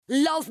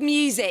Love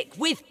Music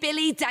with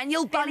Billy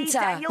Daniel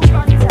Bunter.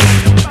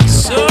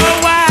 So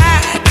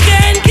I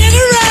can't get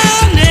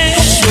around it.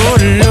 So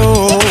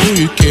low,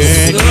 you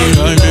can't get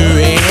under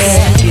it.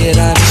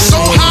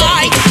 So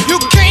high, you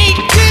can't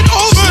get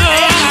over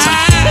it. So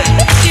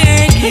I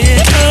can't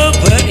get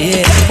over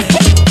it.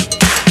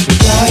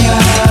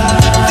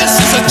 This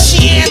is a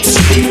chance.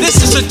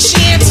 This is a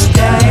chance to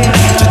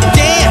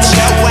dance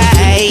your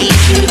way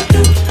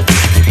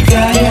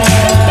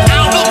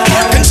out of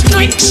your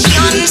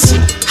constrictions.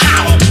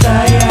 How?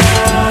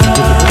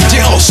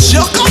 Dill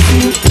sugar.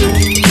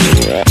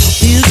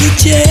 Here's a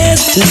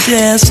chance to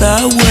dance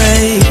our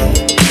way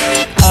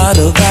out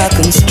of our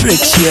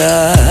constriction.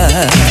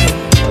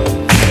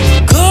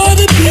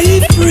 Gonna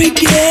be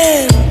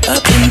freaking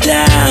up and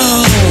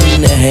down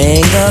the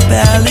hang-up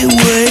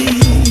alleyway.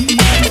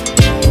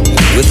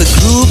 With a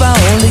groove I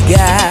only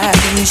got,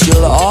 we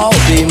shall all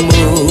be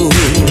moved.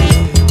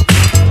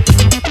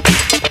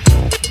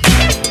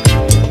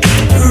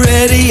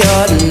 Ready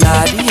or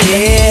not,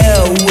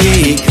 here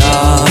we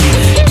come,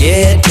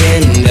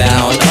 getting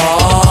down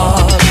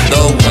on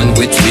the one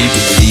which we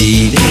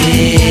believe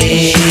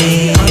in.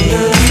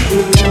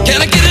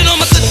 Can I get it on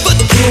my good foot?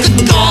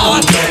 Good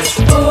God!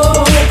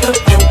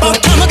 Oh,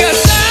 come on, get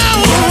down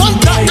one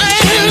time.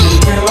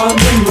 We're on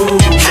the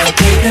move,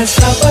 nothing can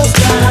stop us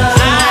now.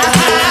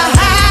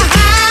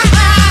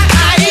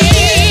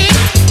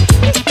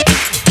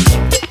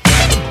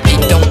 Hey,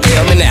 don't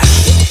tell me now.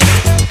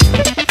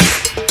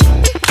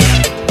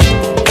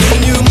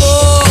 You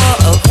more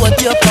of what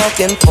you're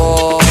talking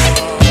for.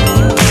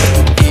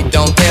 Hey,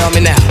 don't tell me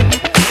now.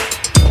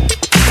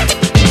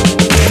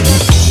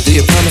 Do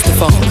you promise the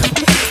funk?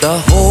 The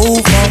whole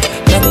funk,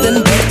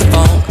 nothing but the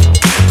funk.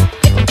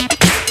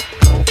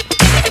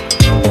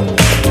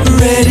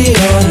 Ready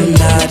or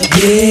not,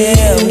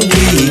 here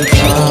we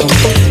come,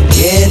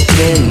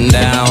 getting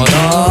down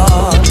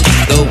on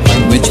the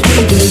one which we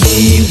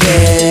believe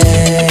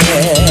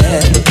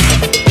in.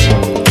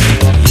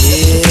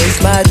 Here's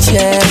my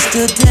chance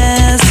to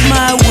dance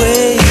my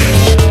way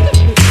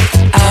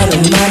out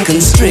of my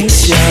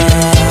constriction.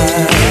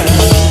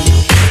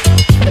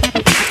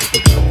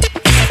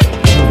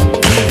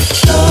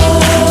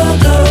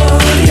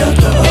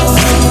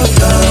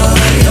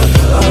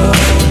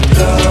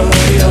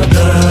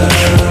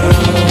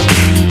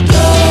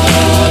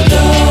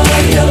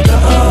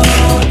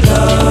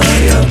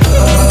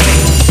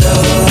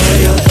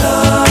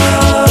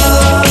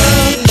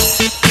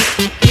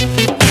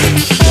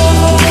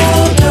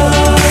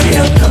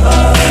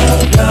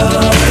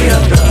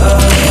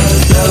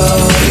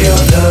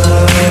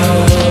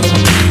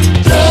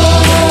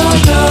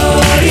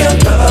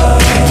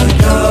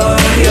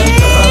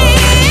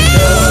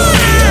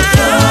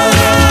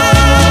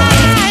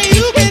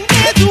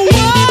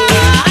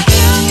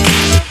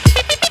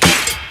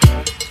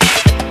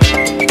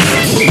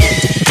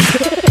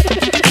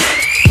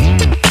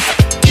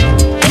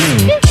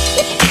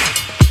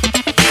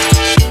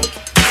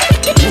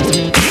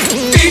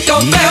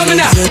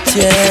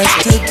 Just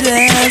to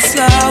dance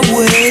our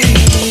way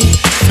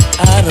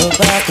out of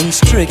our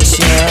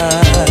constriction.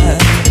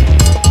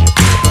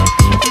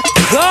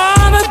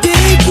 Gonna be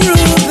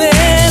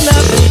grooving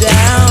up and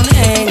down,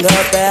 hang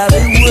up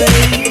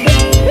alleyway.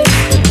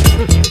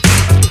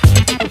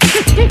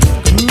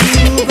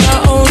 Groove I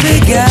only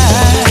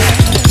got,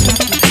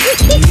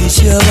 we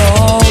shall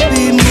all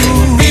be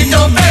moved. It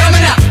don't fail me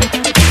now.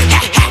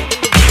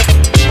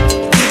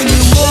 Give me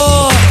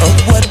more of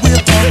what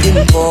we're talking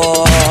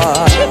for.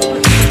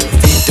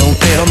 Don't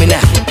tell me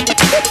now.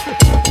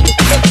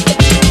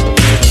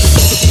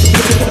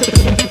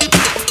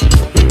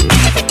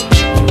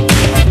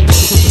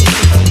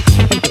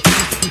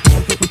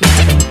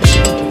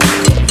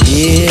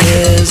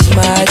 Here's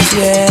my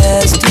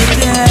chance to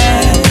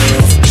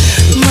dance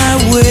my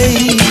way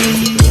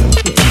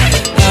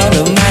out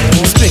of my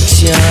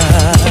constriction.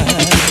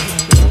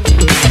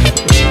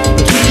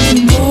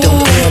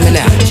 Don't tell me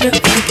now.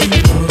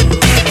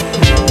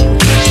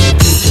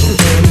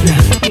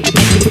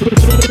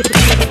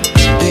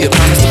 Do you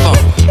promise the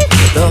funk?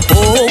 The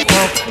whole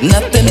funk,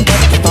 nothing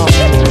but the funk.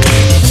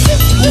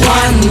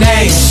 One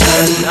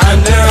nation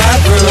under a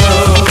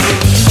groove,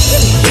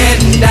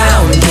 getting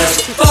down just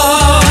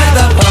for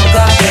the funk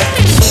of it.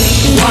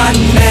 One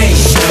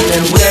nation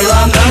and we're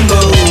on the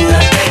move,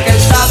 nothing can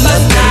stop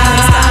us now.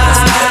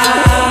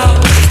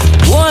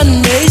 One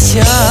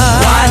nation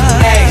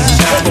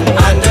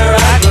under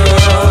a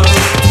groove,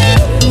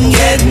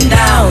 getting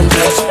down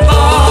just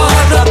for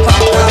the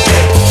funk of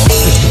it.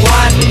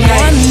 One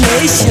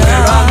nation,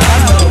 we're on the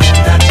move,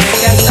 nothing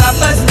can stop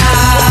us now.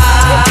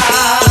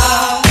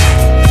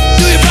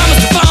 Do you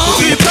promise the funk?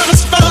 Do you promise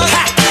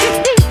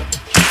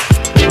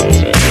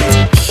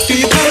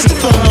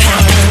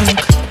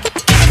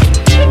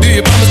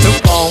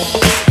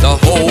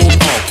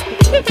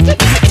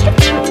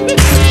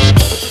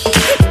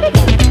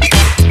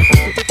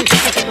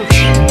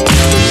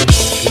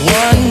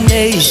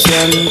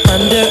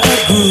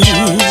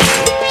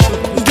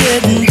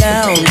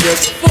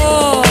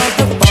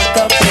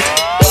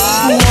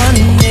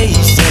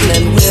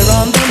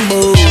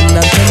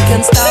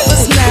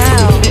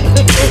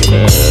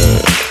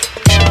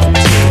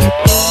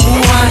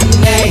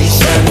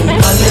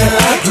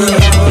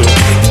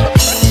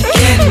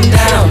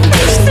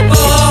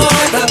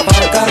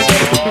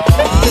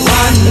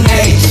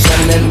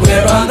nation and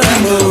we're on the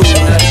move.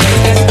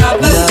 Nothing can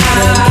stop us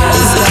now.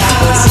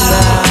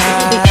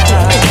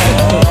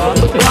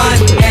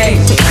 One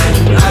nation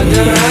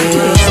under a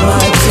roof.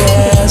 My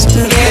chest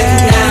to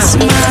dance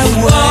my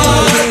way.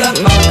 The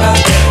funk of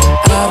it.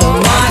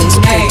 One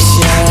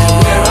nation and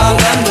we're on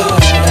the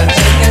move.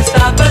 Nothing can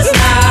stop us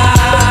now.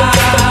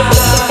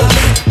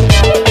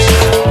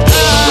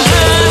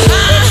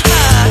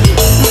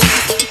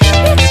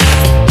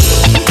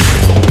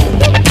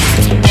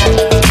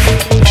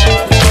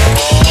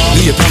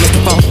 You promised to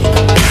fall,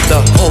 the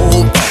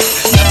whole ball,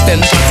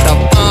 nothing but the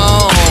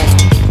bone.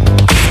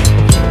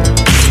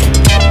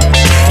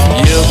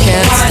 You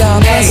can't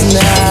stop us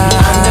now.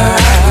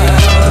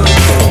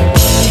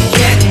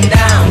 Getting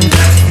down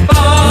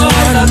for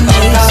the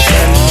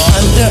nation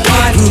under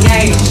one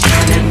nation,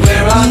 and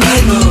we're on the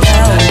move.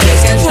 Nothing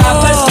can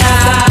stop us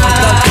now.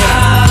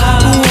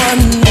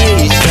 One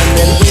nation,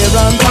 and we're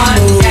on the move.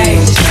 One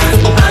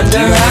nation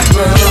under a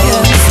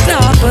roof.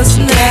 Stop us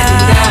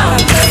now.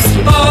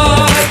 Getting down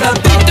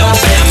for don't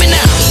fail me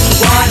now.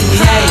 One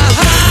nation,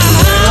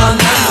 we're on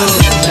the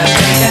move.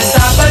 Nothing can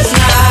stop us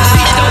now.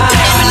 Don't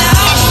fail me now.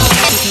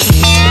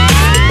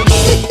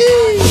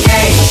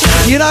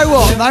 You know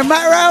what? No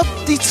matter how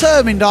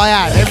determined I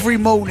am every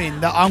morning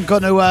that I'm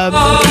gonna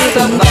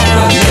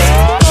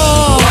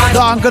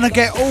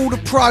get all the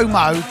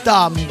promo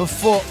done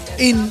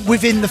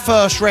within the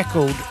first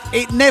record,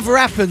 it never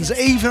happens.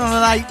 Even on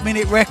an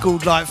 8-minute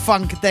record like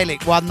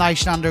Funkadelic, One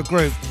Nation Under a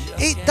Groove,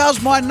 it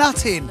does my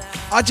nutting.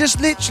 I just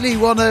literally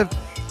want to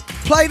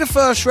play the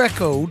first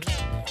record,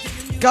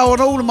 go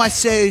on all of my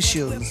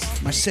socials,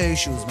 mate,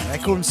 they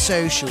call them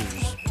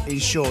socials in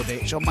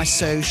Shoreditch, on my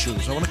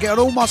socials. I want to get on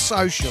all my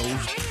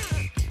socials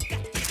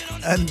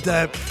and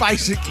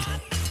basically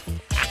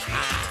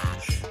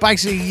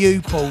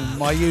YouPorn,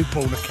 my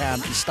YouPorn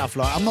account and stuff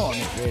like that. I'm not on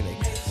it really.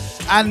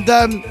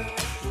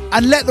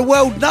 And let the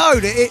world know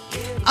that it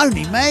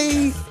only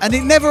me, and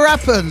it never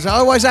happens. I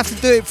always have to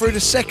do it through the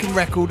second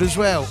record as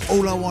well.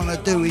 All I want to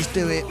do is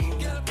do it.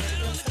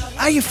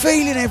 How you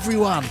feeling,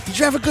 everyone? Did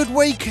you have a good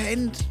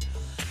weekend?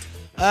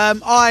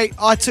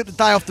 I took the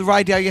day off the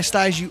radio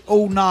yesterday, as you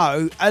all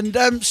know, and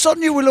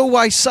Sonia will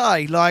always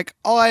say, like,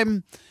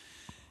 I'm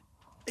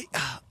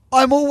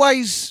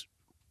always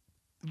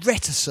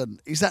reticent.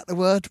 Is that the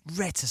word?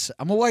 Reticent.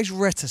 I'm always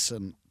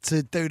reticent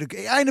to do it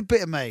ain't a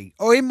bit of me.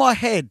 Or in my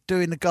head,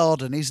 doing the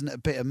garden isn't a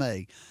bit of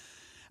me.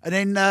 And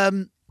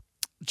then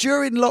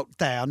during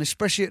lockdown,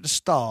 especially at the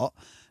start,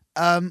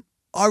 I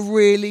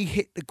really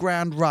hit the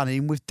ground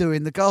running with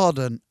doing the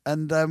garden.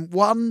 And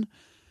one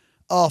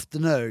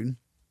afternoon,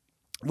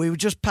 we were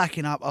just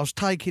packing up. I was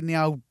taking the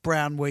old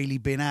brown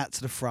wheelie bin out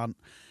to the front.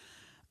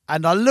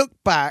 And I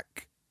looked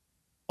back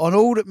on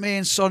all that me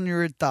and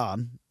Sonia had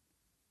done.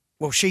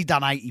 Well, she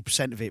done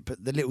 80% of it,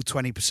 but the little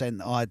 20%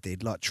 that I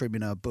did, like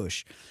trimming her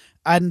bush.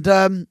 And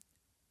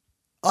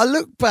I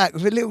looked back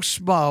with a little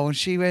smile and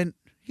she went,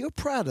 "You're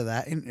proud of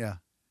that, ain't you?"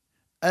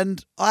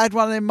 And I had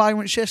one of them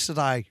moments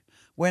yesterday.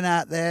 Went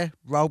out there,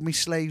 rolled my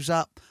sleeves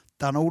up,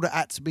 done all that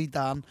had to be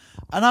done.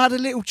 And I had a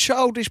little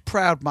childish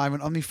proud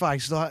moment on my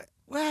face, like,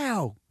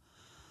 wow.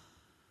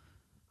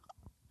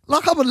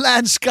 Like I'm a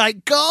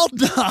landscape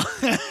gardener.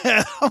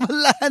 I'm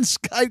a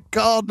landscape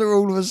gardener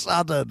all of a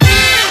sudden.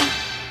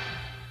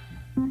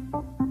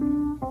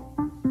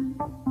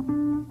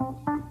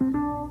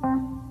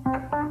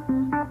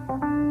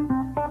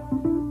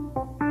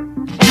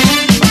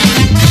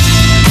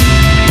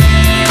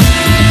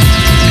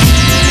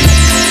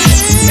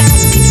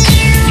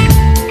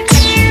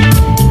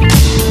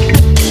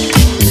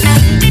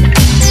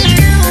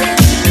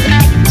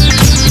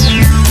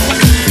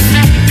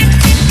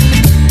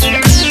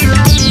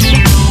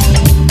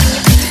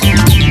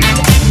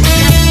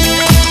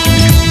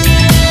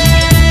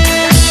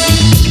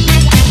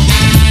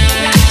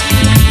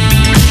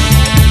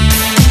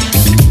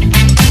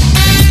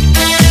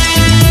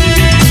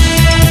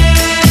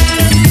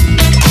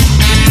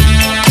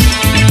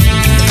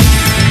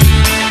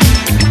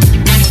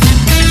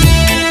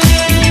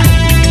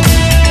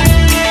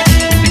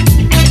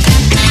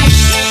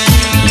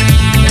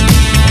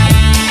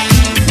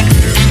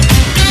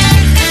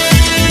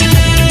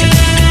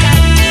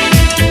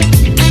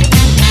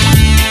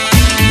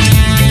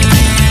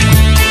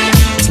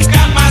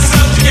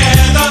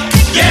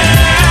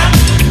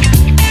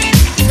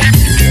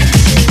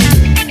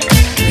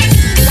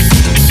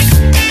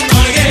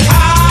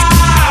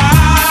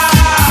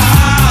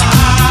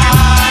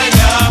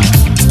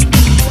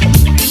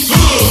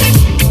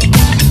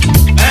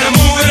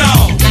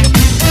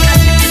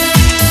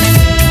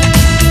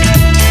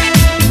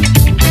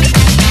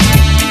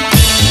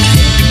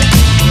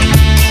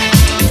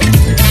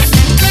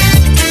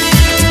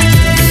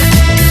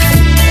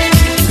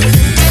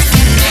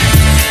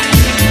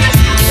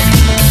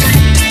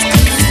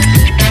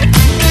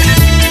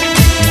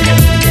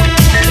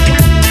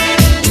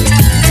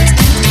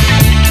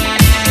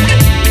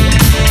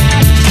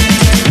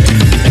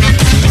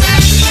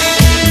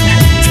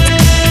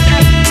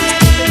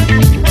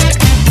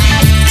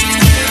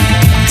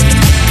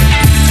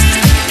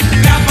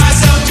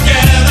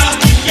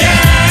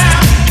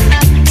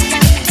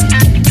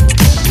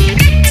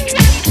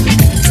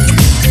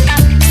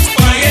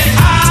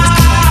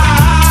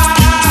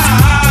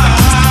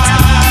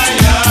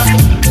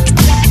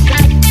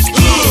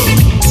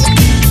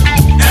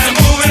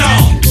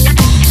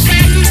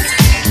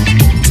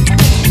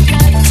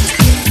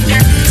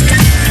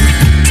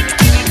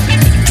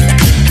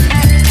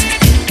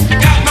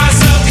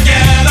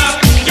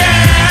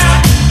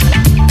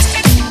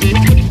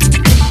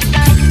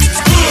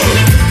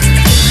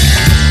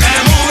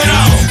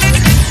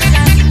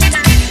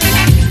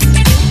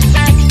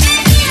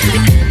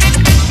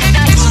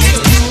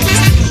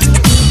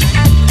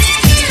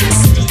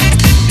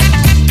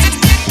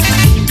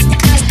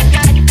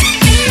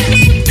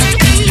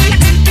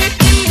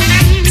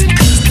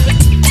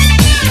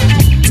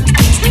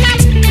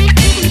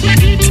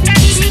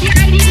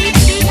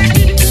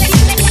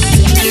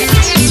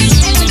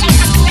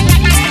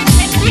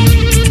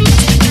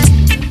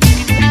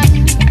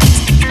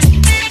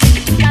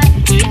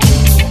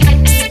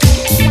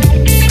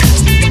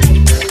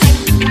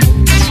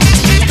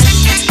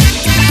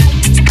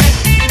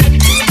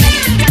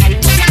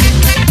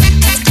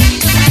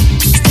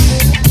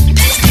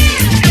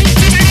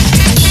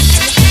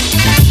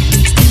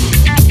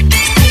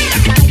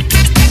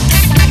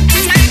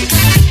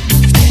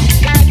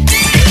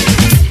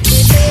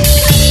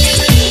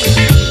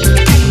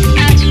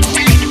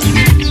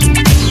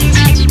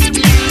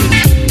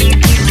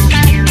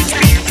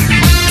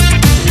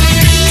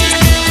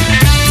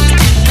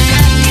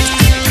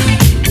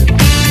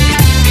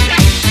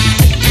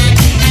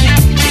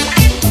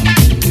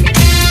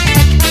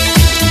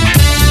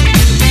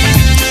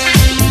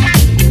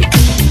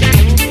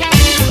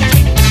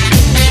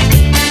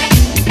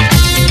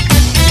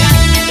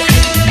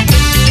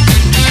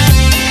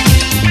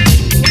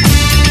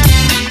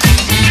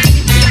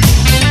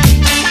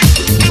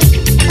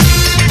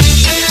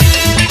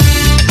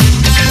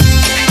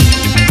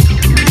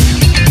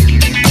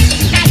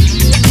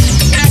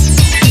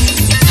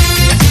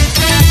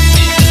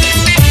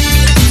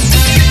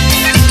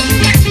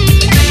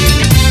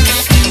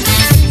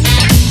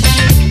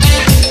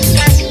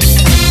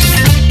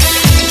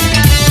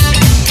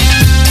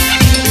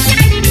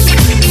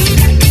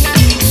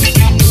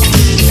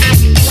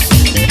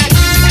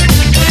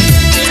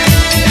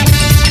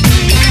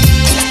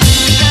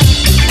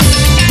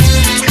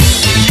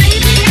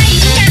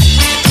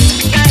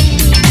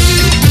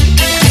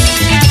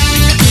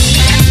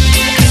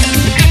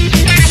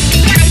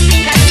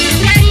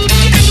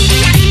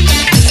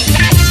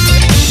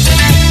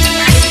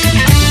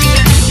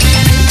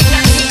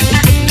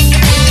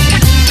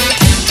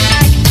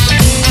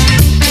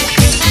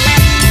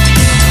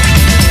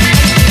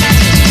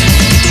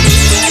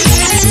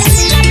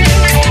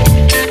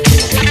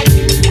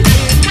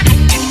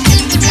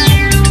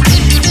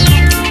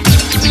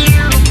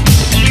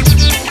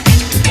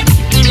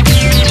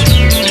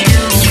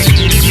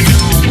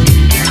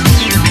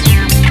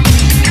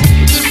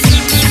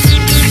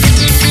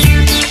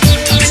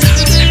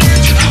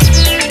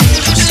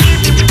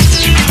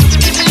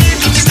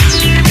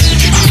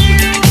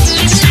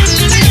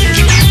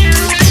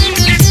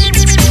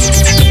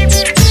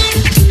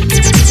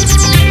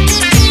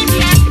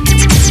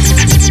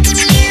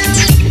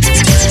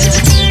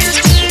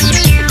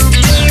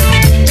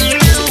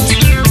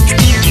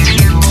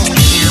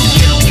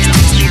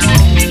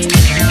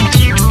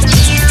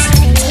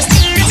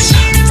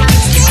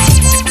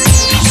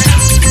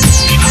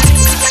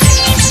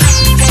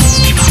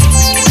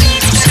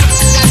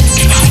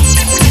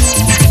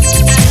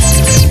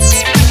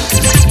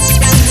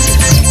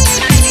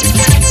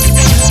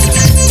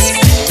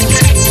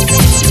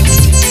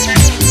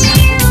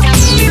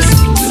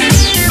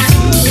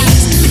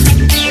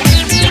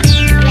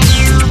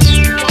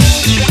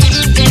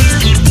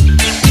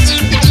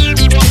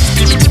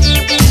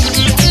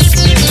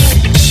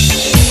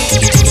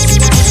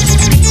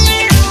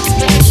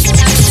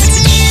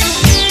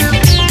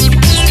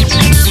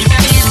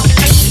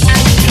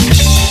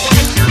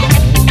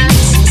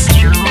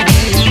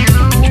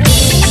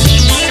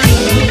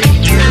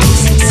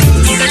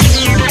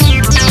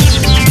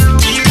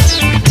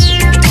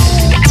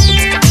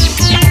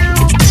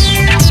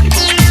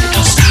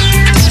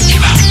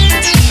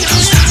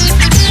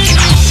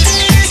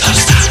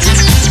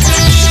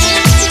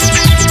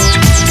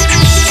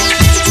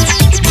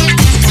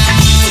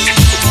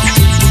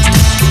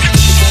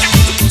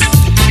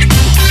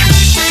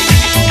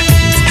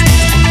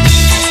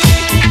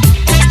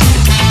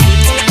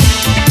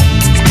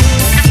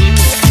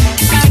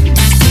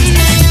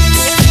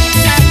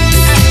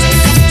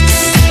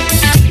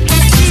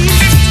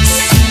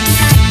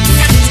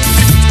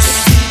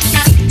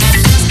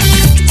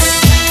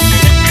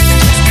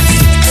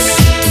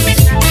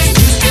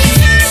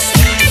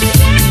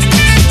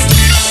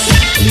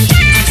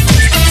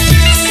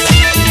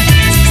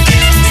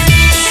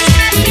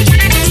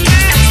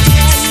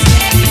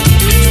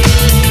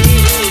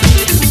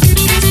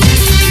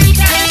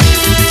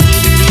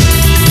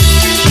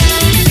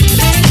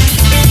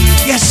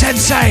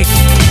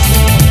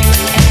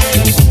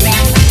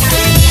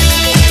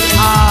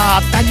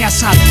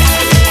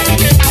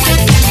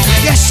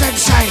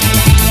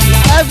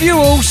 Have you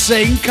all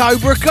seen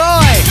Cobra Kai?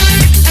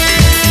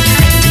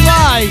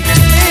 Mate,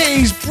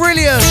 it is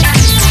brilliant.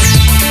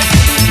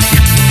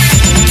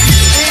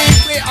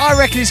 I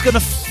reckon it's going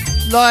to,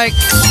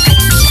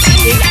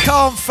 it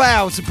can't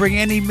fail to bring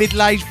any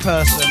middle-aged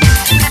person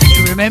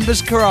who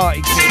remembers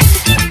Karate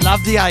Kid and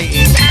loved the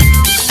 80s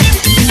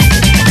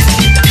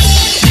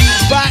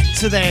back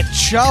to their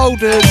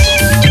childhood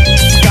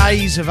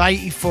days of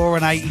 84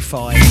 and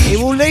 85. It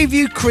will leave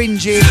you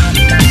cringing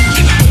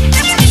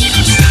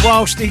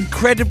whilst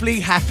incredibly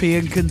happy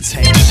and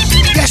content.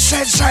 Yes,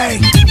 Sensei!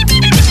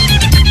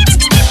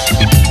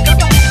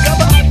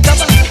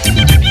 Come on.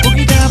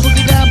 Boogie down,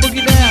 boogie down,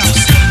 boogie down.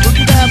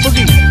 Boogie down,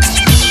 boogie.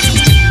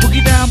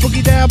 Boogie down,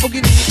 boogie down,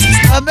 boogie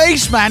down.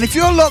 Eastman, if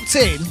you're locked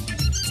in,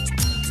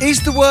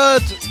 is the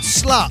word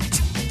slut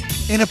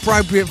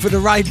inappropriate for the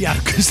radio?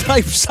 Because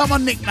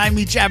someone nicknamed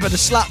me Jabba the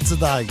Slut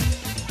today.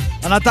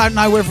 And I don't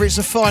know whether it's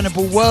a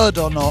finable word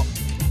or not.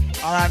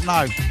 I don't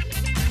know.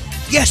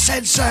 Yes,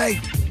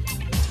 Sensei!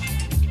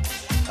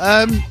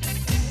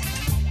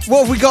 What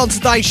have we got on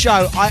today's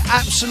show? I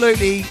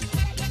absolutely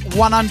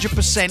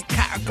 100%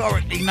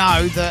 categorically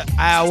know that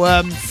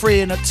our 2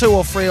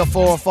 or 3 or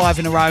 4 or 5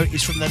 in a row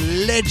is from the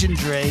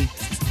legendary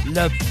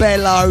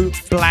Labello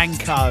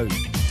Blanco.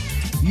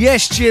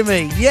 Yes,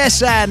 Jimmy.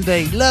 Yes,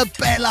 Andy.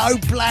 Labello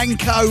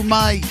Blanco,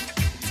 mate.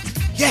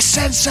 Yes,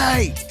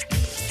 Sensei.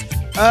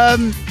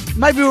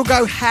 Maybe we'll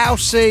go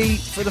housey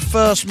for the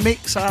first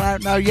mix. I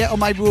don't know yet. Or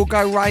maybe we'll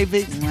go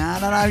ravey. I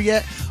don't know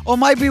yet. Or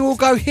maybe we'll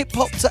go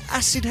hip-hop to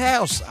acid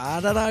house.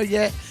 I don't know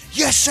yet.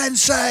 Yes,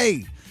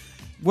 Sensei.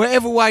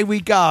 Wherever way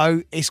we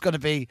go, it's going to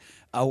be,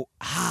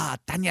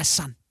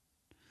 Danya-san.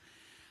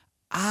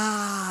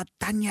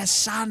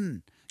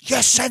 Danya-san.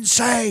 Yes,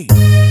 Sensei.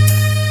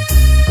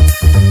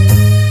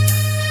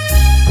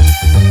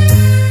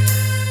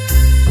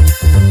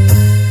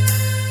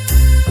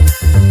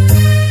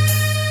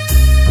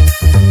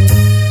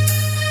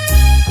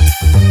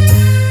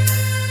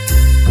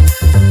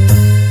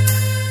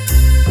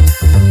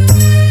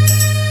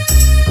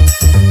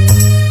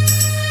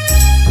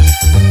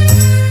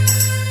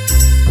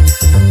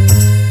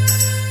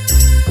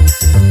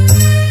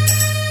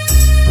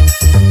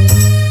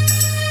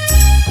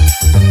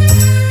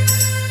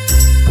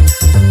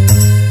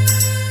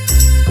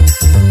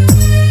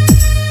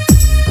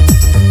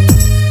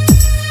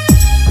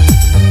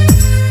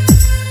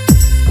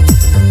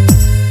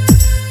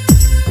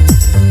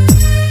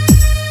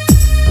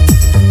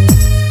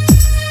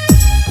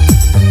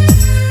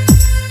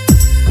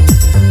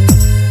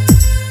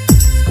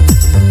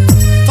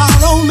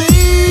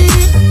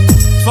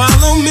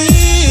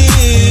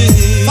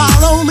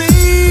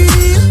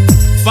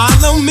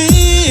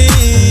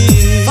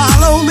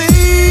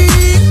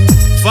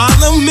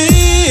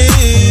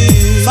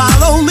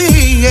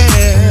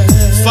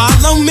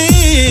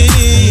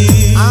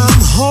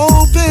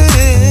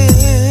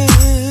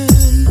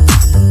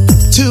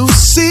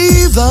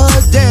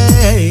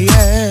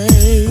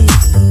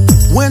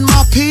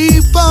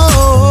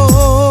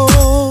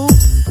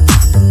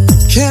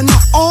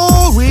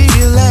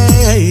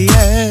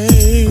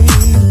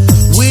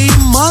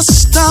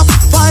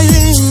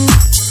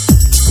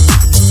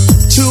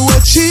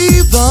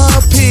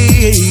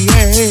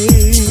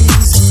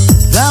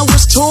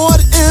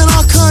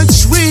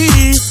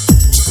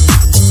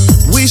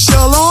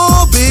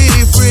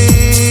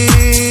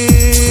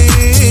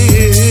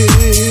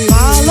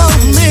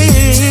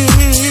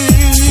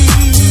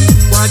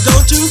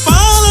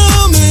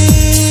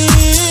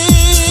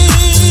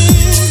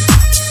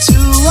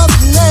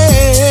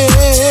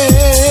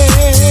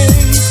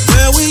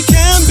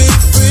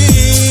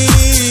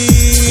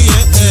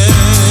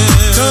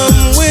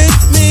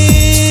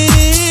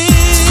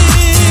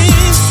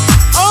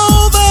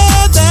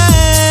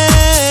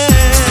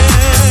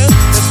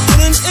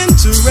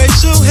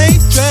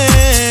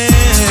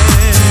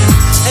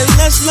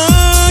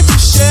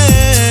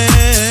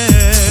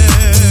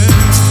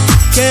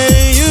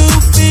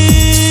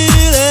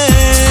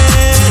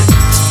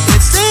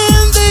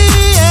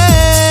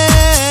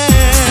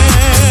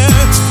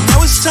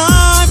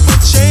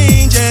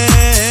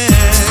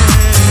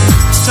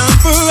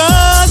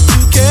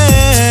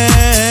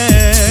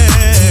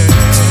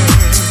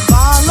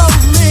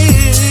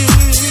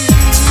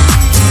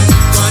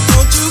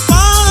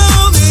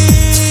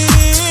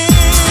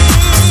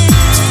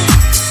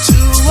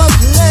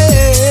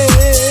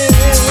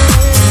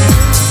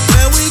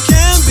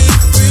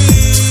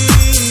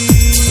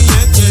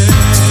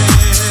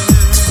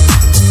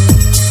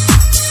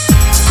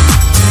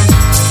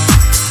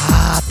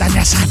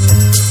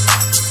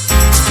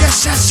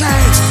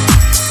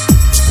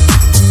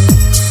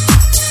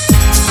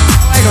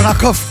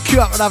 Queue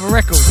up another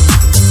record.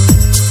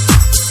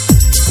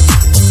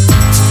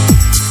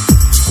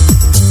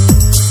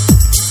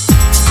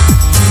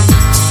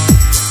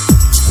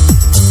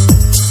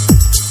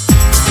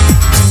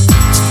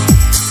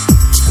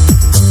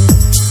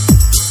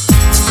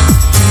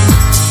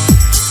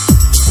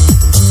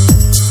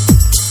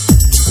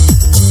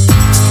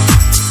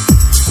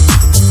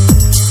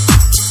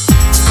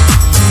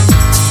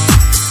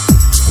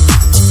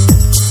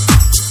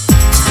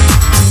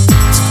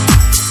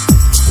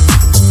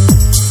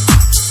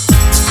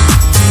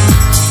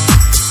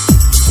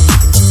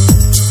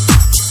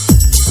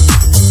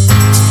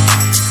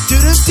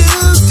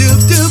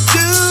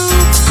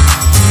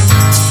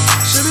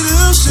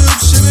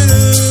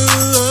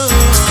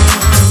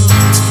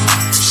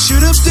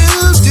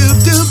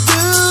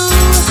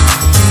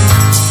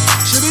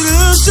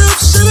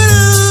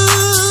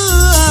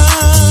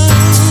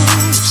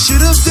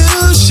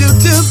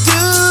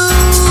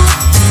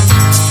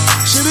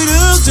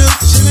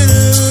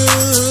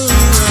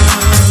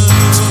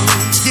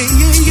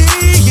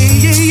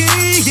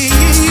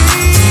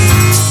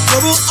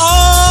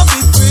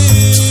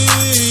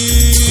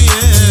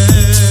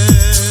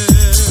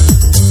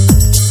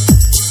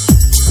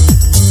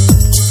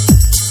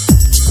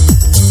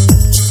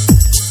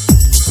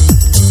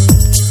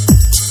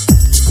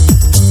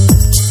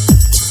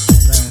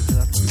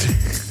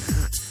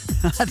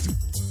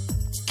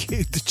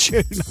 Cue the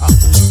tuner.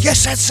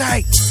 Yes,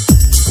 Sensei.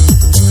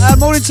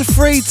 Morning to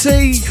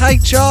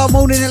 3THR.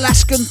 Morning,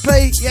 Alaskan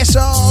Pete. Yes,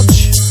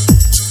 Arch.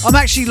 I'm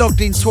actually logged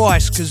in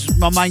twice because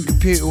my main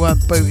computer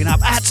weren't booting up.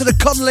 Out to the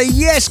Connolly.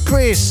 Yes,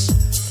 Chris.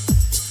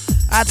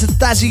 Out to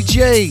Dazzy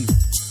G.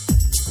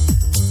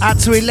 Out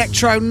to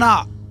Electro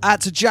Nut.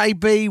 Out to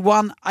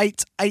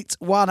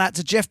JB1881. Out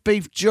to Jeff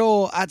Beef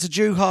Jaw. Out to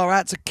Juhar.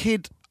 Out to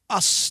Kid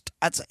Ust.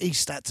 Out to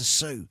East. Out to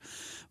Sue.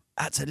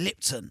 Out to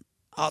Lipton.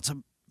 Out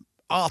to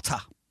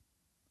Arta.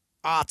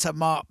 Out to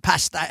Mark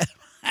Pasta.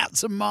 Out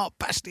to Mark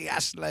Pasty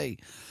Ashley.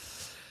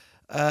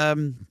 Out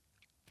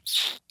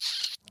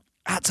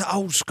to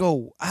Old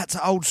School. Out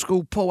to Old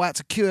School Paul. Out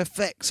to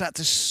QFX. Out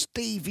to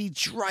Stevie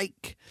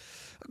Drake.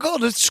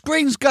 God, the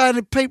screen's going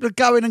and people are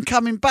going and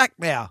coming back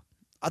now.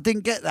 I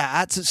didn't get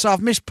that. So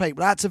I've missed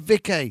people. Out to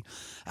Vicky.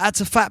 Out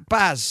to Fat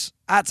Baz.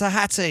 Out to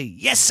Hattie.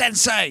 Yes,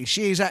 Sensei.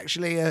 She is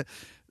actually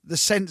the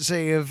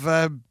sensei of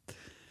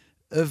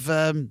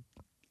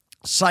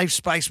Safe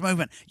Space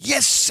Movement.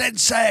 Yes,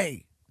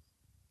 Sensei.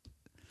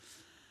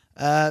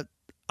 I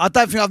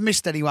don't think I've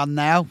missed anyone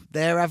now.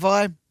 There, have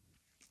I?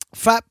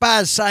 Fat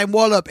Baz saying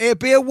wallop. It'll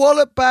be a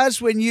wallop, Baz,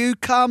 when you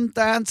come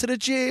down to the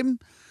gym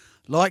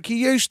like you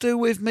used to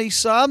with me,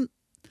 son.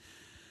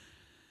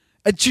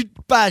 And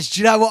Baz,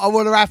 do you know what I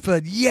want to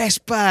happen? Yes,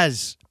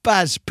 Baz.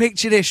 Baz,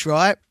 picture this,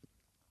 right?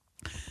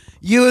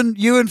 You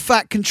and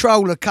Fat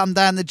Controller come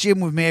down the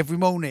gym with me every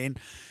morning,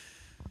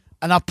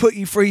 and I put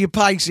you through your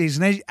paces,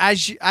 and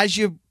as you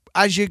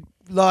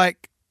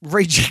like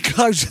reaching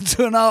closer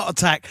to an heart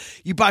attack,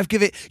 you both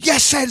give it,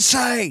 yes,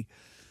 Sensei.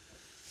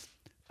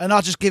 And I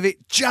just give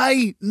it,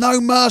 Jay,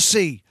 no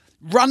mercy,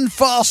 run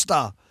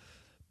faster.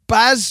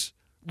 Baz,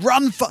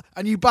 run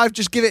and you both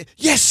just give it,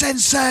 yes,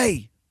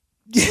 Sensei.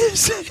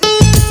 Yes.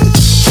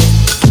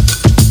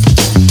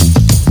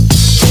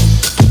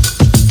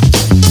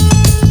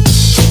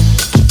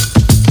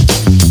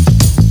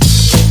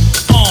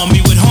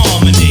 Army with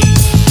harmony.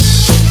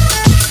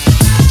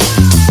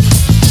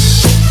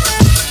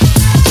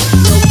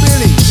 Yo,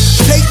 Billy,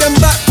 take them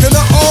back to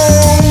the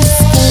old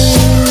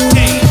school.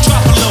 Hey,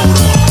 drop a load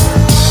on 'em.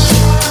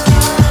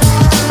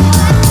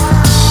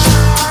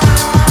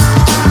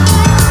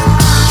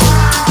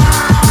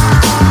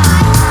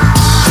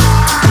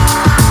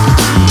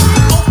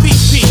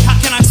 OPP, how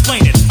can I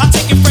explain it? I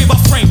take it frame by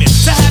frame it.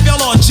 To have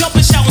y'all all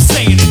jumping, shouting,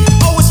 saying it.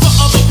 O is for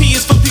other, P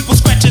is for people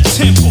scratch a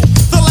temple.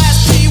 The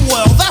last P,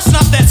 well, that's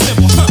not that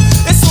simple.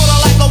 It's sorta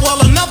like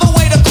another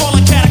way to call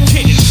a cat a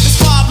kitten. It's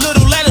 5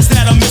 little letters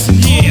that are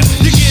missing here.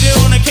 You get it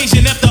on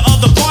occasion if the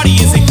other party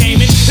isn't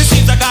gaming. It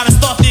seems I gotta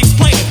start to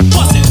explain it.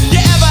 Bust it. You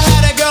ever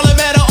had a girl that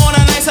met her on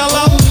a nice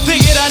hello? They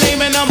get her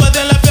name and number,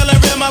 then left feeling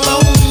real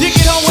mellow. You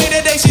get home way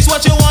today, she's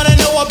what you wanna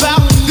know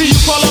about. Do you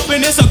call up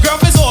and it's a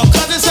girlfriend's or a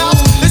cousin's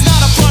house? It's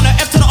not a front, a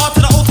F to the R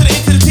to the O to the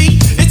N to the T.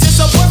 It's just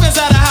a boyfriend's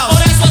at a house. Oh,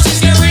 that's what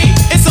she's gonna read.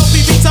 It's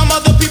OPP, time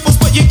other people's,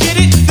 but you get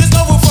it. There's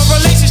no room for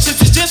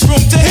relationships, it's just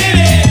room to hit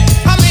it.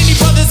 How many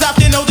brothers out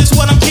there know this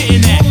what I'm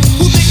getting at?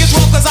 Who think it's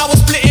wrong cause I was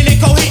splitting and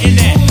co-hitting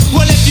that?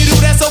 Well, if you do,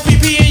 that's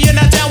OPP and you're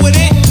not down with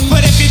it.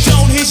 But if you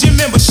don't, here's your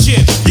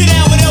membership. Get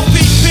down with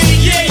LPP,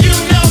 yeah, you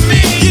know me.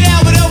 Get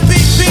down with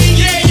LPP,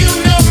 yeah, you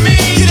know me.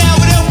 Get down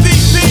with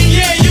LPP,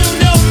 yeah, you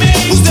know me.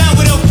 Who's down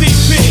with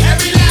LPP?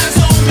 Every last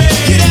on me.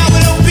 Get down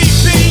with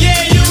LPP,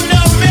 yeah, you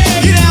know me.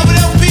 Get down with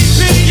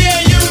LPP, yeah,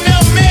 you know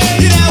me.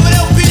 Get down with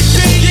LPP,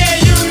 yeah,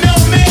 you know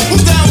me.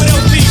 Who's down with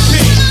LPP?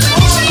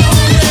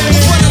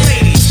 For the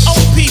ladies,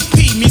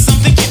 OPP means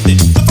something gifted.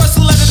 The first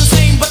 2 letters the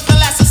same, but the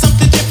last is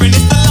something different.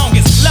 It's the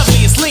longest,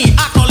 loveliest, lean.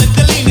 I call it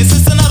the leanest.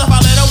 It's another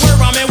 5-letter word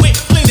rhyming with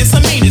cleanest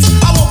and meanest.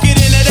 I won't get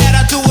into that.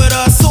 I do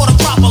it sort of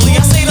properly.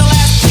 I say the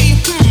last P,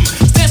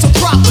 stands for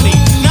property.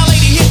 Now,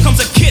 lady, here comes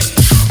a kiss.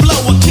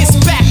 Blow a kiss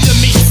back to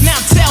me. Now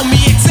tell me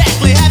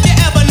exactly. Have you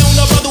ever known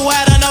a brother who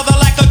had another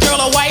like a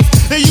girl or wife?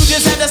 And you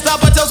just had to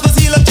stop her toes cause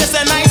he looked just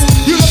that nice.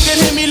 You looked at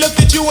him, he looked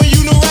at you, and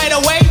you knew right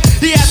away.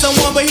 He had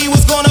someone, but he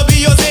was gonna be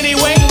yours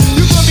anyway.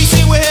 You couldn't be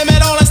seen with him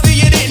at all, and still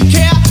you didn't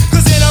care.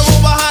 Cause in a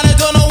room behind the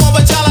door, no one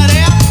but y'all are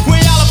there.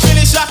 When y'all are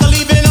finished, y'all can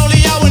leave and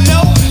only y'all would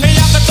know. And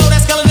y'all can throw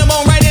that skeleton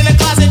bone right in the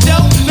closet door.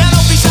 Now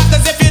don't be shocked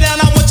cause if you're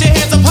down, I want your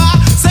hands up high.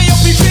 Say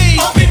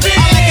OPP, OPP.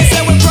 I like it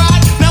said with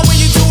pride. Now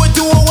when you do it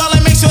well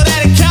and make sure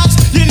that it counts.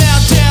 You're now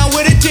down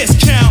with a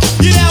discount.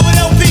 You're down with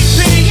OPP.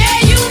 Yeah,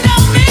 you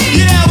know me.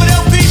 You're down with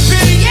OPP.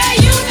 Yeah,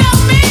 you know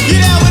me.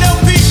 You're down with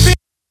OPP.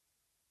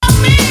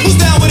 Who's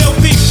down with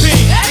OPP?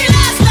 Every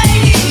last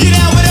lady. You're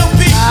down with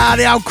OPP.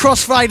 The old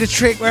crossfader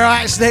trick where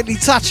I accidentally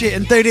touch it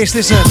and do this.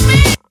 Listen.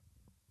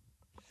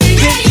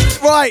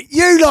 Right,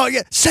 you lot,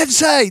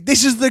 Sensei,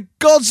 this is the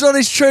God's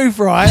honest truth,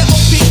 right?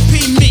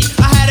 OPP me.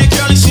 I had a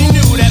girl and she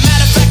knew that.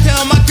 Matter of fact, her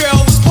and my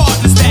girl was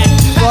partners that.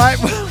 Right,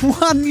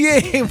 1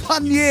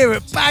 year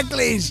at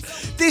Bagley's.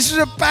 This was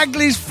at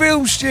Bagley's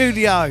Film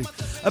Studio,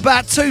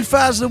 about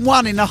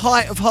 2001 in the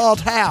height of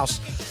Hard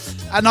House.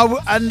 And I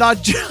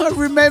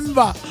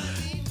remember,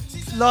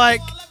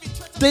 like,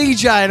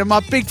 DJing and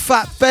my big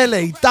fat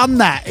belly done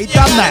that. He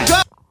done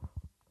that.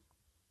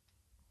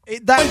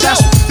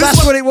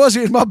 That's what it was.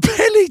 It was my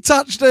belly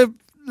touched the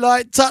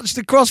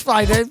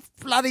crossfader.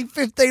 Bloody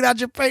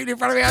 1,500 people in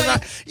front of me. I was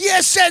like,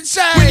 yes,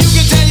 Sensei! When you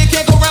get down, you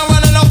can't go round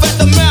running off at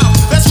the mouth.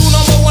 That's rule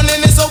number one in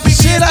this OPP.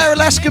 See you later,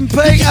 Alaskan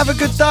Pete. Have a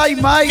good day,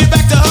 mate. Get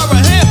back to her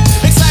or him.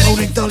 Excited.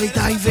 Morning, Dolly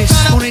Davis.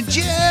 Morning,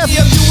 Jeff.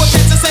 Yeah, you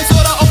against the same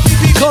sort of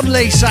OPP.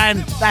 Conley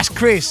saying, that's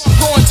Chris.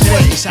 Going to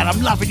He it. said,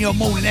 I'm loving your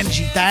morning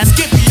energy, Dan.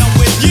 Skippy, I'm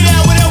with you.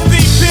 Down with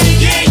LPP.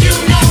 Yeah, you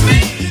know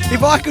me.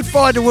 If I could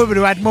find a woman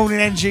who had morning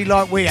energy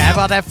like we have,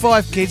 I'd have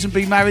 5 kids and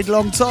be married a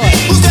long time.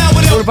 Who's down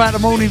with All LPP? about the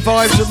morning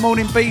vibes at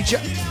Morning BJ.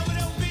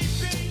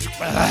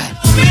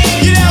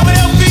 You down with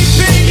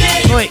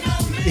LPP? Wait.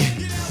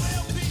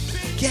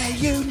 Yeah,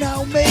 you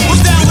know me.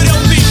 Who's down with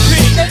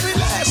LPP? Every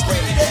last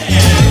thing.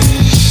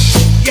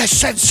 Yes,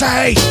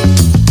 Sensei.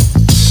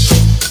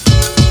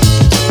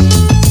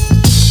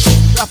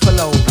 Up a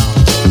low now.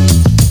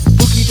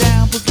 Boogie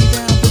down, boogie.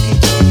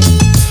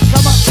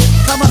 Come up.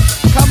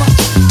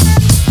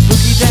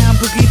 Boogie down.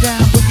 Boogie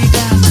down,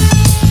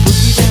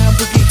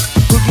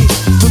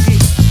 boogie.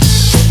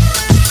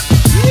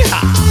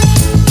 Yeah.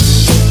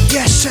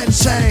 Yes,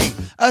 Sensei.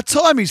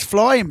 Time is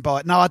flying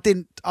by. No, I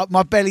didn't.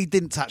 My belly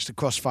didn't touch the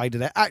crossfader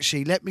there.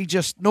 Actually, let me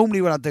just.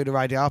 Normally, when I do the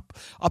radio,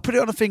 I put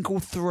it on a thing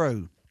called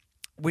through,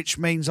 which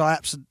means I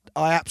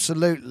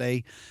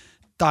absolutely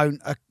don't.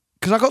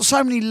 Because I've got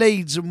so many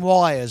leads and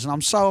wires, and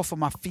I'm so off on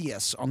my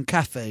fierce on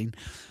caffeine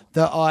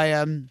that I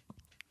am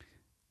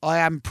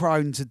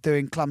prone to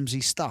doing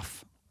clumsy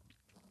stuff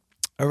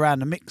around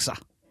the mixer.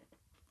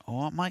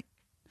 All right, mate.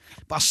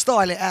 But I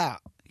style it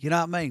out. You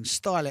know what I mean?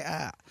 Style it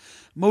out.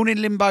 Morning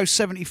Limbo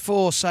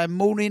 74 saying,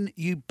 morning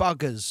you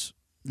buggers.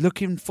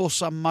 Looking for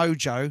some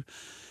mojo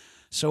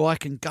so I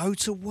can go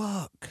to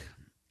work.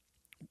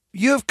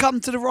 You have come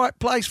to the right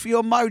place for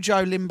your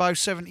mojo, Limbo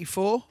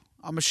 74.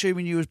 I'm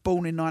assuming you was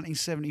born in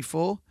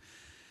 1974.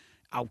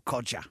 Oh,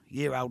 codger,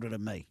 you're older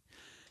than me.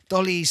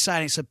 Dolly is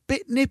saying it's a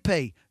bit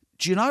nippy.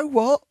 Do you know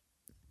what?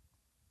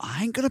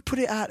 I ain't going to put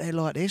it out there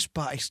like this,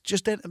 but it's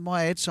just entered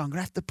my head, so I'm going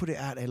to have to put it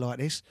out there like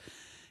this.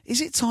 Is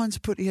it time to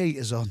put the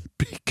heaters on?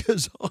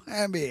 Because I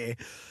am here.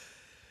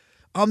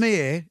 I'm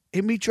here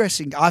in my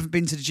dressing. I haven't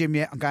been to the gym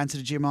yet. I'm going to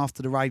the gym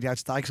after the radio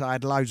today because I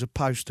had loads of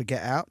posts to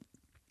get out.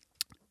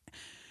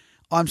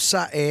 I'm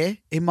sat here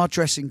in my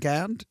dressing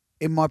gown,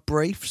 in my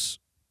briefs,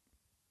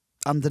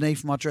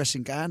 underneath my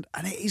dressing gown,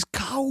 and it is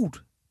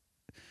cold.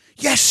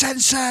 Yes,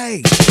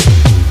 Sensei!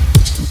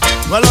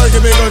 Well, all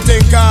you people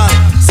think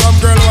some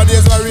girl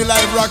nowadays a real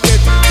life rocket.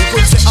 You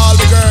could see all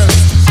the girls.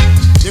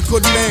 You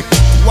could make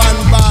one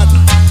bad,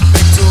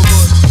 make two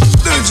good.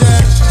 Do the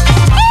jet.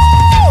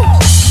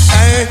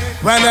 Hey,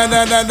 when the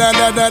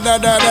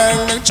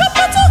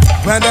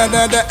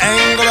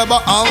angle of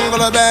a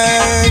angle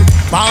bang,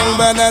 bang,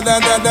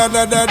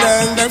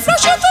 bang,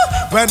 flash it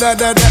up. When the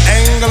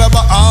angle of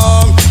a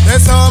arm.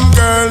 There's some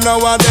girl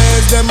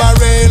nowadays, them a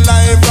real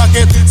life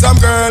rocket. Some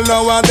girl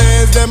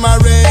nowadays, them a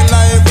real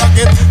life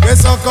rocket. They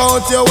suck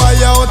out your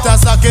wire out a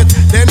socket.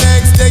 The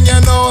next thing you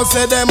know,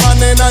 say them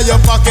money in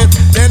your pocket.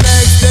 The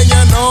next thing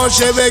you know,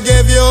 she will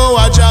give you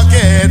a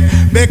jacket.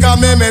 Because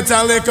me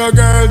metallica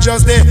girl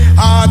just the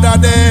other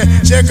day.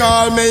 She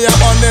call me a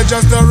honey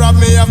just to rob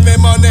me of me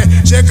money.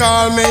 She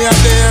call me a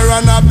beer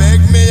and a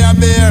beg me a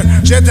beer.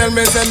 She tell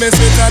me say me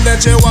sweet and then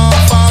she want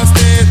fast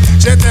it.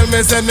 She tell me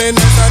say me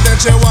nice and then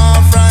she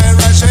want fried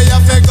rice. She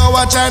have to go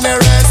watch any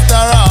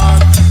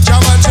restaurant.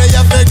 Jaman she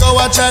have to go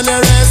watch any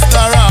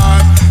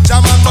restaurant.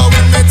 Jaman but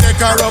when me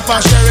take her up a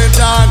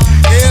Sheraton,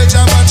 Hail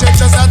Jaman she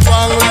just a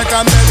twang like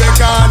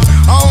American.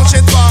 How she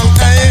twang,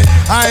 eh?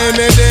 I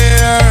me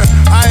there,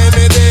 I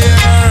me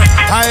there,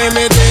 I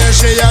me there.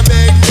 She a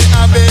beg me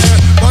a beer,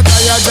 but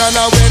I a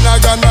gonna win, I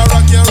gonna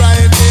rock you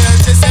right there.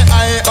 She say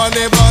I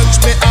honey bunch,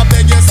 me I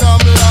beg you some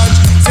lunch.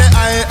 Say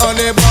I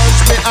honey bunch,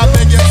 me I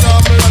beg you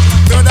some lunch.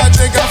 Coulda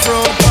drink a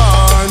fruit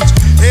punch.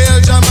 Hail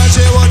Jaman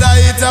she woulda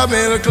eat a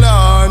milk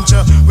lunch.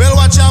 Well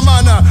watch a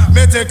man,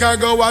 me take her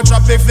go a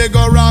traffic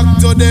figure rock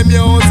to the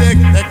music.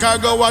 Take her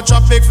go a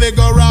traffic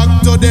figure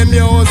rock to the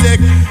music.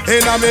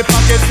 Inna me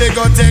pocket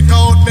figure take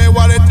out me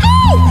wallet.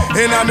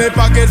 Inna me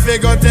pocket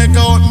figure take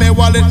out me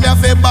wallet. Me a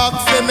fi back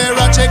fi me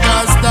ratchet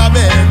and stab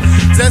it.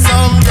 Say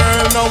some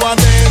girl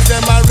nowadays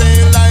them a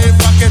real life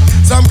rocket.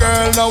 Some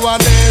girl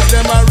nowadays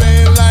them a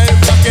real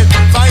life rocket.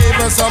 For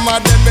even some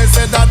of them me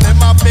say that them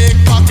a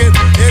pickpocket.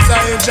 Yes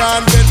I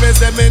John with me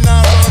say me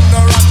nah run no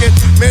rocket.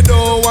 Me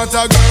don't want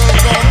a girl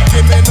come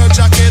give me no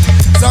jacket.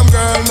 Some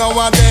girl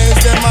nowadays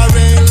them a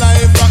real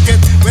life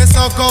rocket. We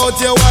suck out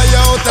your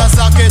wire out a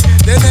socket.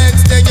 The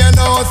next thing you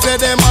know say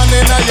them money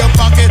in your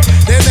pocket.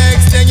 The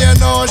next thing you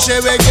know she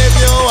will give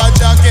you a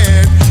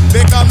jacket.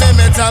 Because me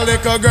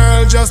metallica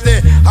girl just the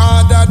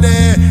other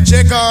day.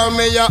 She call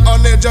me a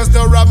honey just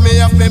to rob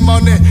me of me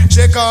money.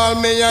 She call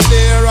me a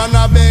dear and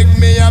a beg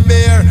me a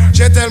beer.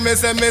 She tell me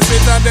say me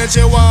sweet and then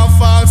she want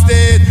false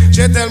state.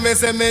 She tell me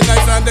say me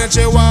nice and then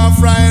she want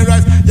fried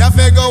rice. You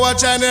fi go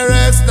watch any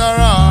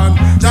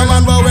restaurant. No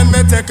man, but when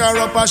me take her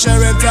up a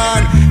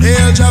Sheraton,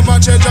 he'll jump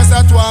and she just a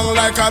twang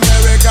like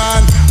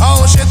American.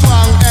 Oh, she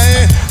twang,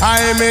 eh?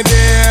 I me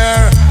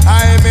dear,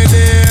 I me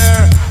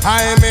dear,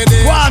 I me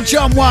dear. Go on,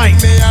 John Wayne.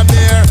 Me a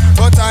beer,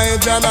 but I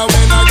ain't gonna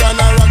win. I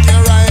gonna rock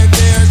you right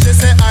there. She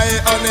say I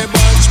honey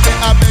bunch, me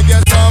I beg you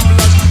some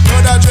lunch.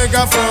 Could I drink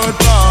a fruit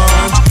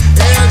punch?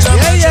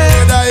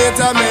 Should I eat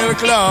a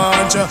milk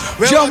lunch?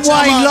 John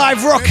Wayne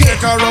live rocket.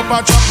 Take her up a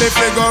trap if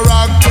we go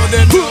rock to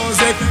the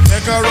music.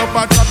 Take her up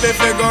a trap if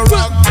we go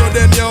rock to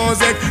the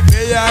music.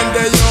 Me and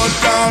the youth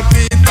called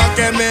Peter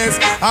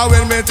Chemist. I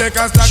will me take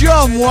a stack.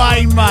 John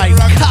Wayne, mate,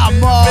 come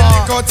Me on.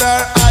 lick out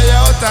her eye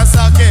out a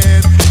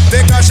socket.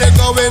 Because she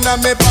go in a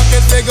me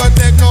pocket. We go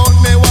take out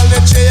me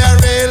wallet. She a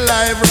real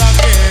live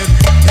rocket.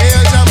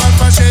 Here's a man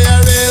for she a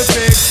real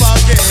big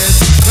pocket.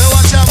 We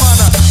watch a man.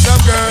 Some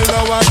girl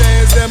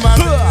nowadays them a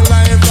real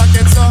live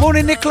rocket. So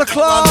Morning, Nicola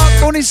Clark.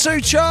 Morning,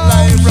 Sue Charles.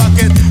 live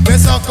rocket. We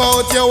suck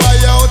out your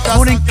eye out a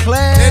Morning, socket.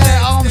 Claire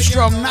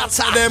Armstrong.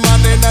 Nutter. The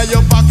man in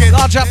your pocket.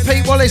 Large up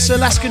Pete Wallace,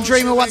 Alaskan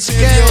Dreamer once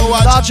again.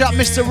 Large up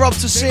Mr. Rob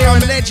Tessera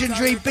and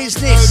Legendary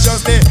Business.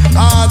 Just the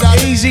harder.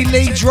 Easy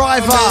Lead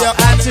Driver.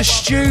 And to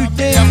Stu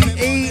D.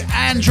 E.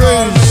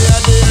 Andrews.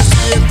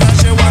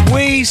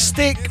 We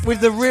stick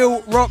with the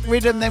real rock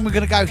rhythm, then we're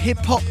going to go hip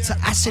hop to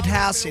acid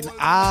house in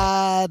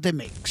the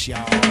mix,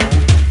 y'all.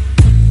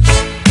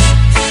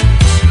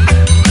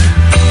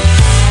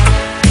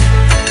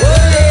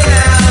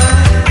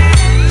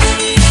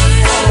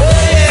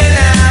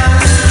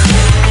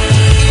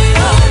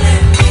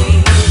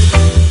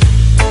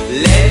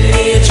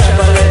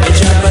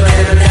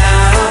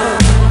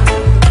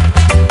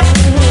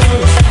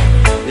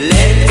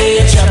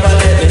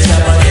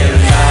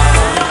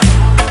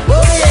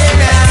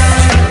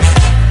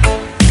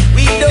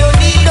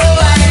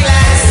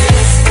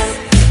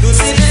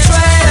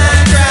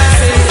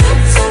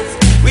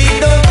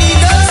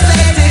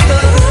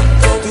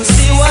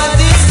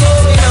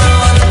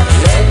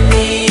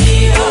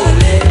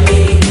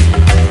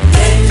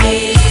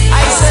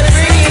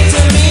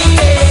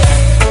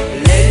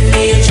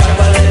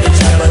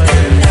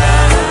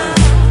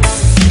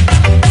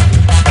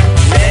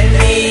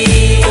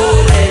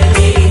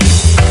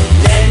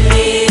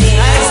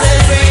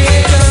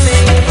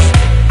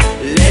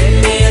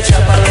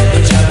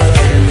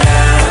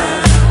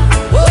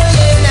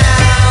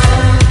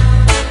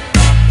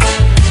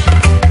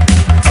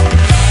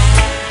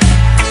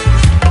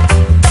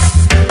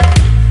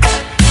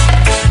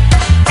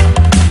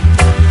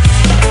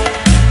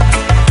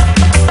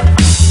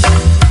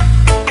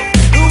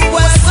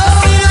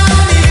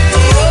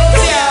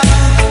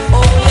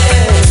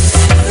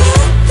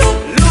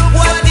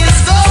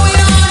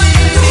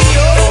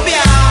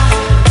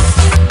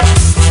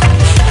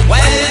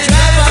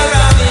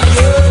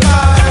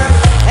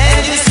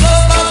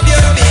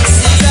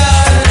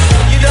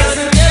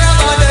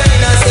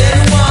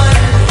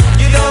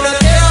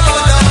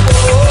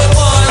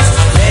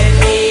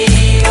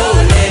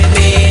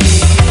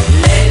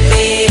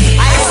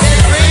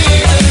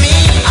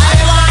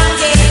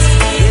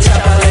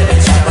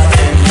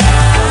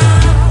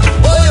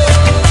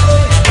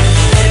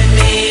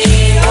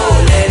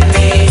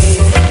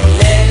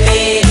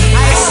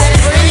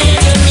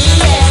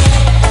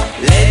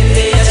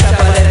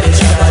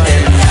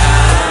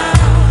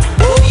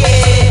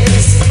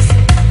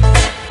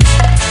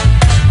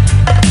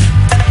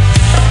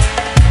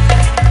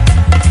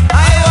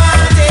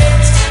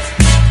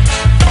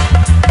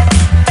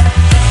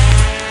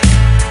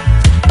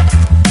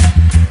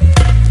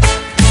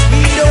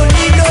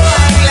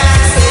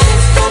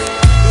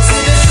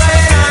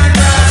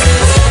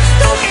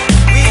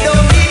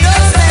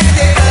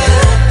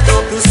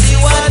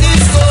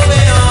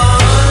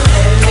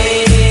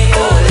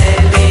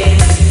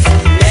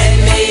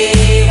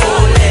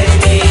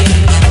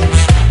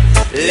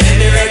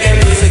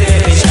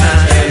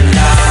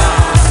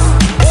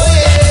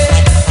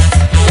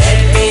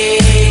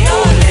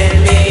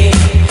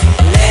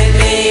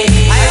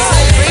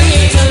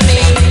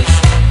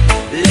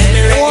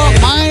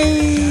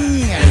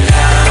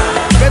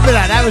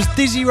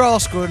 Dizzy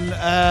Rascal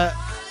and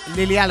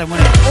Lily Allen,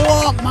 wasn't it?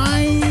 Oh,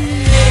 mate!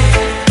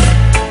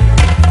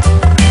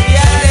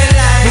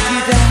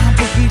 Boogie down,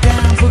 boogie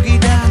down, boogie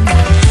down.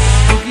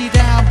 Boogie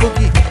down,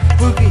 boogie,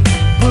 boogie,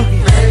 boogie.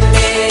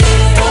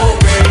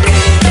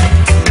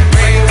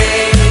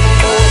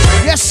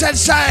 Yes,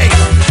 Sensei!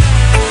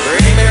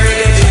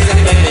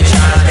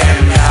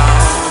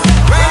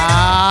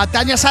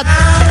 Daniel Sad.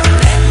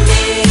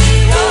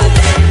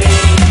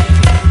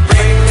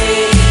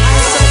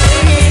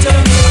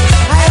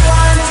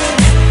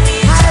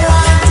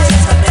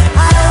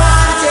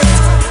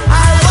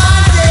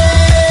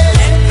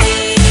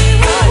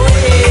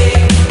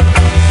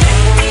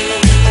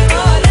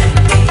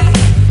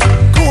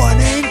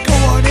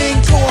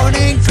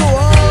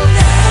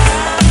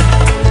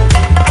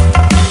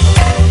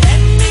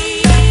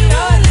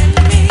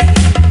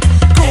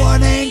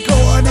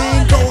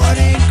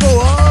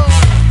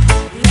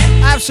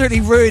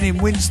 Absolutely ruining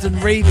Winston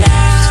Reading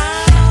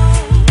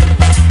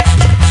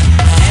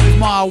with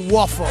my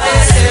waffle.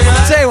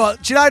 I'll tell you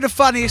what, do you know the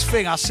funniest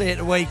thing I see at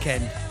the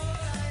weekend?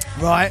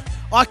 Right?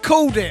 I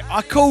called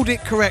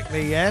it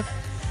correctly, yeah?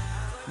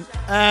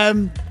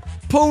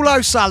 Paul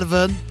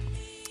O'Sullivan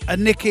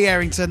and Nicky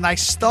Errington, they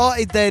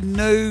started their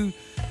new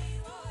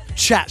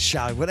chat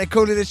show. What they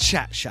call it, a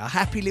chat show.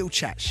 Happy little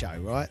chat show,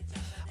 right?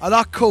 And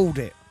I called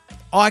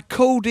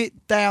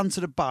it down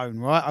to the bone,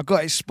 right? I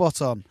got it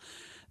spot on.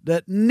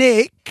 That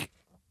Nick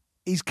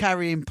is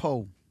carrying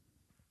Paul.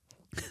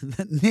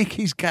 That Nick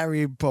is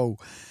carrying Paul.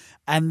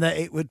 And that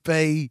it would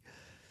be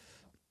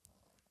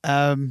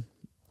a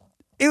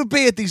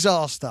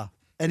disaster.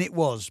 And it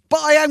was. But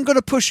I am going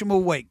to push them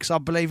all week because I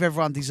believe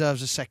everyone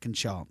deserves a second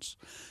chance.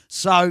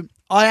 So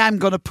I am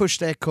going to push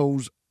their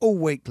calls all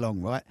week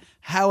long, right?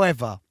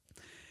 However,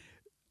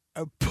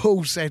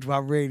 Paul said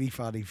one really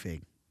funny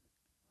thing.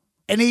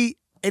 And he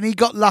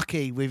got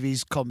lucky with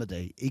his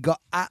comedy. He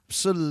got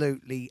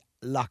absolutely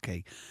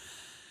lucky.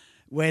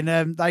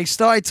 When they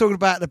started talking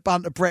about the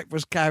bunt of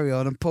breakfast carry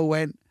on and Paul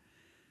went,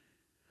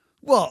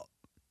 what?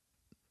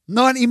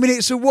 90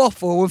 minutes of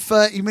waffle and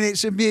 30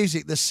 minutes of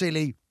music, the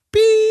silly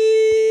beep.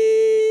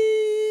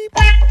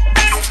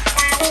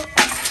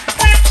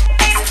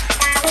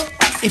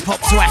 Hip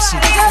hop to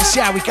acid. Let's see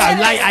how we go.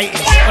 Late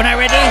 80s. Are they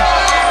ready?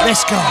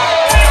 Let's go.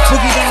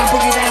 Boogie down,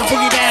 boogie down,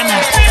 boogie down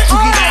now.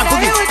 Boogie down,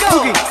 boogie,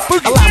 boogie,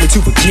 boogie. Allow me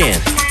to begin.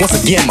 Once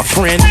again, my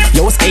friend,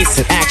 yo, it's Ace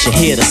in action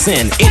here to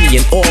send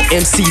any and all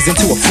MCs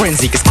into a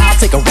frenzy. Cause I'll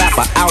take a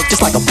rapper out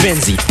just like a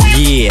Benzie.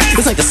 Yeah,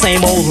 this ain't the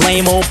same old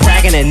lame old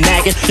bragging and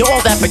nagging. Yo,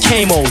 all that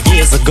became old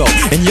years ago.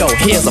 And yo,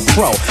 here's a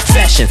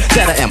profession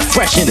that I am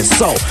fresh in and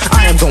so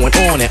I am going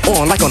on and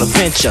on like on a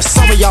venture.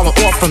 Some of y'all are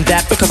off from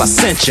that because I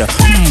sent you.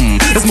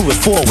 Let's move it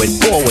forward.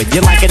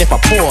 You like it if I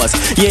pause?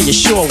 Yeah, you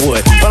sure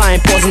would. But I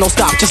ain't pausing, no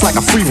stop, just like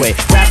a freeway.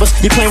 Rappers,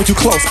 you're playing too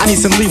close, I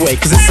need some leeway.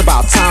 Cause it's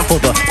about time for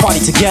the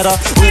party together.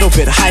 Little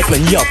bit hype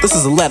and yup, this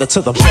is a letter to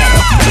the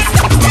better.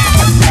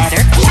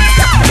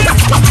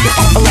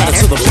 A letter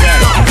to the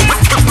better.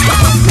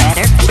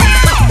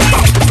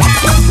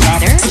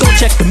 So go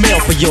check the mail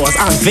for yours,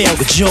 I unveil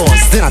the jaws.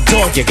 Then I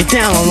dog you, get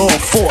down on all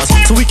fours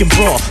so we can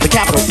brawl. The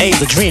capital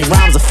A's a dream,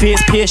 rhymes of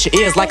fears pierce your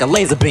ears like a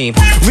laser beam.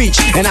 Reach,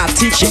 and I'll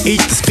teach you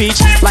each the speech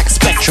like a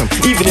spectrum.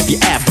 Even if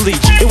you add bleach,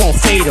 it won't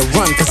fade or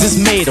run. Cause it's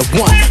made of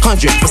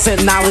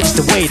 100% knowledge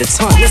to weigh a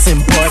ton.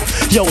 Listen, bud,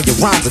 yo, your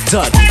rhymes are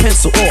dud.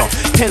 Pencil or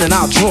pen and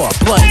I'll draw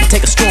blood and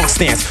take a strong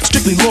stance.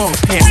 Strictly long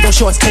pants, no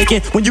shorts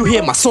taken when you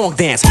hear my song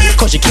dance.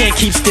 Cause you can't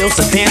keep still,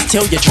 so dance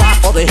till you drop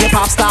or the hip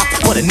hop stop,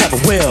 but it never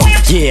will.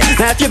 Yeah,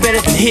 now if you're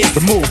better than here's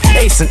the move.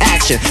 Ace in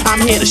action,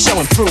 I'm here to show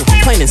and prove.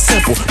 Plain and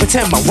simple,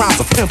 pretend my rhymes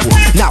are pimple.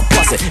 Now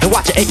bust it and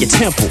watch it ache your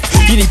temple.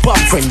 You need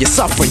buffering, you're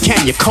suffering,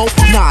 can you cope?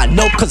 Nah,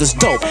 nope, cause it's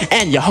dope.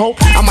 And you hope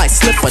I might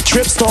slip a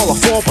trip, stall or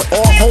fall, but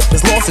all hope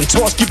is lost and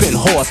tossed. You've been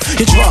horsed,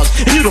 you're drugged,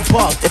 and you the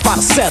bug. If I'd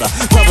have said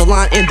another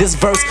line in this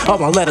verse of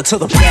my letter to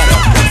the better.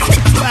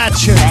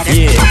 Gotcha.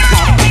 Yeah.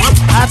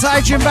 That's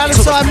Adrian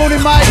Valentine.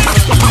 Morning, mate.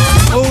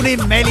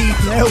 Morning, Melly,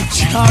 Mel,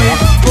 Joey.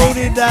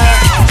 Morning,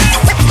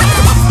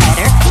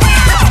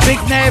 Big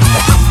Nev.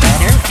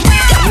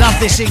 Love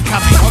this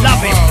incoming.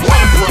 Love it.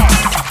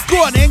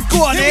 Go on in,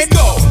 go on in. Here we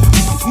go.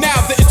 Now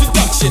the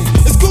introduction.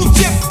 It's Cool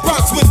Chip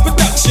Bronx with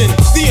production.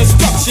 The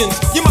instructions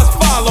you must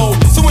follow.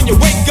 So when you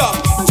wake up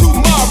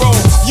tomorrow,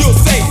 you'll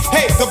say,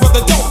 hey, the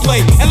brother don't play.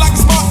 And like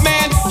a smart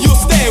man, you'll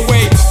stay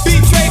away.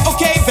 Betray,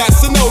 okay,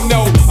 that's a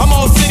no-no. I'm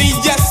all city,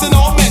 yes, and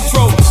all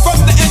metro. From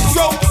the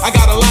intro, I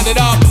gotta line it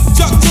up.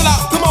 Chuck, chill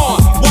out, come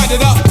on, wind it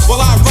up.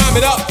 While I rhyme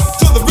it up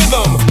to the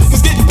rhythm.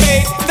 Cause getting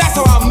paid, that's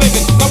how I'm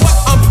living. Now what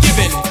I'm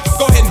giving,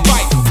 go ahead and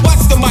write.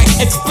 Watch the mic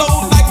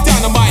explode like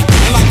dynamite.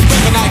 And like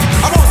kryptonite,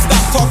 I won't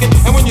stop talking.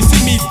 And when you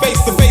see me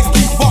face to face,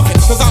 keep walking.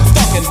 Cause I'm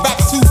stalking,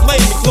 raps who play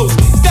me close.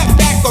 Step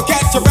back or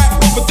catch a rap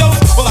overdose.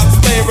 Well, I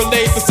display and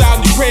relay the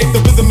sound you crave. The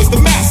rhythm is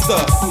the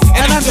master.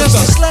 And I'm just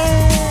a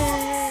slave.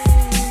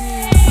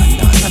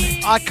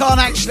 I can't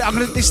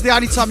actually. This is the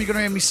only time you're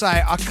gonna hear me say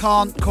it. I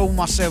can't call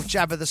myself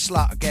Jabba the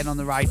Slut again on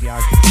the radio,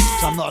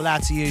 so I'm not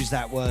allowed to use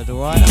that word.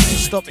 All right, so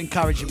stop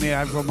encouraging me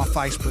over on my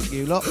Facebook,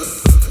 you lot.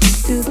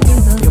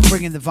 You're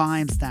bringing the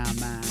vines down,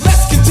 man.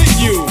 Let's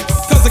continue,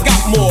 cause I got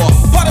more.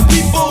 Party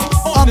people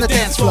on the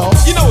dance floor.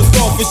 You know it's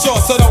gone for sure,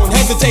 so don't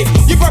hesitate.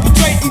 You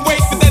perpetrate and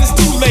wait, but then it's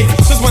too late.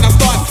 Cause when I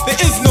start, there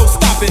is no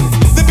stopping.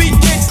 The beat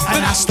kicks,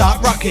 And I start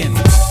rocking.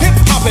 hip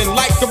hopping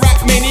like a rap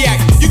maniac.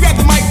 You grab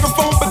the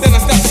microphone, but then I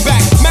step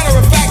back. Matter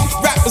of fact,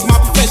 rap is my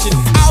profession.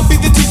 I'll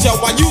be the teacher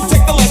while you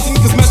take the lesson.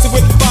 Cause messing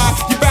with fire,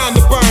 you're bound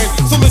to burn.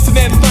 So listen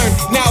and learn.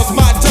 Now it's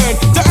my turn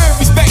to earn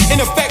respect. In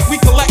effect, we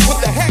collect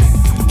what the heck.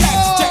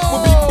 Cash check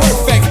will be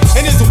perfect.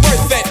 And is it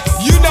worth it?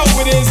 You know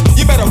it is.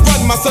 You better run,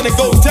 my son, and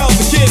go tell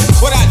the kids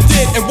what I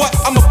did and what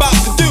I'm about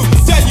to do.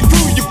 Tell your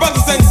crew, your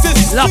brothers and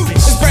sisters. Love too.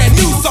 this. It's brand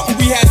new, something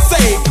we had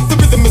saved. The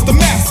rhythm is the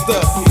master.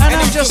 And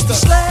I'm just a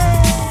slave.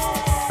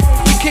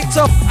 We kicked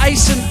off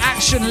Ace and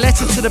Action,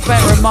 Letter to the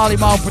Better, and Marley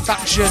Marl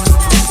production.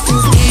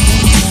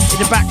 In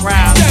the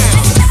background,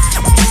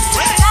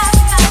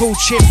 Cool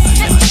Chip,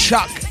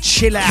 Chuck,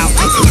 Chill Out.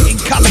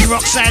 Incoming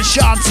Roxanne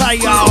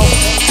Shante, y'all.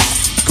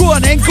 Go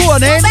on in. then, go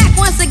on then. Back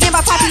once again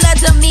by popular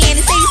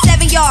demand. It's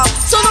 87, y'all.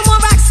 So no more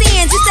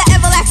Roxanne, just the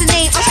everlasting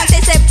name.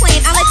 Shantae said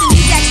plain. I let the new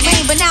jacks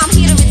reign, but now I'm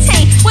here to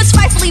retain what's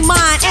rightfully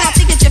mine. And I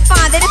think that you'll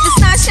find that if it's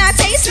not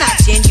Shantae, it's not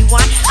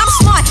genuine. I'm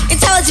smart,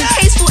 intelligent,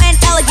 tasteful, and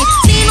elegant.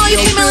 Seeing all you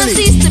female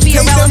MCs to be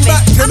irrelevant.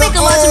 I make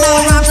a large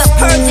amount of rhymes up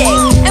per day.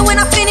 And when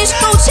I finish,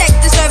 go check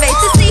the survey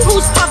to see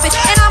who's pumping.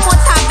 And I'm on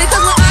top because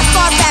when I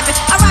start rapping,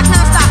 I rock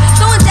non-stop,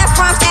 throwing death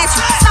rhymes at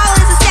you.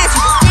 Solid as a statue.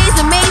 Days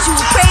amazed you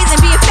with praise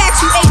and be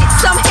infatuated.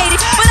 Some hate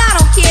it, but I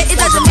don't care. It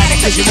doesn't matter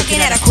because you're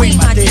looking at a queen,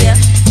 my dear.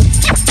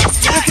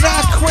 Looking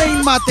at a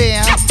queen, my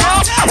dear.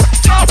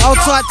 Hold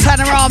tight,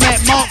 Tanner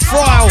Armett, Mark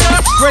Froyle,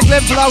 Greg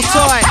Linville, hold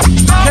tight,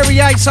 Kerry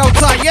Yates, hold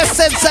tight. Yes,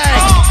 Sensei.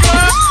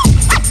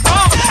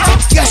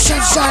 Yes,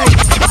 Sensei.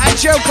 And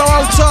Joko,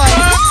 hold tight.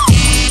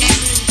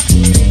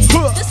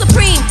 The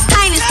supreme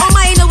highness, on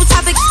my noble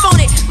top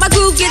exponent. My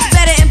groove gets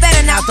better and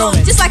better now, don't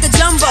it? Just like a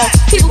jumbo,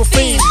 people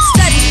fiend,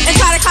 study, and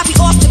try to copy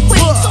off the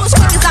queen. So as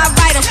quick as I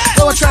write them,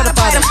 go and try to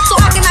bite them. So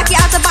I can knock you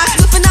out the box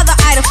with another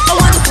item. A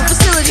wonderful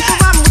facility for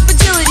rhyming with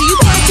fragility. You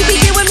plan to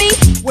begin with me?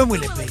 When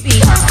will it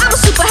be? I'm a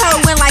super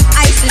heroine like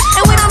ISIS.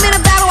 And when I'm in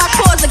a battle, I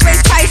cause the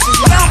great crisis.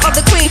 Realm of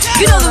the queen,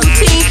 you know the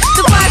routine.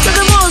 The fire to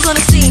the moles on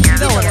the scene. You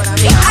know what I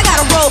mean? I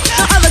got a role,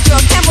 no other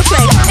girl can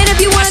portray. And if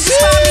you wanna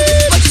describe me, this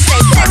is what you say.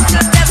 Sexy,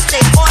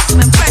 devastating,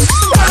 awesome, and precious.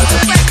 Some girls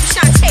are fresh, but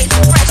Shantae's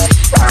fresh.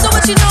 So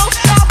what you know,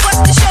 God bless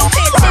the show,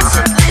 pay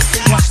attention,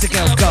 listen. Watch the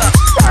girl go.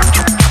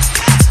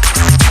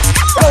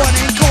 Go on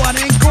in, go on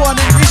in, go on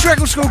in. This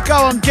record's called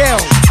Go On Girl.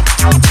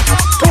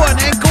 Go on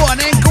in, go on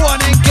in, go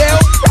on in, girl.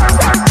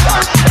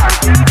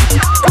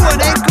 Go on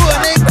in, go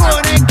on in, go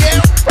on in,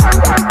 girl.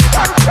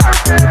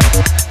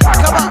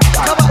 Come on,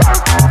 come on.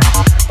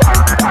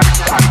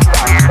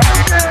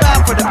 Bam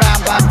for the bam,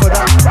 bam for the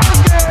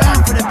bam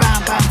for the bam,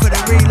 bam for the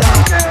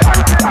reload.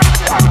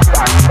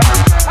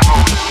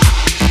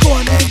 Go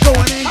on in, go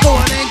on in, go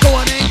on in, go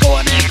on in, go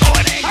on in, go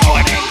on in, go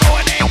on in, go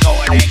on in, go on in,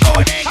 go on in, go on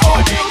in, go on in, go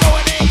on in, go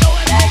on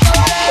in.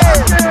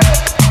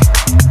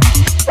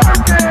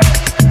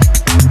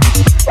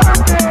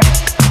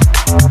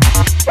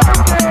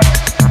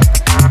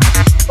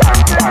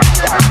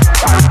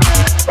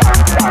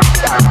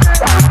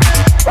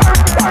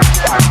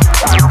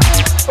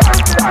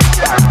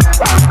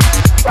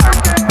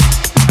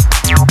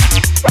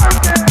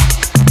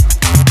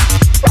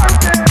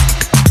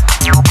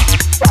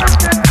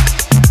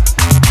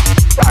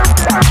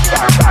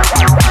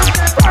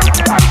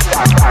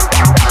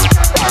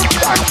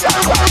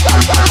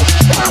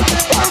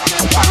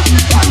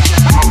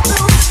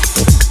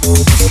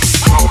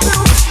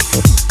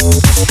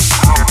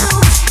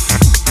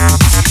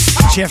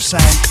 Jeff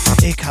saying,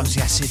 here comes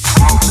the acid.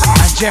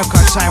 And Jelko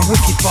saying,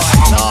 wicked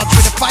vibes, hard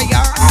with the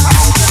fire.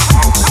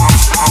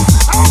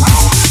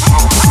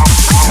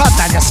 Come on,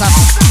 Daniel, son.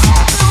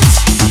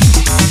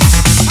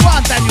 Come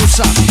on, Daniel,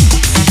 son.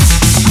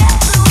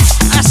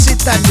 Acid,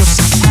 Daniel,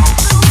 son.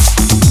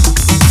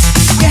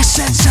 Yes,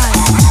 Sensei.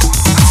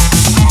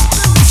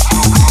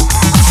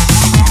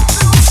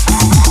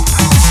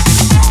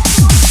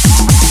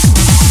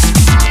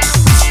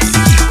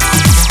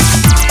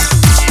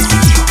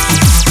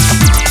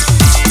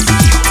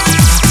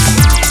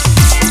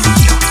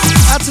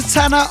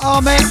 Tanner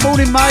Ahmed,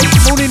 morning mate,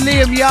 morning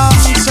Liam Young,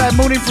 saying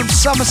morning from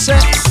Somerset.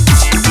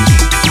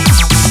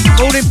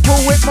 Morning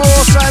Paul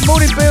Whitmore, saying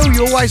morning Bill,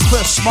 you always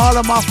put a smile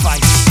on my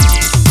face.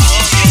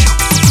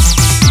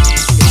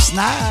 It's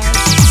nice.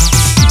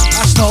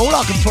 That's not all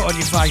I can put on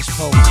your face,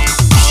 Paul.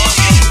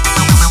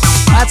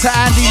 Out to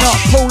Andy Knott,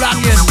 Paul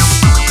Onions,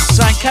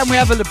 saying can we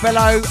have a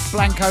Labello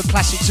Blanco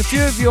Classics? A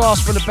few of you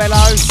asked for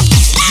Labello,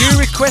 you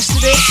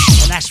requested it,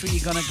 and that's what you're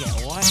gonna get,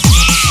 alright?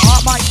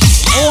 Alright mate,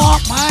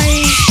 alright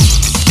mate.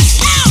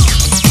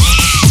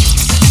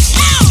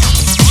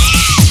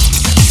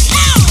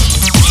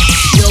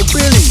 Yo,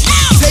 Billy,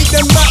 take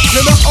them back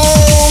to the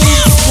old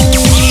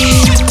school.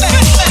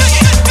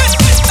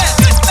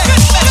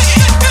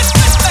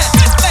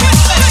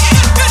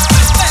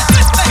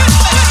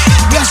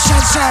 Yes,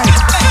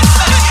 Sensei.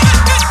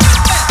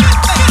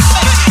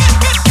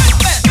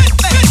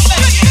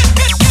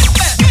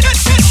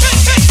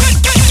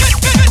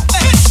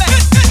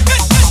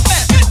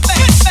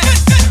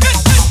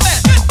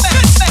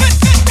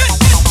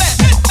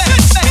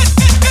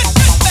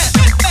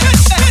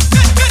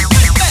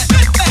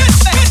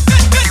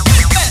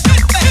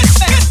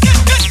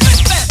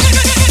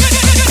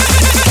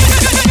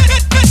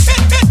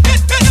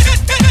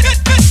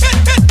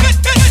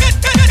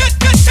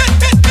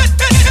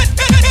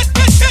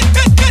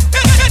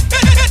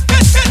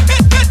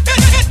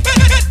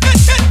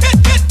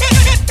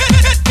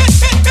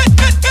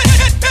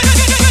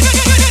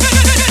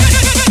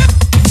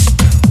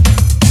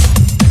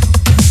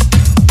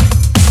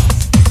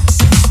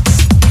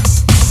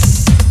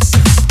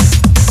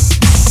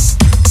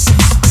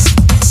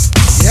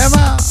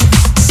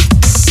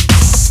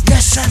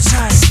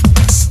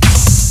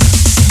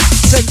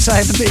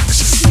 Sensei in the mix.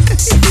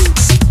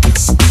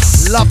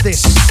 Love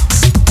this.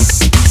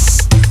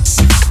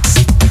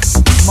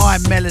 My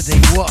Melody,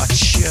 what a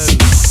tune.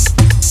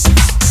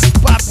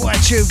 Bad boy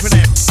tune for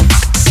them.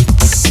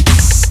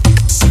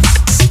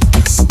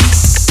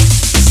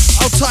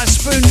 Hold tight,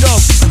 Spoon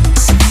Dog.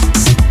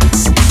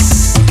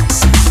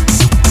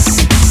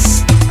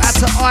 Out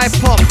to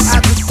iPop,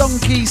 out to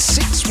Donkey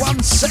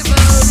 617.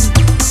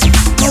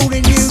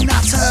 Morning, you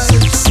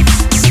nutters.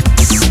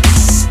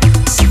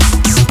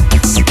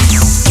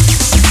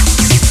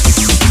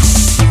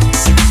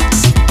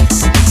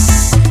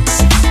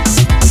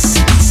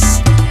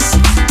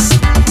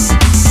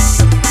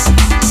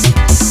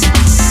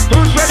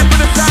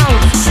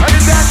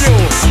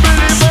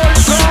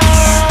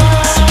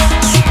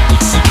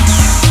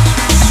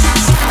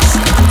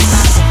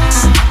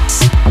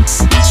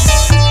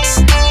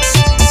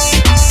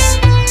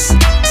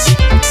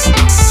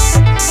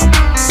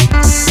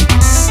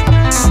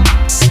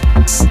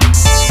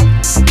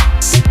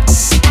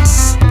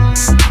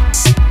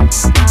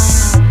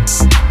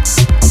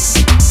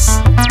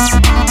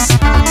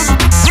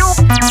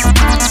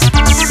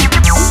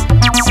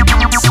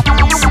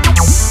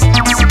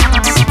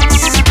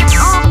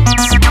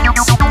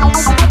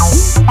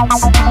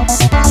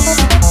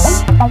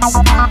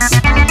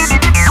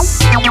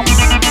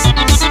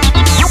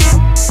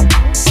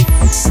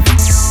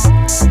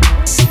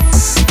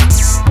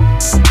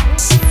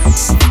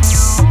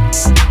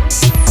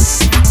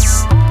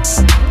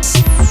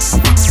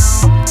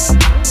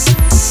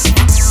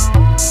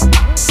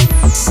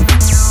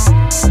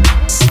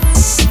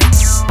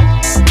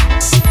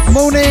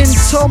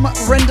 Tom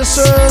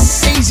Renderson,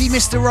 easy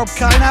Mr. Rob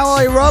Kane. How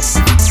are you, Rob?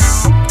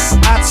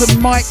 Out to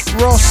Mike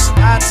Ross,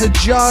 out to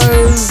Joe.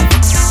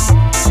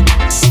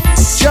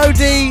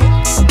 Jody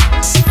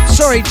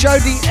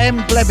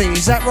M. Blebby,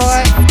 is that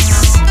right?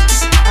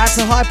 Out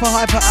to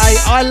Hyper A.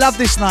 I love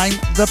this name,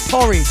 The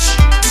Porridge.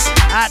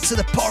 Out to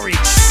The Porridge.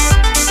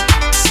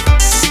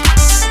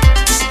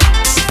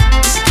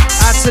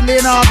 Out to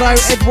Leonardo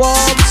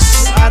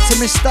Edwards. Out to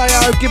Miss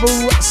Deo,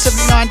 Gibble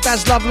 79,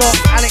 Daz Lovelock,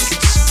 Alex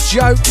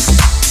Jokes.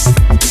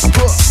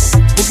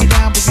 Boogie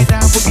down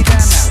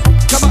now.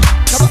 Come on.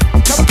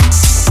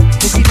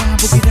 Boogie down,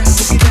 boogie.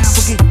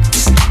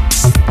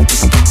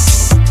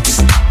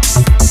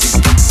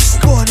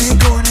 Go on in.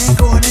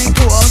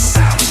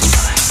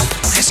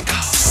 Let's go.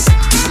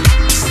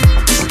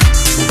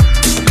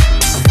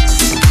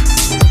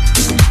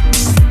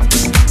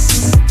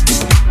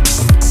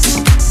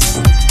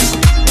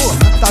 Oh,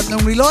 I don't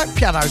normally like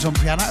pianos on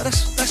piano.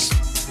 That's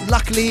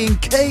luckily in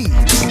key.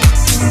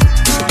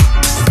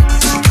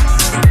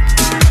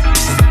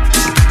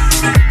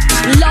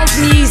 Love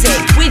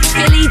music with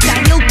Billy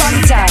Daniel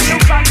Bunter.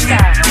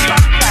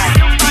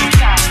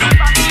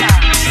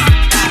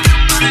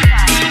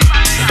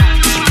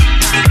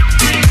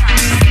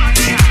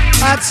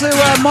 Out to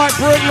Mike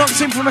Brook,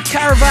 locked in from a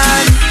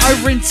caravan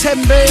over in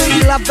Tembe.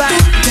 Love that.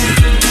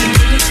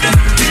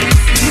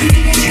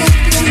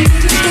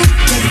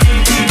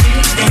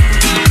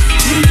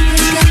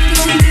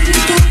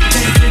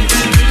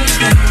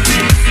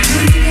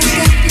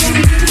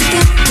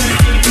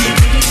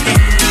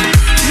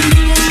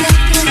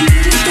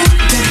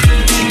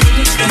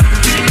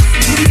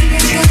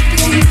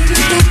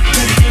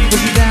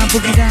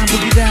 Boogie down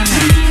now.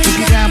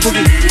 Boogie down,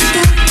 boogie.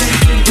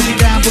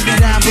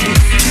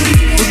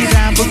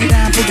 Boogie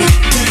down, boogie.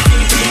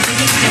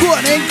 Go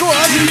on in, go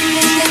on.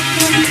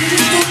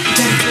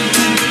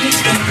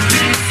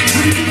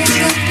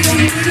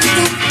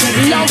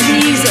 Love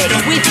music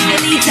with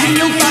Billy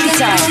Daniel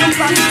Bunter.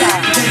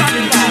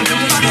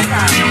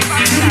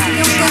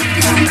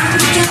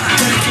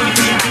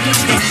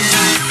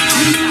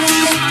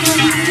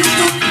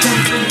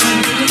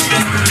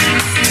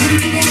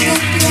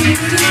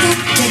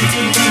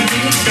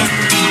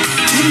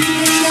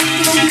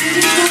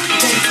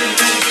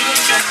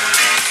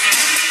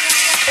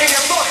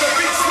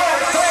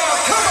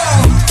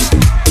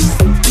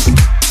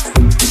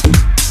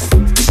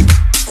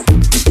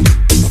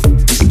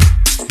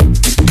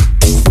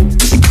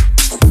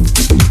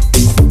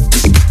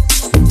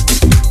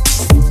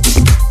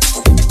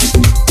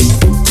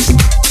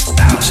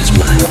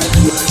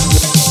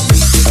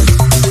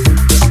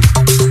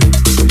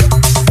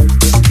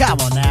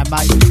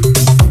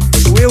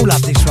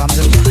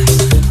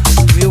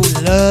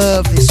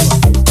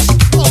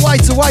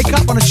 Wake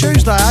up on a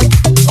Tuesday, eh?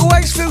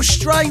 Always feels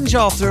strange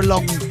after a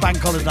long bank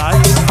holiday.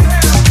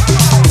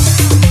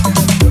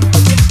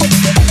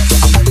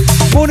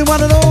 Morning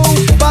one and all,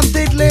 Bun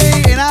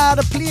Diddley in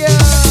Ada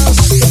Pliers.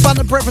 The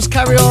Bun Breakfast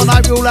carry on.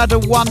 Hope you all had a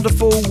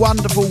wonderful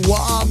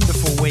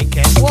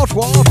weekend. What?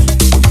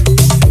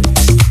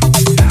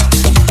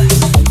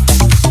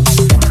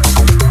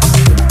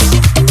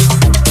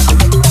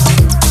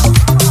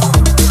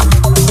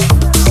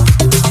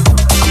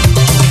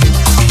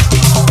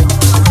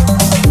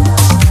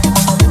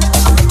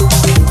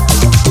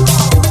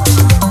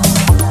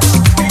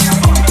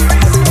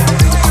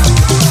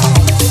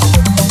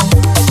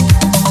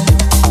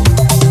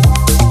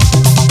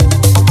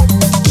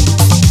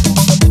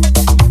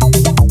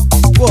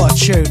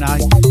 Tune, eh?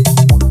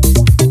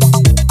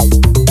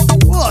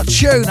 What a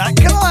tune, eh?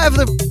 Can I have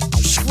the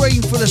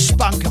screen full of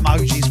spunk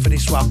emojis for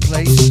this one,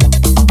 please.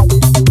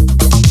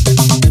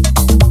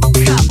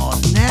 Come on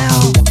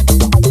now.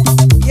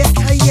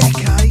 Yeke,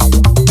 yeke.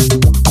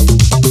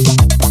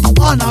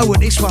 I know what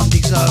this one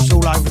deserves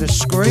all over the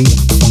screen.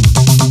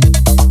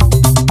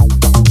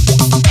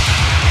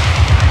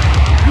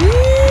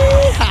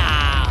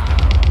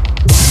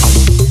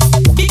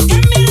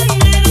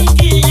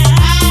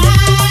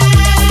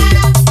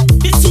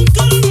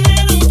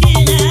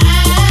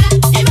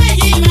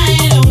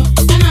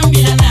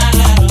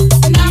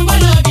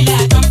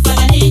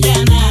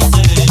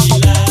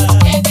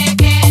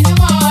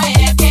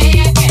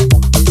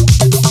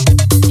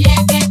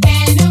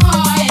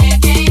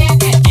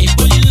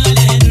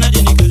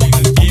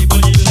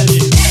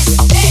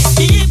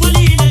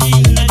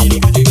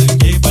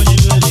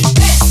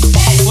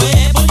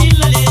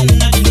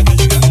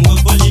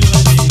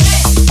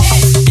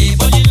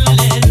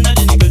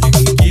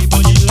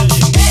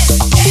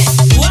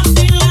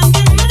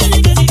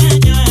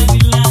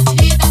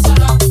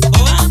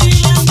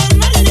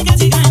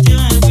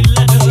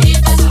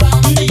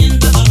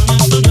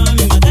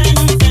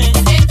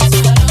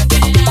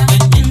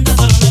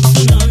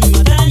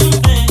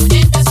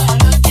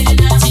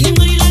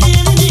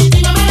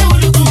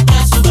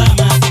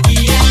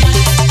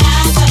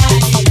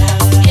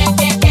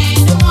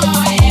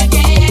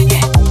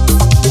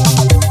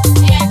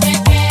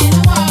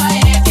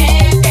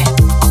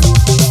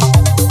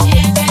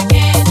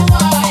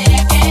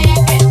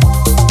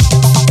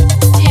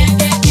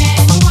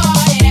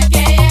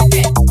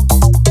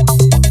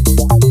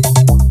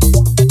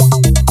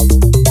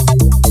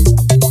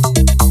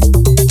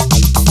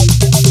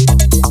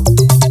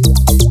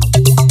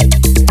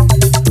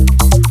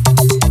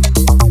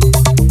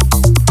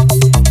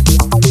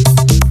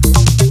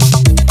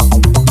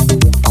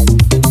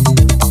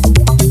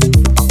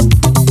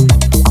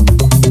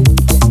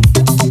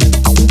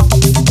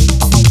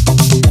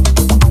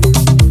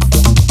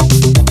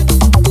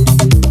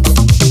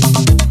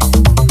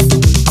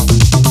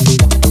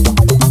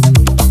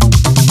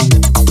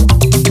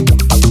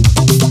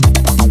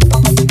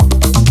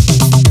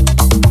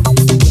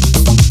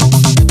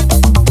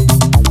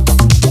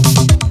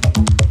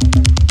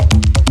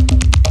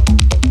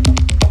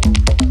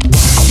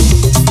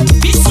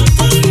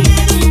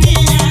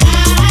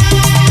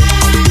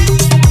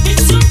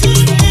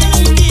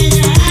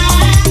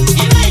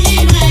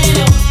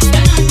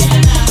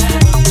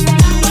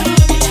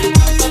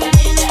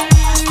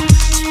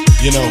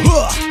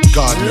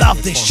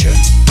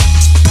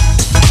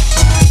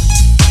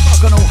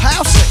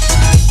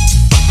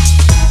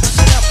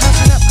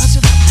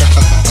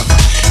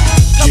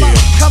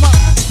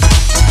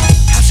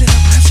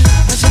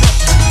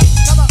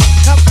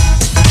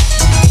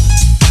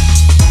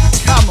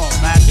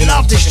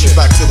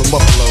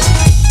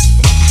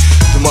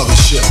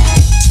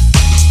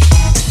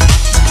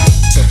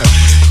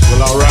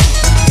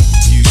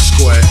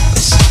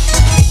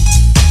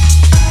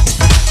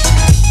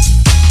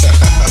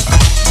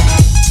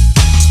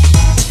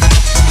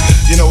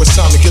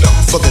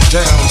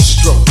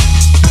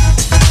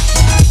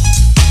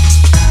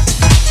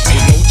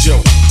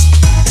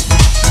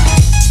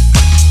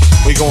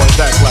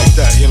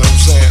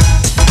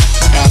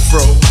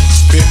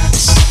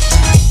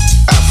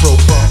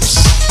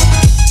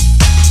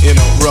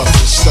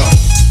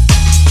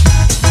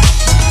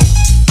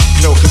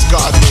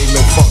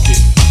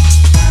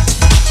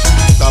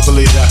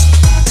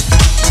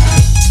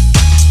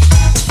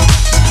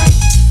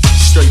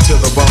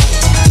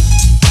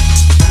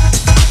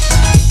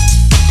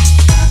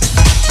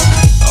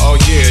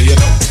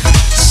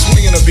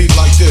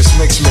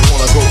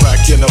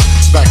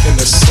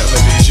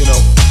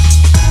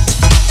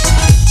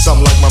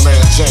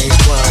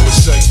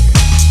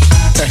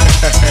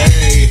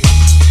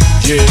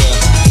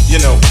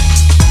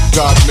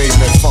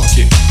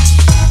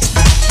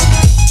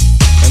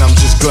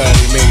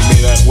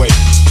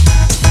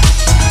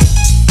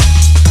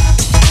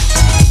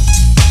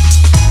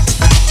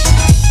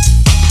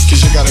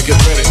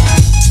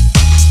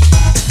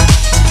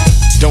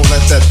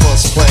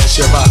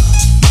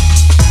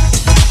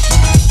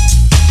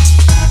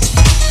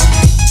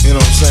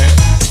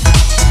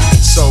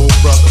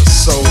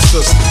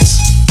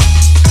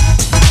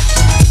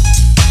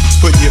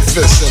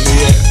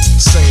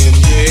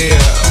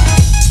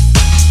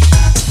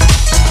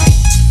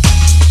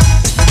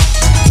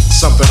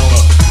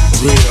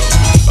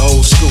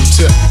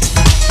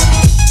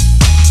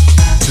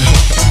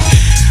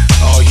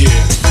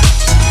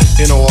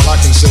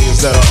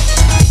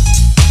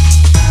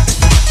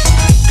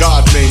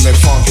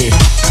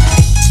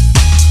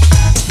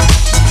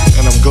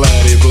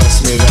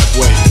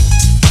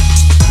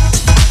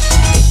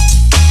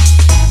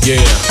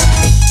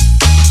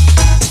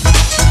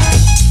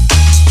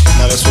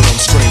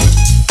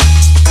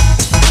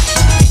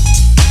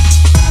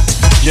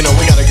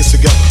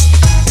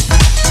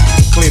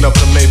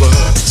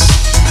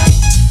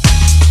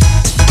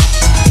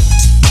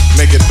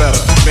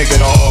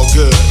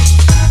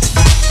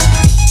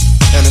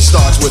 And it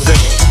starts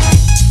within.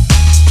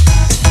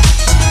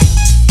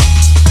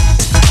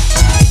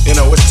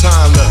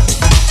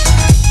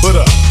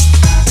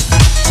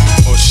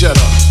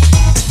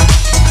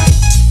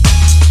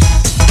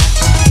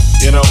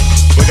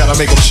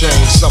 make them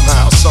change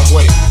somehow, some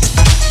way.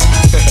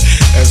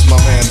 As my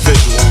man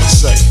Visual would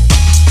say.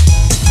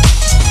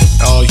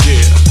 Oh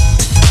yeah,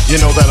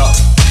 you know that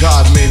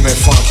God made me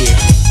funky,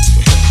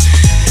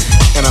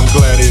 and I'm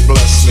glad He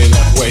blessed me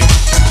that way.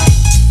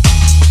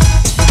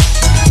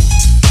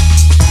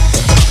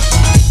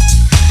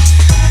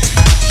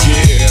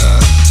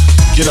 Yeah,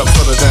 get up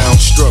for the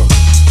downstroke.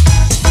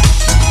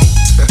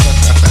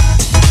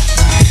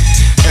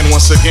 And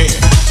once again,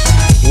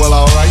 well,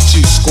 alright,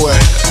 you squares.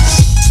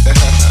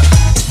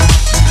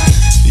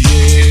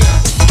 Yeah.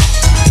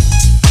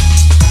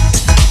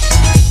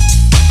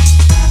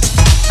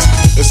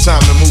 It's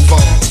time to move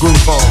on,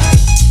 groove on,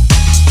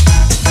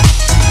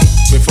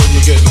 before you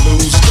get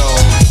loosed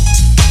on.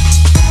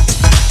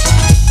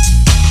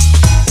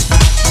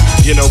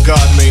 You know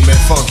God made me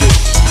funky,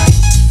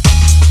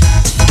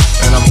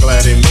 and I'm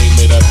glad He made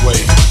me that way.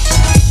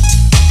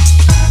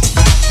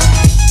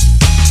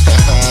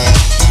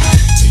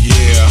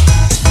 Yeah.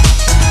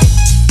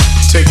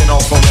 Taking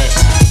off on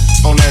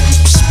that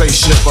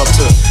spaceship up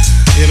to,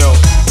 you know,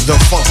 the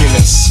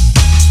funkiness,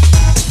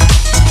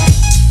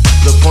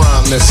 the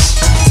primeness.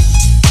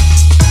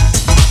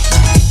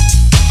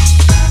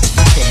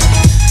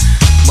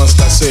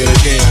 Must I say it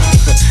again?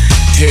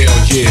 Hell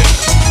yeah.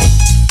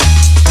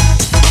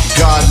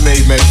 God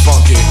made me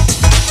funky,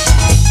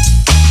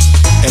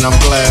 and I'm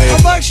glad.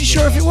 I'm not actually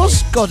sure if it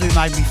was God who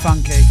made me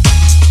funky.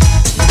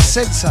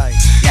 Sensei.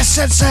 Yes,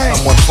 Sensei.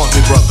 I'm one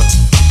funky brother.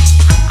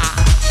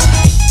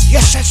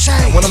 Yes,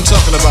 Sensei. When I'm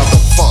talking about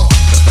the funk,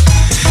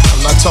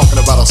 I'm not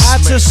talking about a Out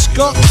smack, to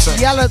Scott you know what I'm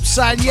saying? Yallop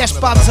saying yes, Talking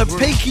about Bunter. a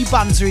groove. Peaky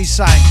Bunter, he's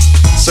saying.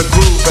 It's a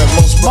groove that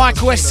most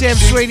brothers Michael can't STM,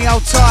 achieve. Sweeney,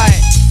 old tight.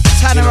 You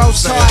Tanner, know old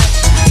what I'm saying?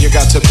 tight. You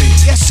got to be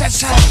Yes,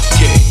 Sensei.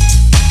 funky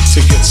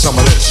to get some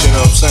of this, you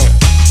know what I'm saying?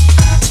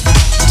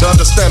 To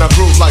understand a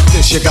groove like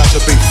this, you got to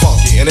be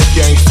funky. And if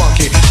you ain't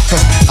funky,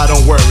 I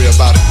don't worry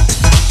about it.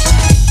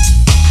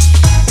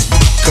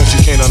 Cause you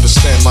can't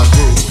understand my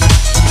groove.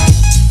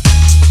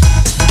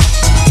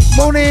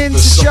 Morning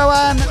to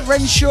Joanne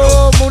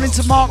Renshaw. Morning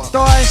to Mark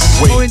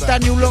Dice. Way Morning back,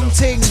 Daniel you know.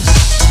 Longtings.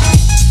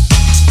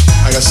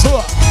 I got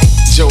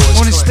George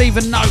Morning Clinton,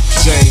 Stephen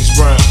Noakes. James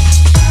Brown.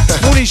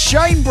 Morning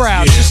Shane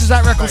Brown. Yeah. Just as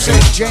that record Back said,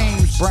 in the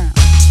James Brown.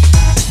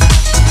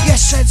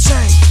 Yes,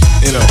 Sensei.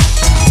 You know,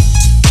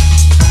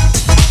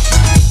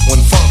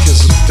 when funk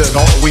is that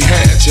all we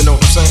had, you know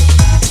what I'm saying?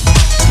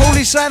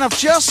 Paulie's saying I've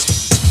just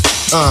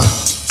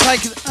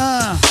taken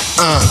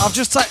I've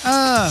just taken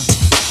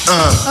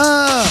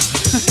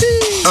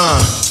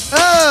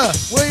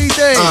what are you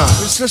doing?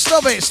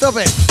 Stop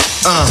it.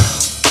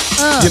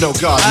 You know,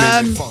 God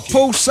made me funky.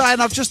 Paul's saying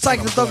I've just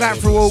taken the dog out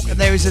for a walk and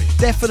there is a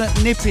definite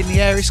nip in the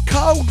air. It's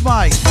cold,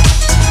 mate.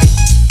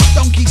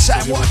 Donkey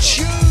saying what a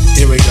tune.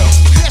 Here we go.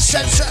 Yes,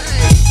 Sensei.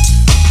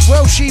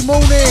 Welshy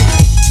morning.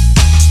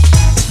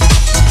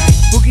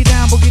 Boogie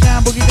down, boogie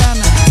down, boogie down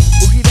now.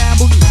 Boogie down,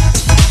 boogie.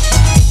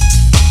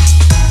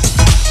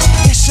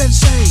 Yes,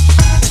 Sensei.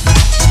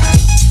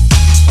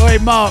 Oi,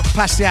 Mark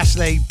Pasty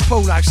Ashley.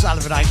 Paul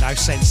O'Sullivan ain't no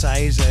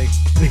Sensei, is he?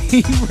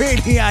 He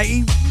really ain't.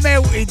 He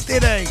melted,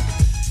 didn't he?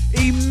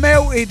 He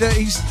melted.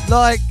 He's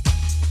like,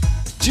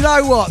 do you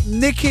know what?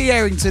 Nick E.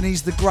 Errington,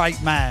 he's the great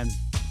man.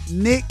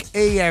 Nick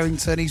E.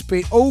 Errington, he's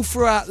been all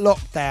throughout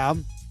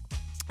lockdown.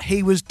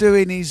 He was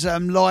doing his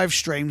live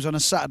streams on a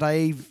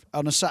Saturday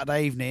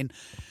evening,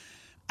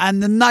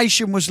 and the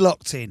nation was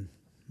locked in.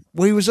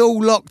 We was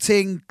all locked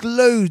in,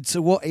 glued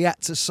to what he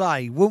had to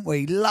say, weren't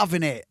we?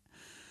 Loving it.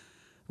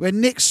 When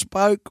Nick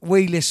spoke,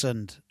 we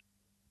listened.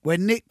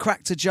 When Nick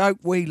cracked a joke,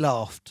 we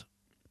laughed.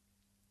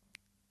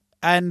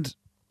 And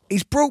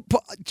he's brought.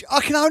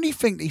 I can only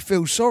think he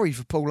feels sorry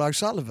for Paul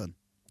O'Sullivan.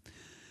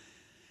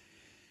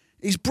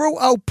 He's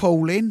brought old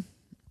Paul in.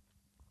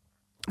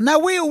 Now,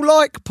 we all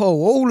like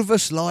Paul. All of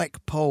us like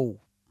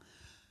Paul.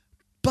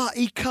 But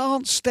he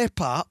can't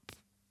step up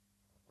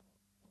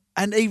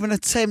and even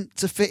attempt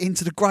to fit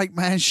into the great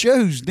man's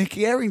shoes.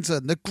 Nicky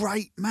Errington, the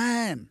great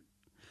man.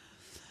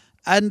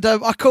 And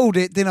I called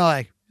it, didn't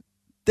I?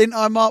 Didn't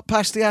I, Mark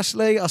Pasty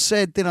Ashley? I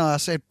said, didn't I? I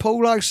said,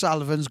 Paul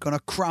O'Sullivan's going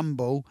to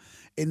crumble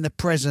in the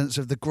presence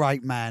of the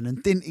great man.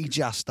 And didn't he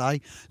just, eh?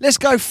 Let's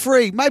go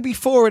 3, maybe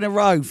 4 in a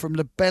row from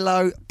the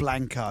Bello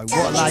Blanco. What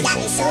a label. Got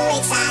me so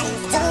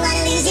excited, don't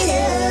wanna lose you,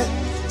 look.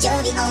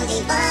 You're the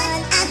only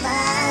one I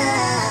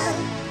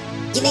want.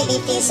 You make me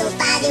feel so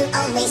fine, you're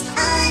always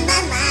on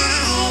my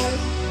mind.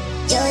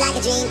 You're like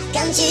a dream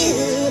come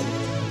true.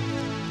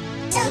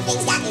 Some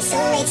things got me so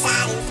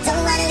excited,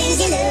 don't wanna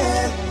lose you,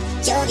 look.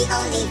 You're the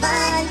only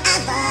one I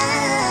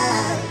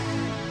want.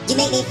 You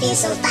make me feel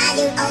so fine,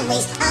 you're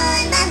always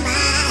on my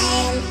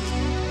mind.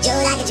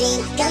 You're like a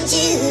dream come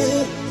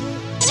true.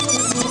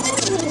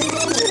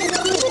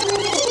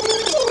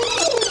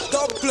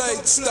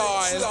 Dubplate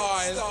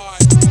style.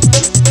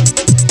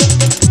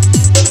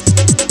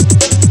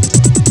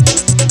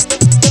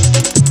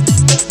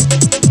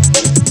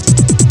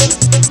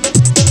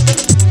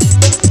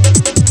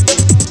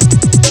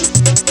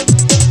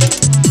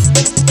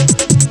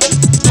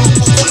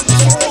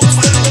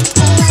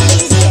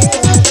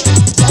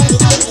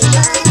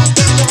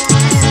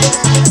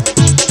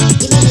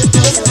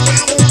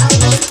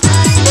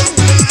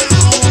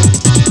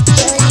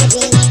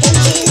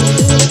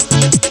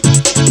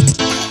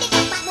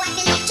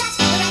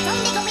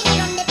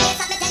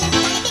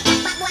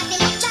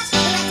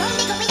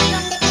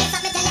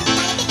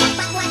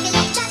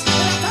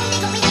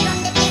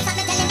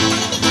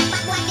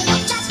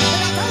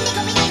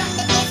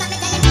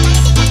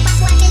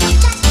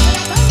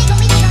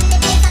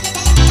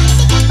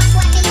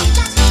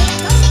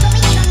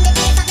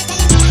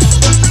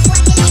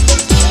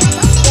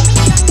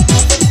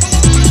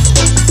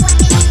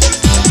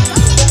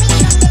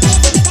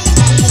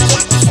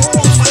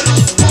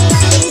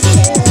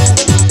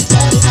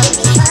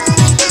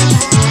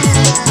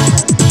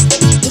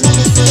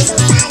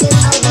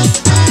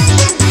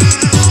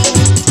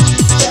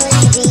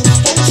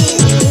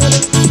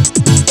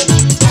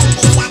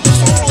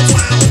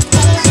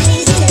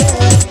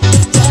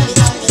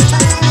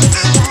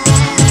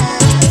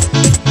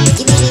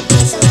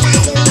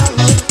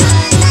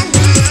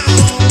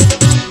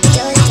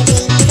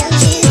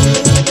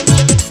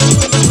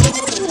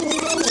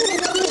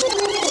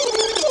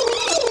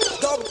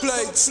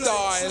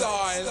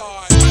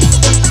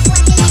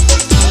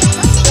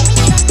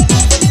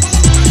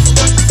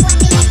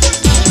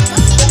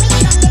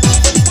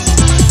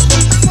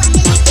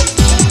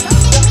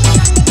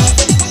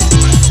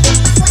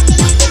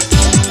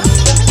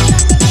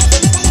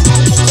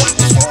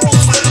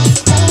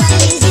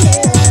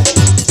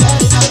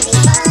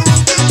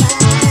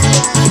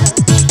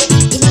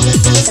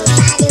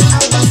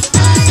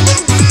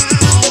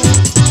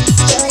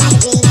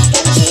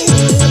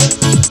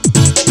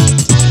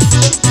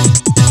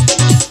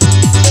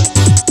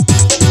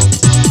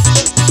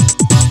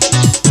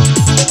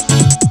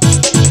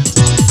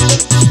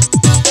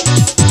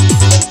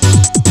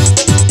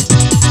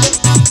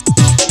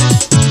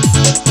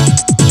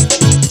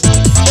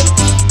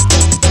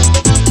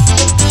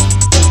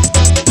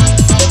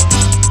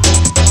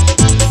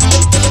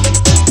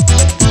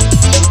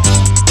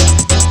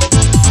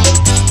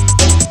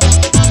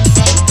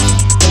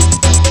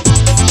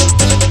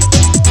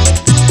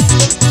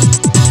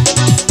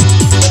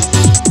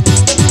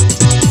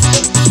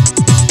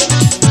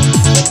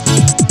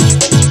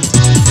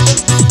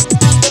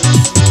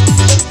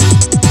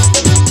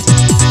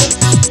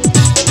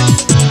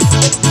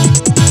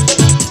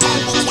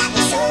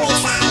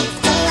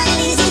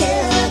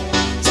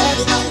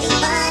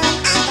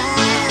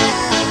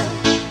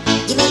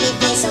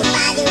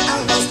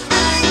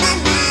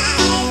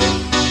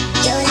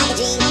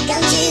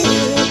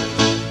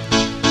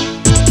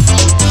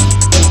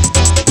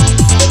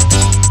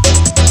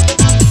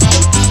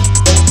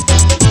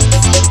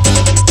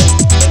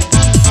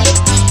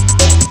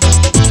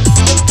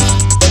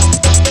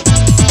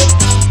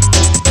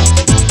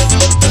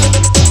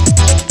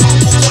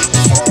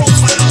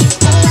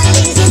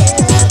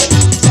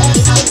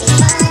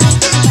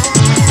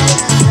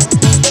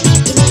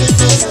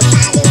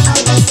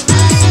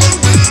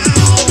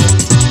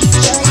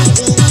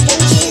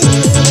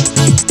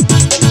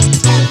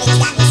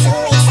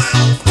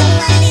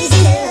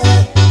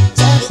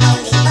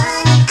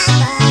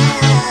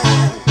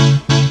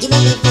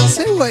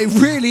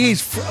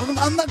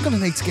 I'm going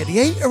to need to get the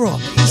heater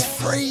on. It's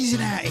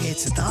freezing out here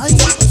today.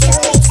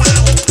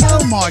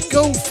 Oh my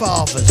God,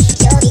 fathers.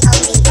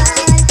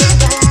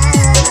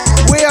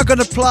 We are going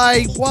to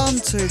play 1,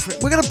 2, 3.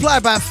 We're going to play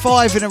about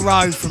 5 in a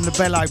row from the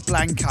Bello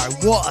Blanco.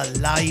 What a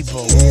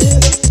label.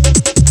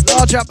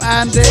 Large up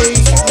Andy,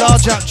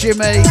 large up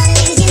Jimmy.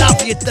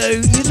 Love you,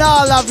 dude. You know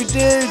I love you,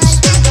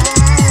 dudes.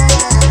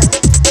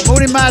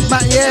 Morning, Mad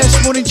Matt,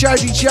 yes. Morning,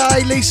 Jody J,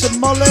 Lisa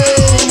Molly.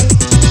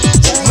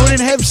 Morning,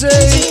 Hebsy.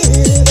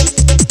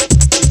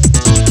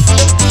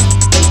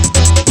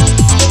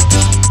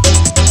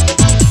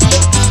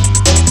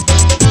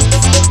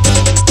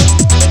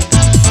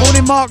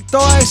 Morning, Mark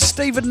Dice,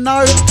 Stephen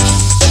Note.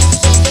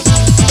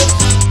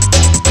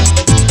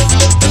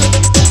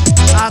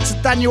 Out to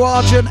Daniel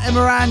Argent,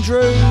 Emma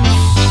Andrews.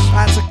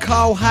 Out to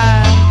Carl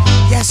Ham.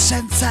 Yes,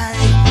 Sensei.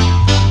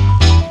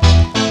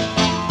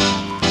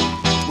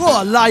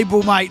 What a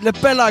label, mate. La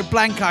Bello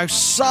Blanco.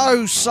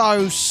 So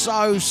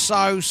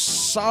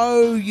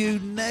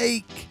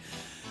unique.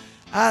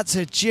 Out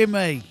to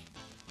Jimmy.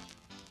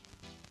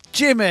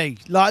 Jimmy.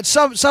 Like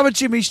some of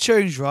Jimmy's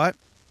tunes, right?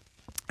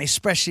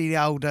 Especially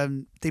the old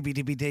Dibby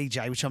Dibby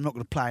DJ, which I'm not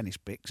going to play in this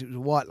bit because it was a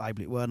white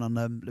label, it weren't on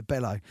La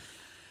Bello.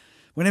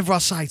 Whenever I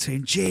say to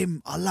him,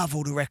 Jim, I love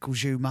all the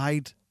records you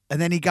made. And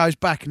then he goes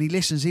back and he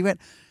listens. He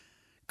went,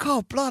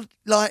 God, blood.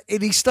 Like,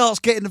 and he starts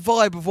getting the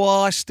vibe of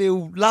why I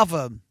still love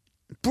them.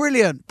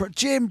 Brilliant. But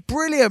Jim,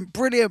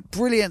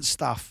 brilliant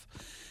stuff.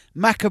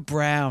 Macca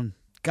Brown,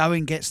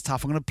 Going Gets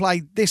Tough. I'm going to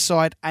play this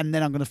side and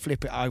then I'm going to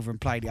flip it over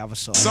and play the other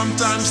side.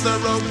 Sometimes the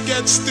road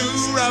gets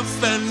too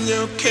rough and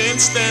you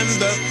can't stand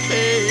the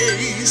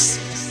pace.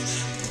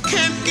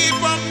 Can't keep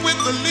up with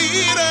the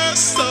leader,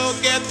 so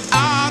get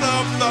out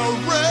of the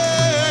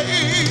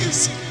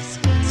race.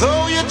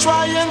 Though you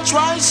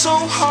try so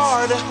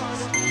hard,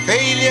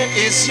 failure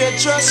is your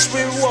just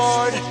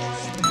reward.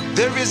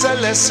 There is a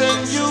lesson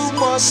you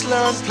must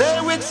learn.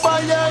 Play with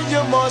fire,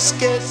 you must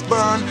get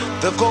burned.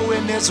 The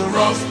going is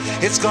rough,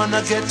 it's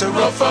gonna get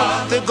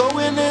rougher. The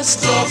going is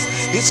tough,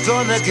 it's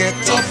gonna get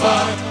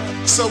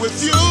tougher. So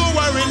if you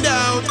are in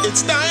doubt,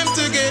 it's time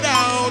to get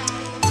out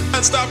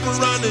and stop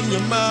running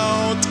your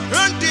mouth.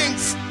 Run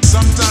things.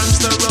 Sometimes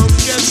the road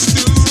gets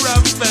too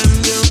rough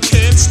and you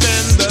can't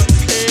stand the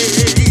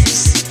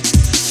pace.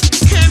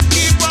 Can't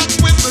keep up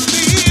with the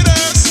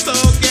leader, so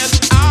get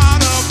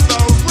out of the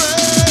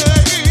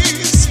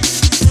race.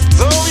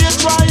 Though you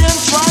try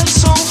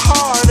so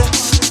hard,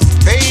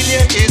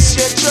 failure is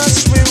your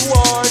just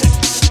reward.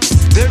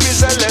 There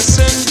is a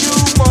lesson you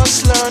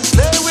must learn.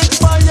 Play with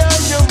fire,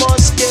 you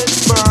must get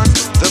burned.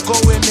 The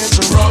going is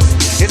rough,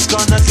 it's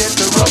gonna get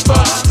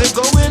rougher. The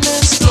going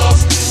is tough,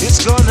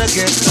 it's gonna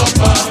get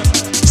tougher.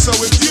 So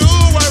if you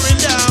are in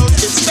doubt,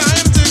 it's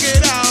time to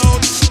get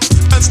out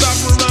and stop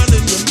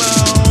running your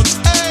mouth.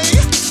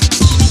 Hey.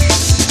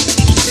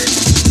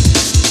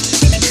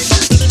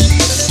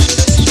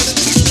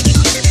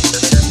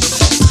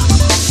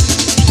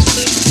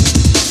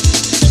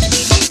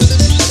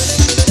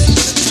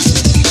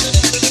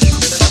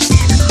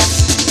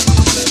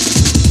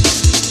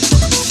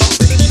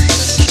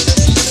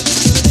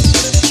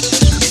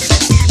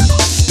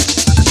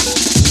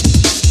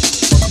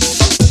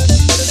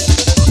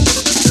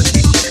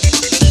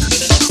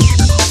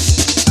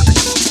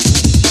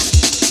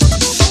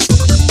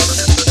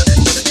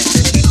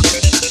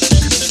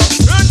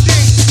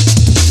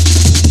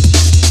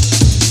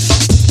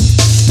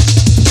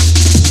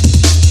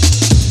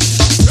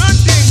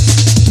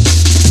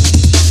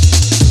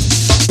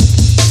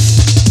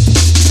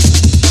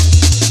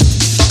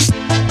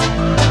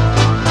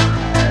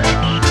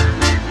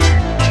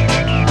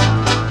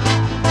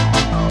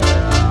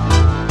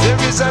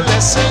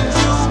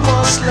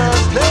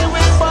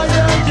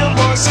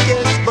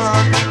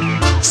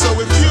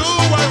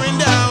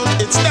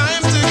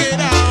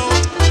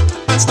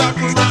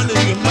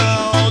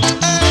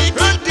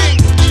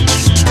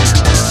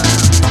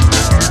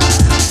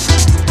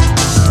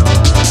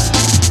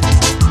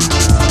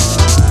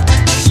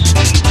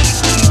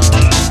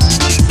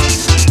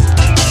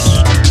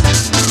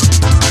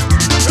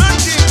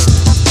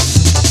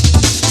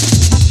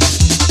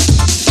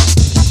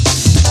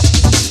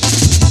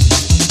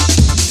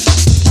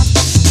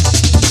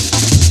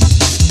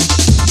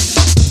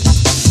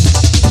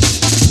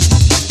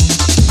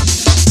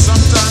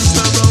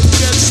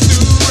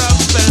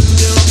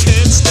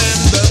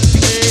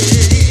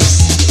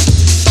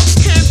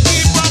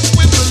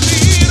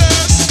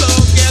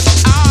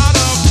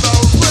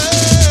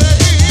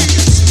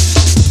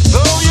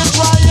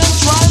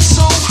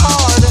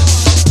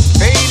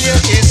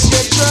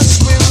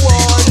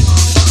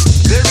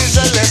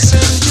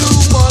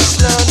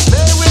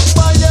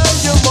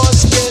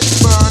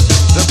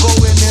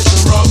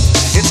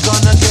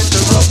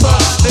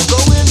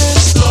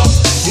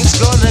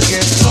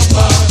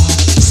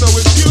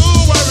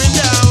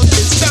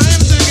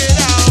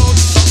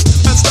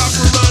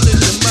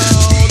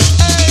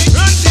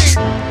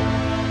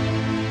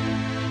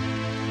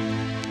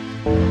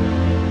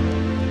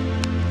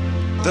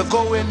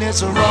 going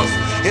is rough,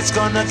 it's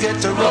gonna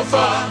get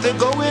rougher. The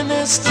going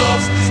is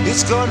tough,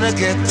 it's gonna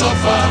get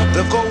tougher.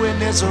 The going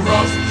is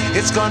rough,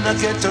 it's gonna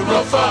get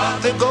rougher.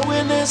 The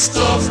going is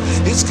tough,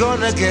 it's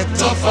gonna get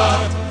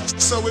tougher.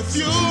 So if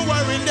you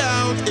worry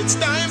down, it's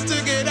time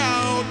to get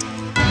out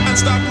and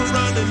stop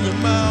running your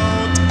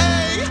mouth.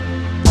 Hey.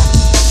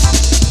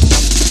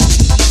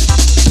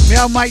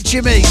 My old mate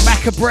Jimmy,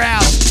 Macca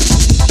Brown.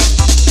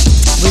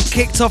 We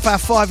kicked off our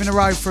 5 in a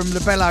row from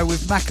Labello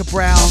with Macca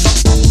Brown.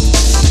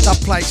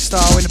 Dubplate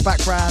style in the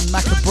background,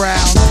 Macca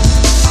Brown.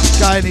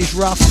 Going his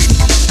rough.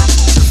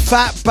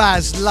 Fat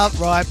Baz, love,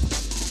 right.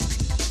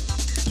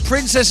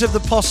 Princess of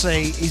the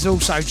Posse is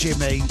also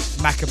Jimmy,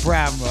 Macca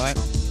Brown, right?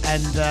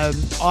 And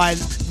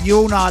you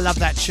all know I love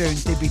that tune,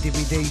 Dibby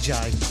Dibby DJ.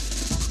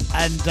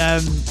 And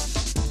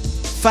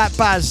Fat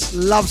Baz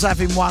loves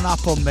having one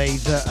up on me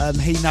that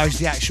he knows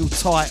the actual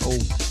title,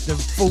 the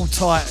full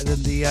title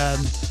and the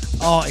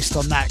artist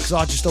on that, because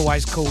I just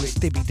always call it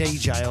Dibby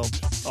DJ on.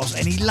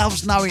 And he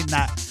loves knowing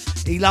that.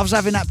 He loves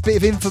having that bit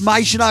of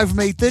information over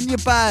me, didn't you,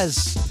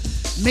 Baz?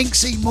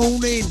 Minxie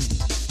morning.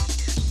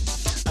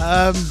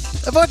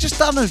 Have I just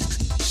done a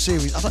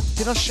series?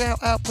 Did I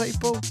shout out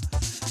people?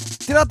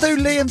 Did I do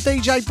Liam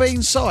DJ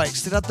Bean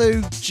Sykes? Did I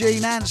do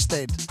Jen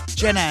Anstead?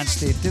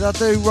 Did I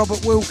do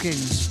Robert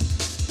Wilkins?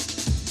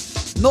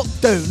 Not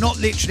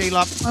literally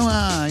like,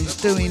 he's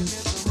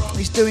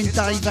doing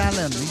Dave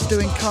Allen, he's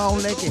doing Carl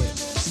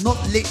Leggett. Not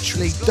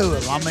literally do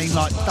them, I mean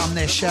like done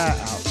their shout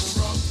outs.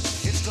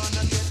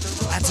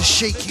 Had to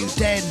Shake You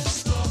Den.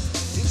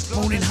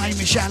 Morning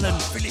Hamish Allen,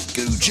 Philip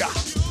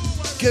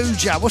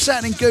Gooja. What's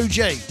happening,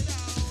 Gooja?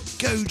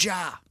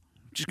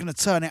 Just gonna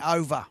turn it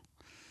over.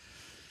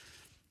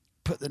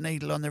 Put the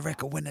needle on the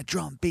record when the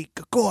drum beat.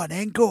 Go on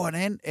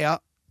then. Yeah.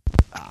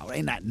 Oh,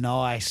 ain't that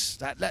nice?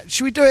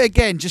 Should we do it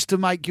again just to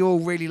make you all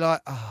really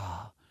like,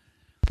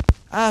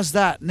 how's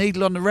that?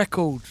 Needle on the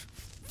record.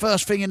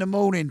 First thing in the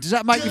morning. Does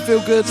that make you feel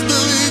good?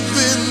 Believe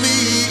in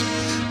me,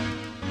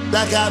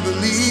 like I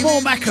believe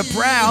more Macca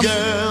Brown.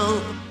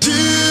 Girl,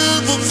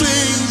 beautiful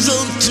things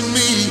unto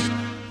me.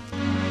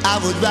 I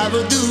would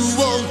rather do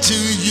unto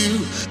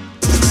you.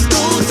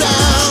 Go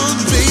down,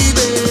 baby.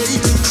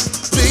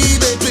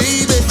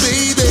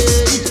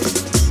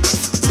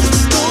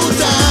 Go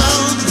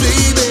down,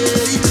 baby.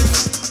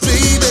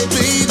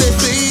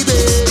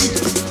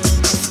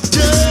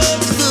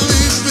 Just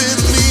believe in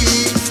me,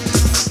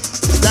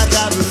 like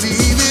I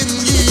believe in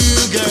you,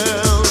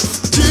 girl.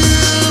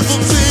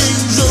 Beautiful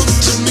things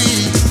unto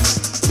me,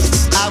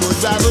 I would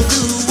rather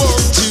do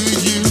unto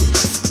you.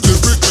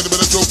 Lyric,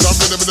 with a joke, I'm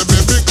in a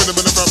mimic, with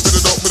a rap, with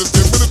a dog, with a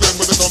skin, with a glam,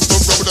 with a thumb,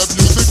 thumb, rub with that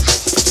music.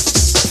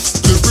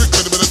 Lyric,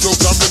 with a joke,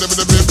 I'm in a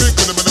mimic,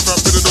 with a rap,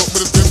 with a dog,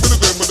 with a skin, with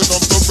a glam, with a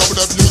thumb, thumb, rub with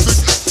that music.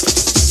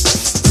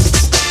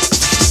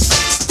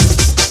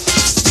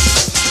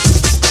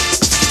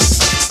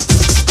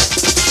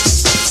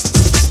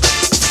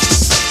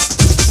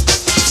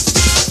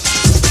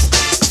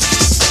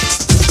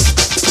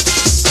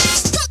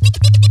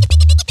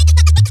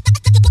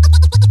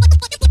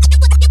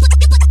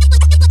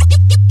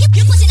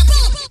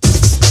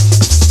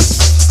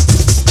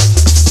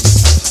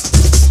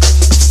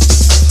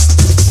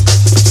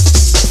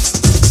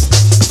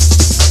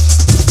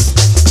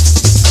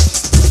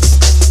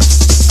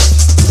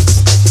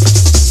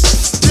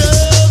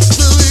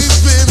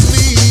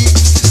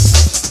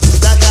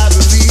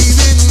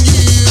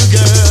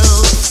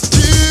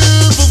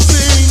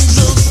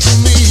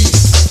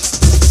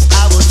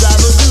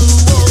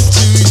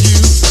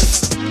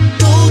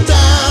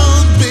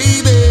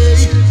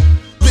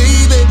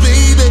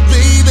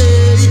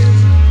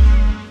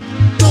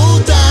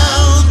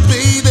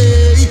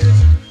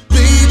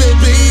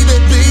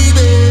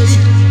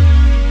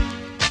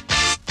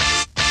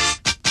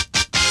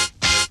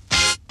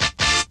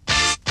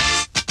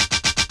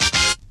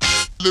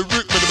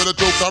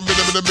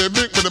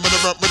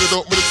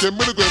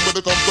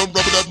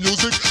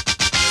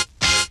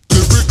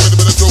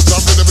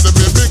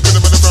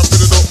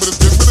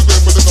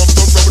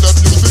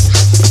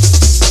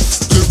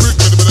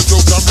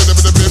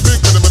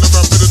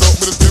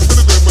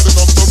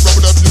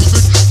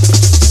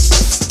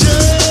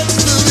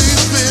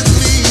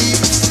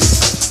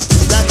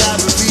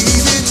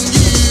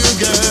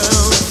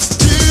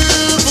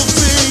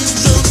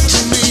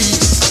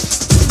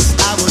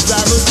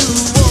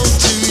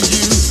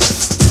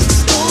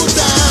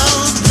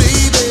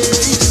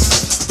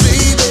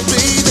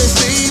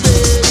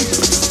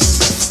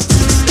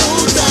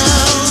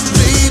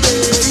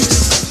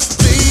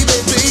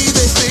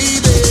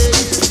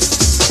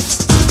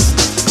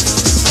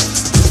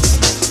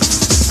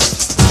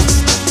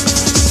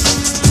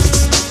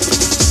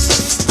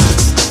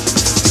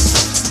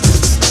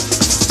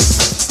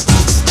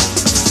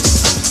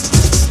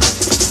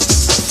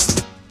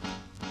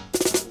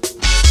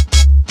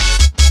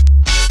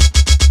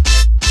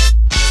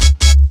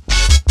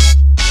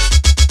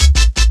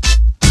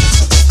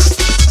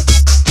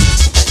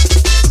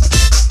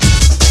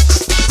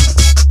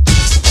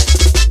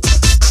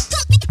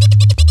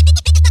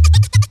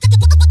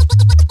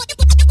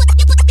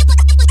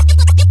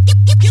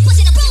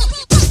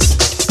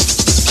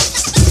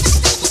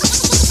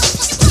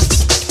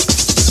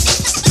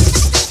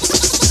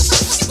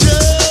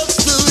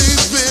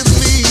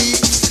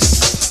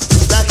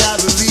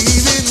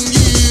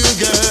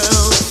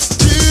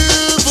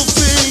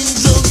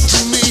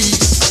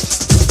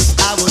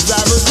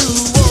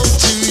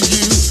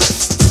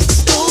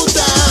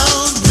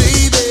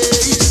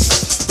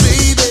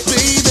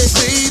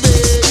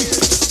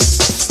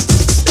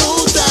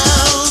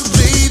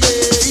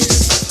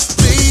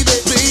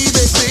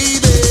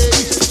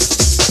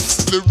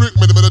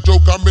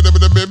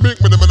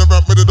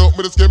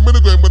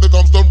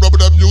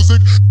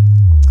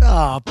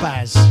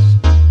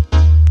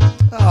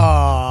 Baz.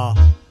 Oh.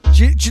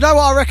 Do you know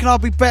what I reckon I'll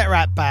be better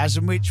at, Baz,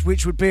 and which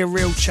would be a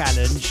real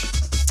challenge?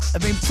 I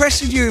mean,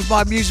 impressing you with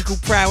my musical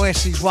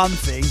prowess is one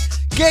thing.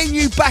 Getting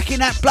you back in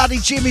that bloody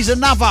gym is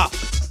another.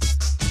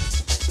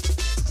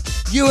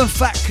 You and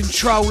Fat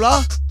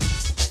Controller.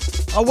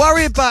 I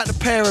worry about the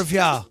pair of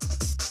ya.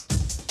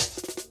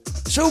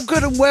 It's all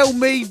good and well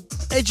me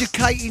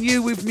educating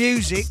you with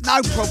music,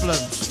 no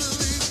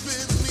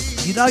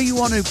problems. You know you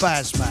want to,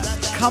 Baz, man.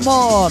 Come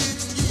on.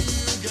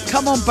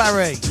 Come on,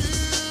 Barry.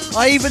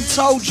 I even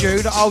told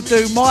you that I'll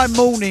do my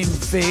morning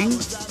thing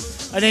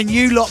and then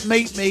you lot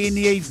meet me in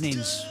the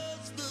evenings.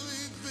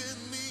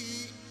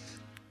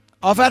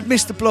 I've had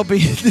Mr. Blobby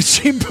in the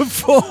gym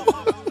before.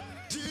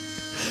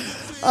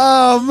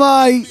 Oh,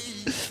 mate.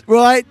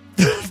 Right.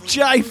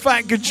 J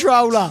Fat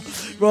Controller.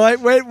 Right.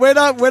 When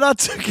I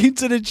took him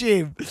to the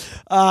gym,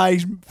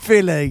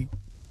 Philly,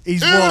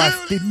 his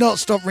wife, did not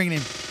stop ringing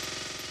him.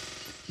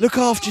 Look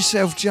after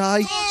yourself,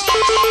 Jay.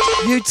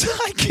 You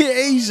take it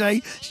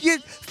easy.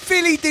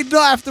 Philly did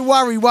not have to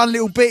worry one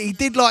little bit. He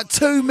did like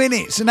 2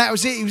 minutes and that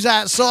was it. He was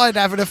outside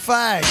having a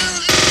fag.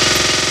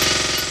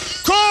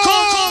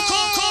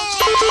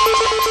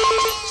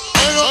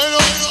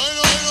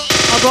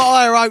 I've got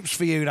higher hopes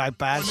for you though,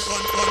 Baz.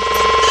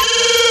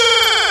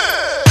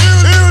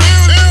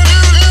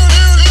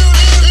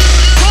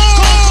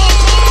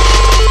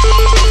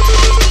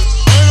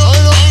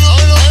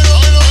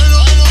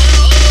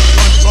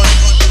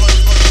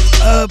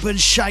 Urban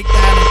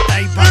Shakedown and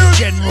Daybreak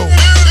General.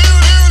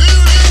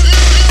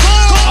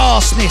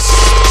 Arseness,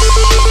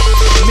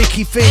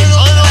 Mickey Finn,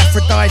 and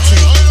Aphrodite.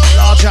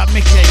 Large up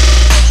Mickey.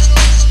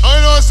 I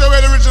know it's the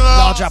original.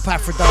 Large up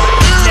Aphrodite.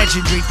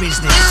 Legendary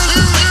business.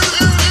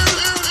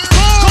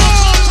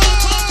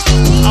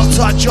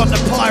 Outside John the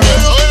Pirate.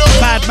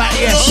 Mad Matt,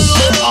 yes.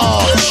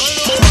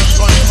 Arch.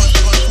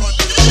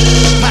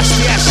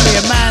 Pasty Ashley,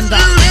 Amanda.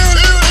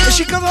 Has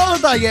she gone on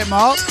holiday yet,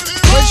 Mark?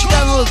 Where's she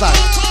going on holiday?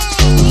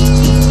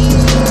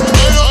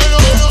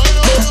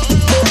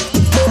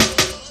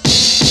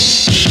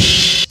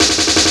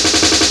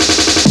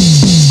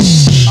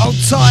 Hold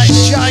tight,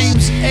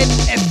 James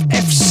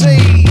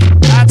NFFC.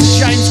 Out to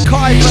James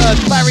Kyburn,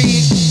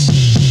 Barry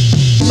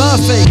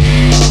Murphy,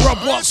 Rob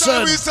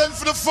Watson. We sent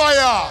for the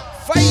fire.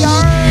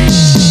 Fire!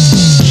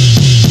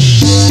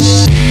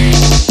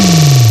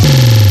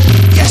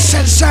 Yes,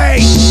 Sensei.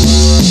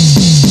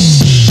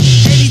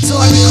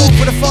 Anytime we call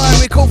for the fire,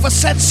 we call for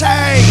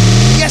Sensei.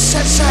 Yes,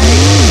 Sensei.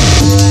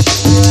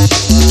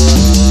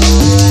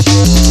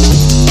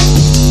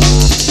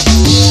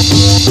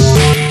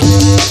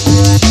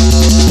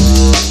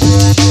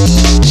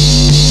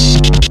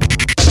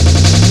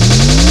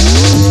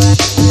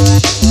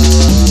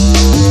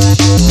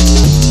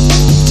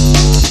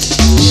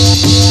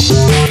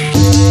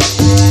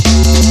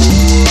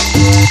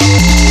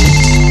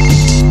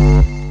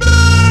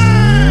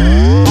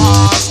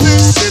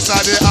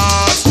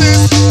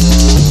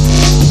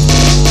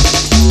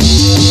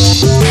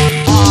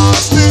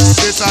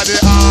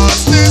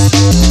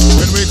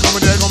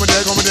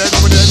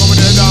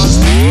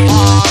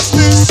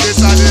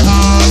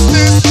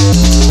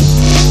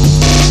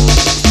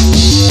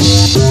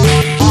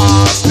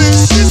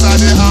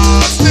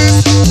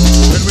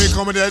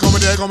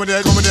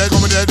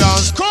 Come there,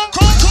 dance. Come.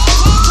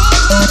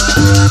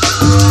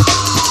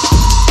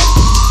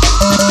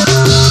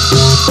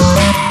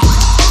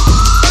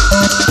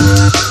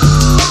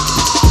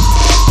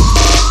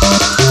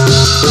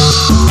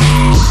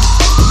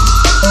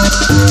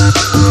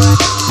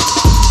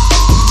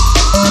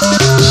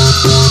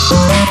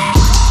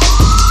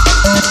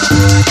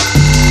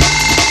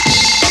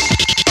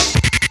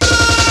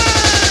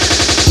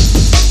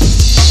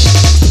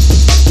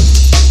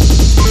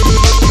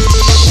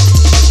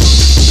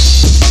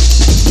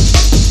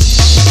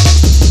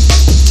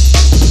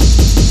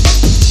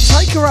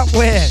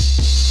 Where?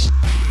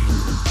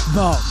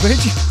 No, where'd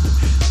you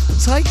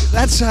take?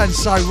 That sounds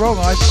so wrong.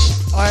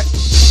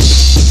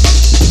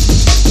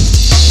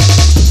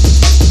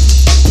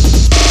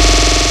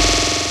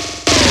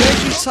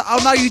 Oh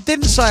no, you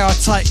didn't say I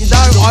take. No,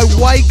 I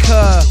wake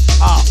her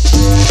up.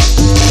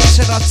 You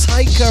said I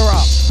take her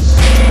up.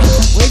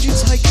 Where'd you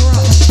take her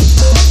up?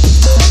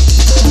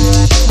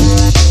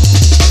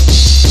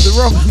 The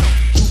wrong.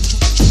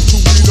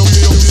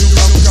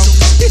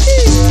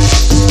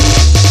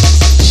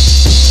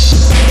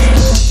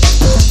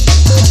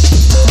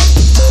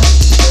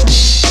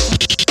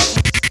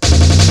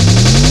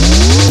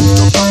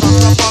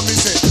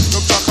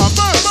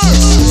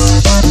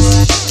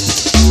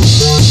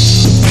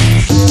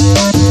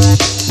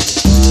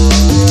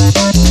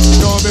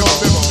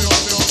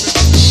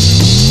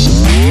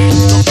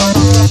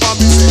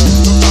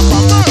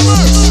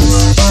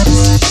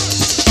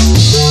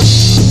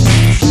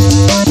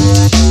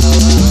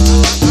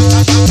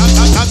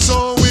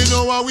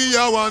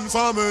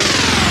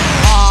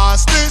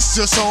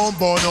 Your sound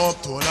burn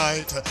up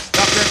tonight.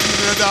 That take me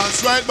to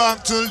dance right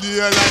back till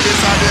the air like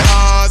this are the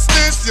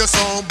artists. Your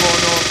sound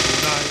burn up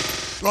tonight.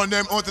 Run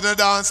them out to the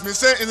dance, me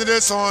say into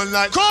the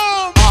sunlight.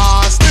 Come,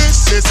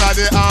 artists, this are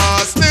the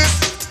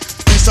artists.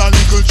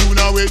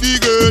 where the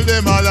girl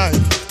them alive.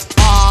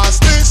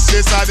 Ask this,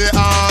 yes I dey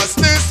ask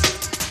this.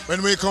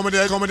 When we come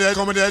there, dance.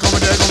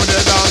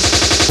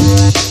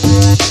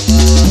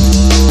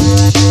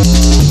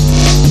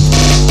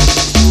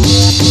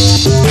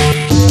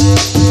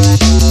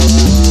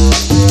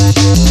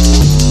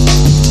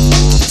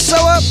 So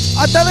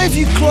I don't know if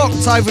you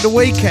clocked over the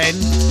weekend,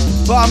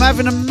 but I'm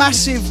having a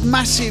massive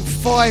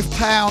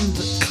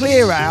 £5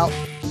 clear out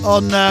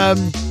on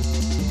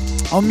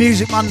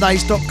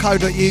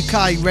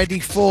musicmondays.co.uk, ready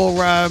for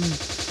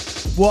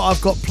what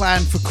I've got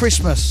planned for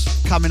Christmas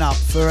coming up,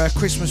 for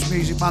Christmas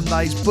Music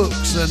Mondays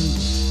books and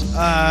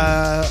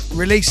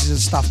releases and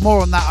stuff.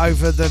 More on that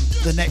over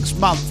the next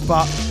month,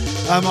 but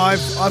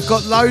I've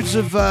got loads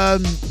of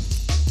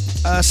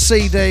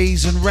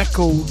CDs and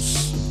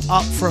records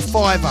up for a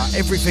 £5,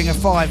 everything a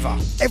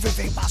 £5,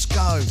 everything must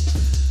go,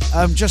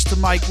 just to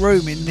make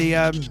room in the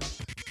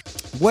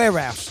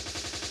warehouse.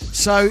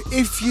 So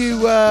if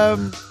you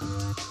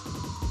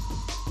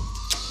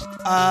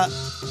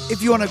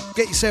want to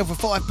get yourself a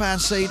 £5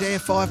 CD, a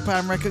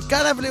 £5 record, go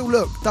and have a little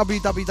look.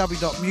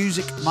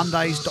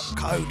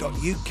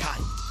 www.musicmondays.co.uk.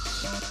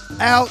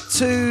 Out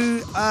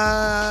to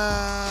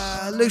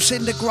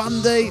Lucinda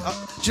Grundy. Do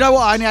you know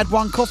what? I only had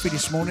one coffee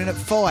this morning at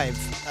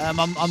 5.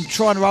 I'm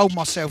trying to hold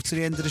myself to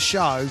the end of the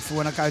show for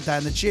when I go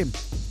down the gym.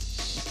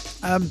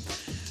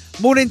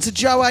 Morning to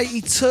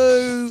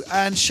Joe82,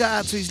 and shout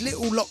out to his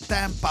little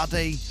lockdown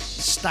buddy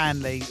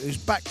Stanley, who's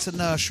back to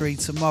nursery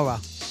tomorrow.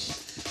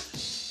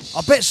 I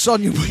bet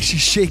Sonia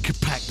wishes she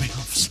could pack me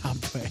off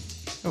somewhere.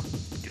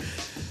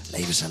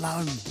 Leave us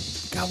alone.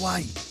 Go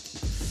away.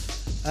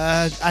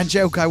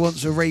 Angelico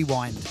wants a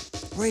rewind.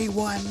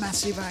 Rewind,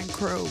 Massive and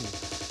Cruel.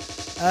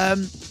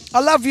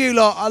 I love you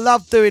lot. I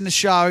love doing the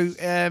show.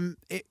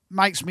 It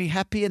makes me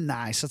happy and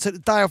nice. I took the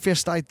day off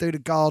yesterday to do the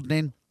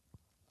gardening.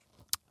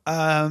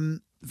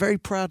 Very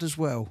proud as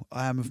well.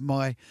 I am of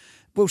my...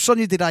 Well,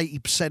 Sonia did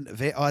 80%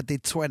 of it. I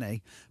did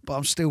 20. But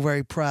I'm still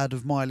very proud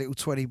of my little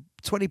 20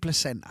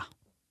 placenta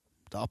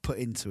that I put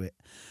into it.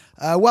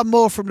 One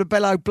more from the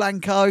Bello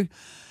Blanco.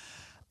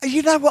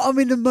 You know what I'm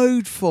in the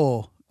mood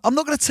for? I'm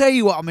not going to tell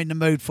you what I'm in the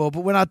mood for,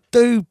 but when I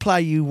do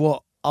play you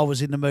what I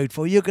was in the mood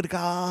for, you're going to go,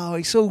 oh,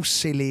 it's all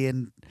silly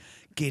and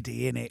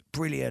giddy, innit?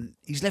 Brilliant.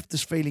 He's left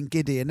us feeling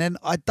giddy. And then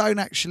I don't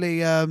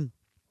actually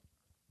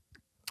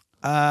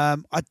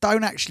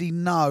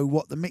know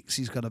what the mix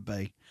is going to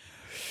be.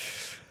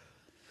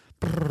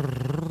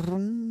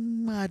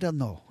 I don't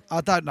know.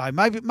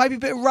 Maybe a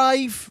bit of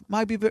rave.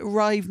 Maybe a bit of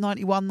rave.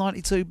 91,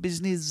 92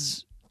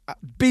 business.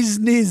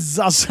 Business.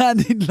 I'm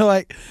sounding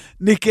like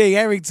Nicky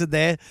Harrington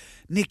there.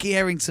 Nicky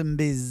Harrington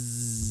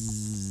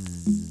biz.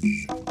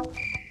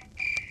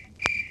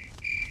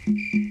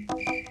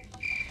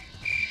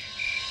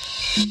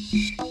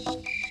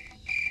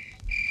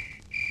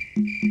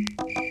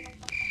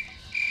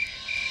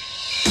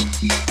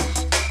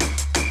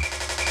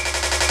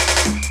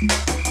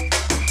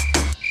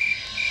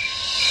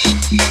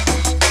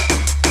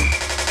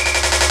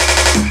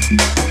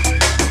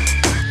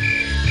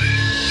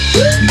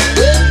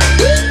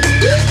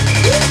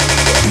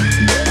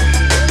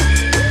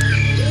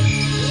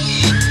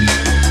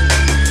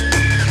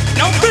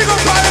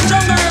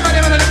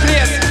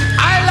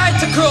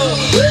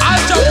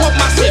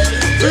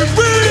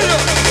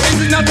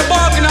 Not the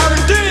bargain or a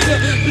deal.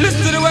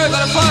 Listen to the words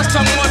of the first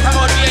tongue. One time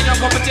out the angel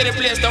come to the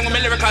place down with my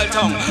lyrical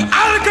tongue.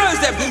 All the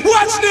girls them,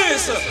 watch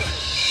this.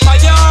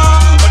 Fire,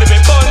 but if we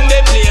burn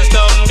the place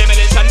down,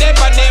 demolition they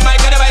pan them, I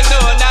can't buy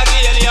no not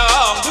the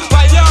young.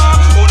 Fire,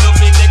 who no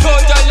fit they go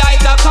to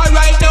light up.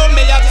 Right now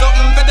me have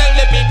something to tell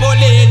the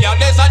people in ya.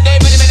 There's a day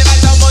when the man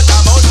so much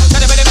amount. So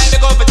the man they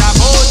go for the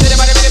boat. So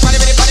the man now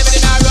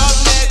rub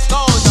next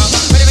go.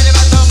 When the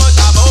man so much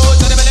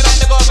amount. So the man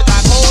they go for the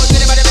boat. So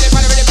the man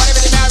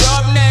now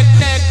rub next.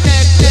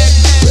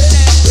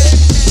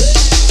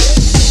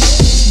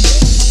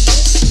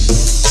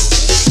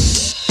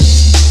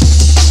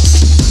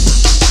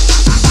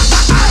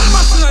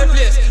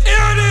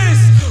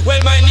 Well,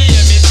 my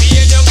name is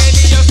Pierre Young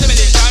Elias,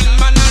 demolition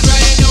man.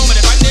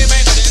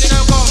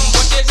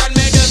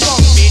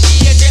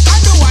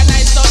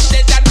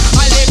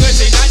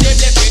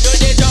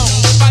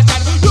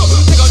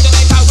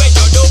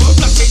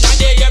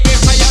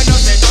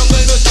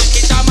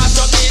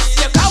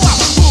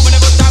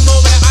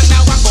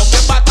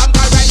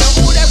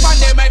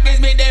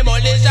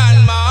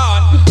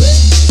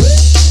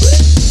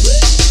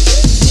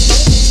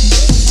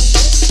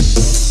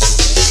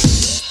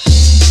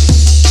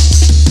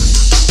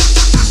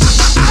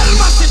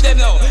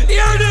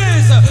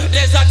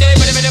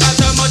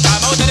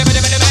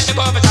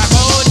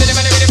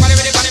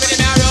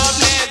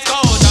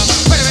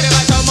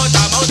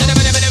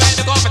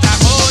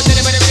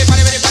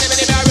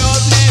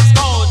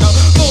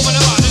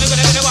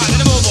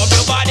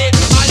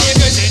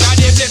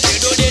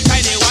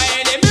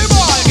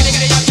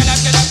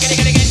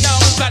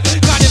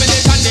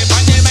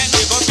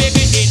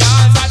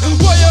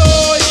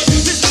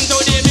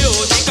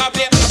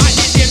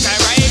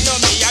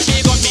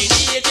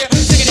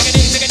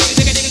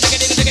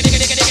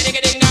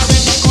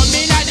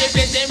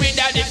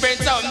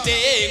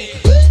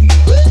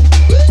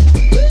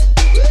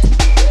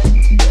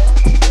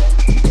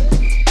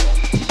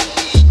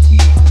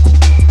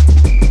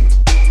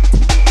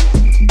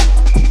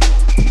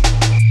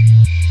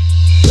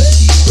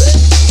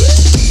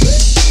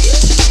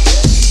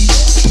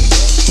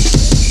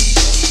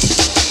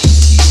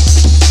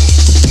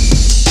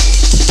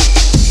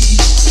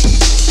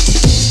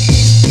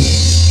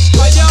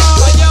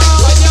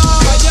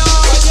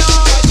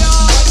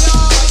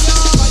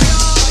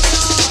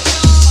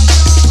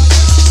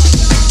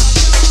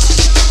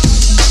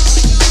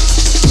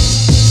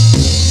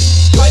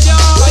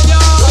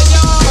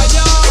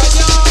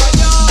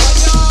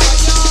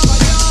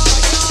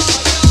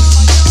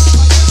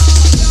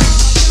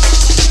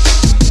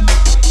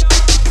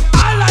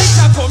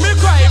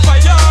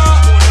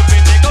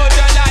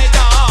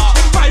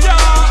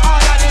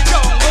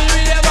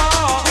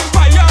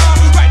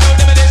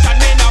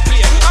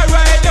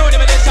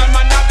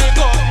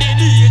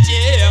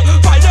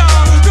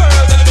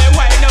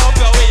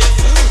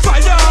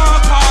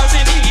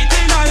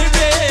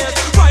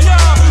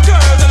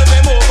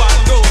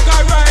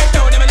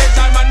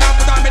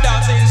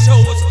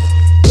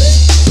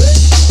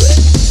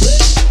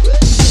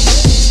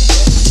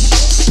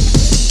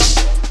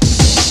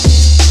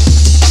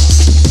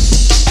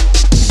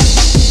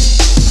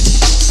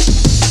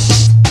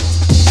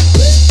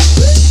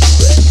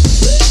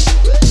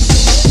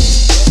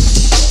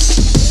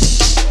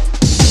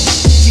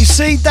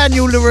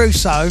 Daniel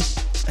LaRusso,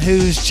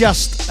 who's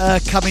just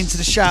come into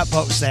the shout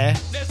box there.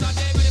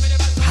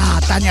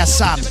 Daniel's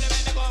son.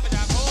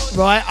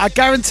 Right, I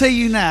guarantee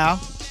you now,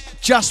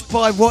 just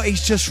by what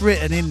he's just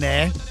written in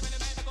there,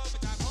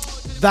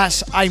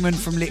 that's Eamon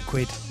from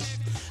Liquid.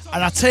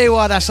 And I'll tell you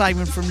why that's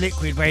Eamon from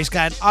Liquid, where he's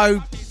going,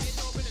 oh,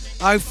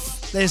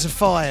 there's a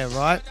fire,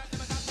 right?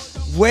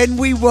 When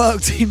we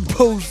worked in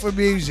Balls for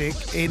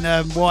Music in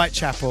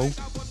Whitechapel,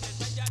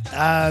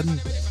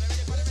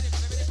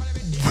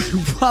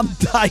 one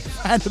day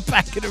around the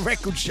back of the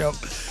record shop,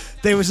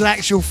 there was an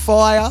actual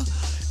fire,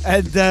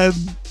 and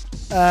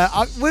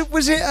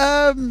was it?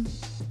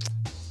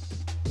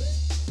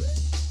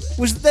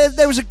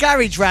 There was a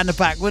garage round the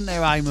back, wasn't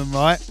there, Eamon?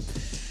 Right,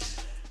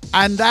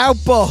 and our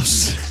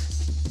boss,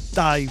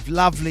 Dave,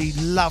 lovely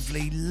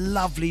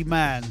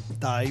man,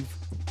 Dave.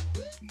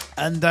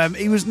 And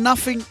he was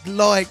nothing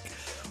like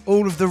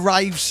all of the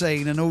rave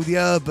scene and all the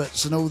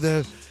Herberts and all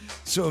the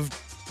sort of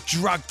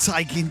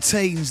drug-taking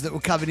teens that were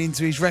coming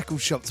into his record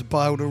shop to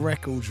buy all the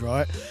records,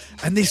 right?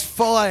 And this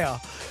fire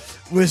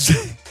was...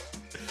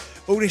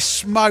 all this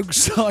smoke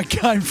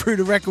started going through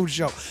the record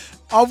shop.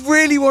 I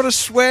really want to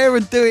swear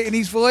and do it in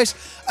his voice.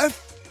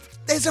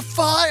 There's a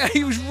fire!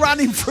 He was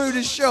running through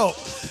the shop.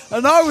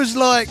 And I was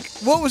like...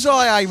 What was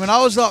I, Eamon?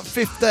 I was like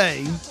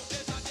 15.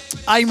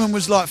 Eamon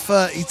was like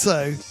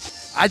 32.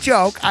 I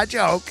joke,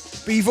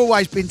 but you've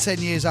always been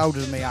 10 years older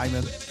than me,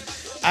 Eamon.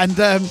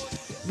 And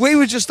we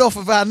were just off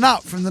of our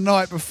nut from the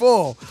night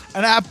before,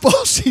 and our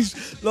boss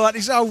is like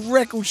this old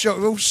record shop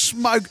with all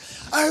smoke.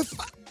 Oh,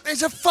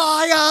 there's a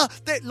fire!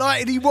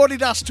 And he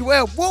wanted us to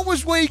help. What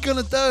was we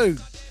gonna do?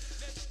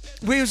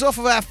 We was off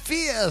of our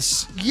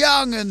fierce,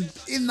 young, and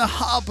in the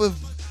hub of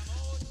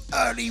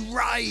early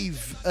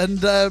rave.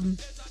 And I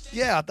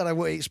don't know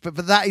what it's, but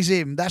that is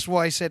him. That's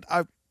why he said,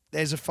 "Oh,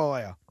 there's a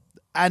fire,"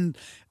 and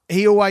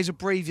he always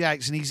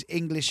abbreviates, and his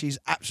English is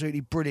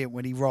absolutely brilliant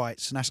when he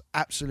writes, and that's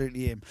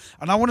absolutely him.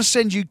 And I want to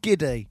send you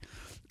Giddy.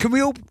 Can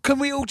we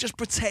all just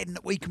pretend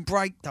that we can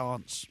break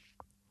dance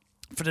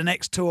for the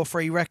next 2 or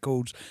 3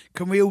 records?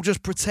 Can we all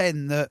just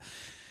pretend that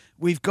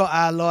we've got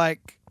our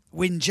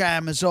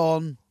windjammers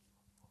on,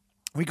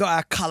 we got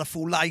our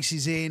colourful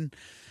laces in,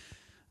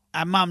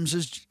 our mums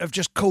have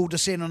just called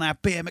us in on our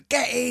BMX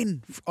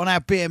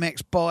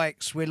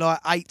bikes. We're like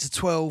 8 to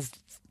 12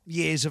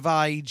 years of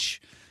age,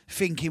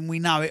 thinking we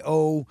know it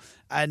all,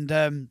 and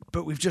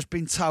but we've just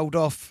been told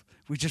off.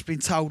 We've just been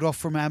told off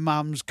from our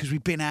mums because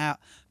we've been out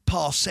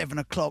past 7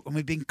 o'clock and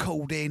we've been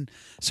called in.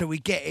 So we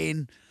get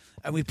in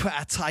and we put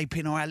our tape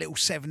in, or our little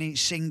 7-inch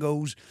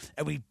singles,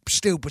 and we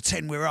still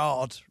pretend we're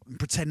hard and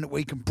pretend that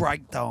we can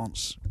break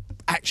dance.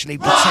 Actually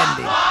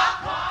pretending.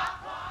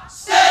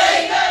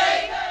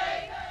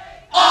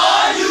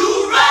 Are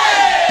you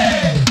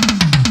ready?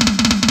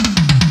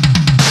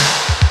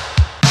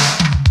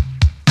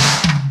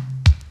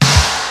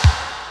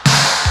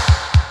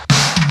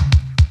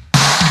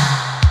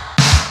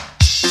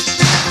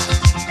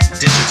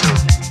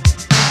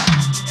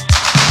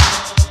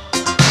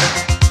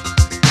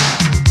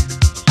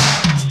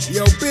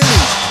 Yo, Billy,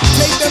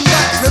 take them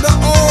back to the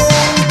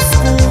old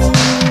school.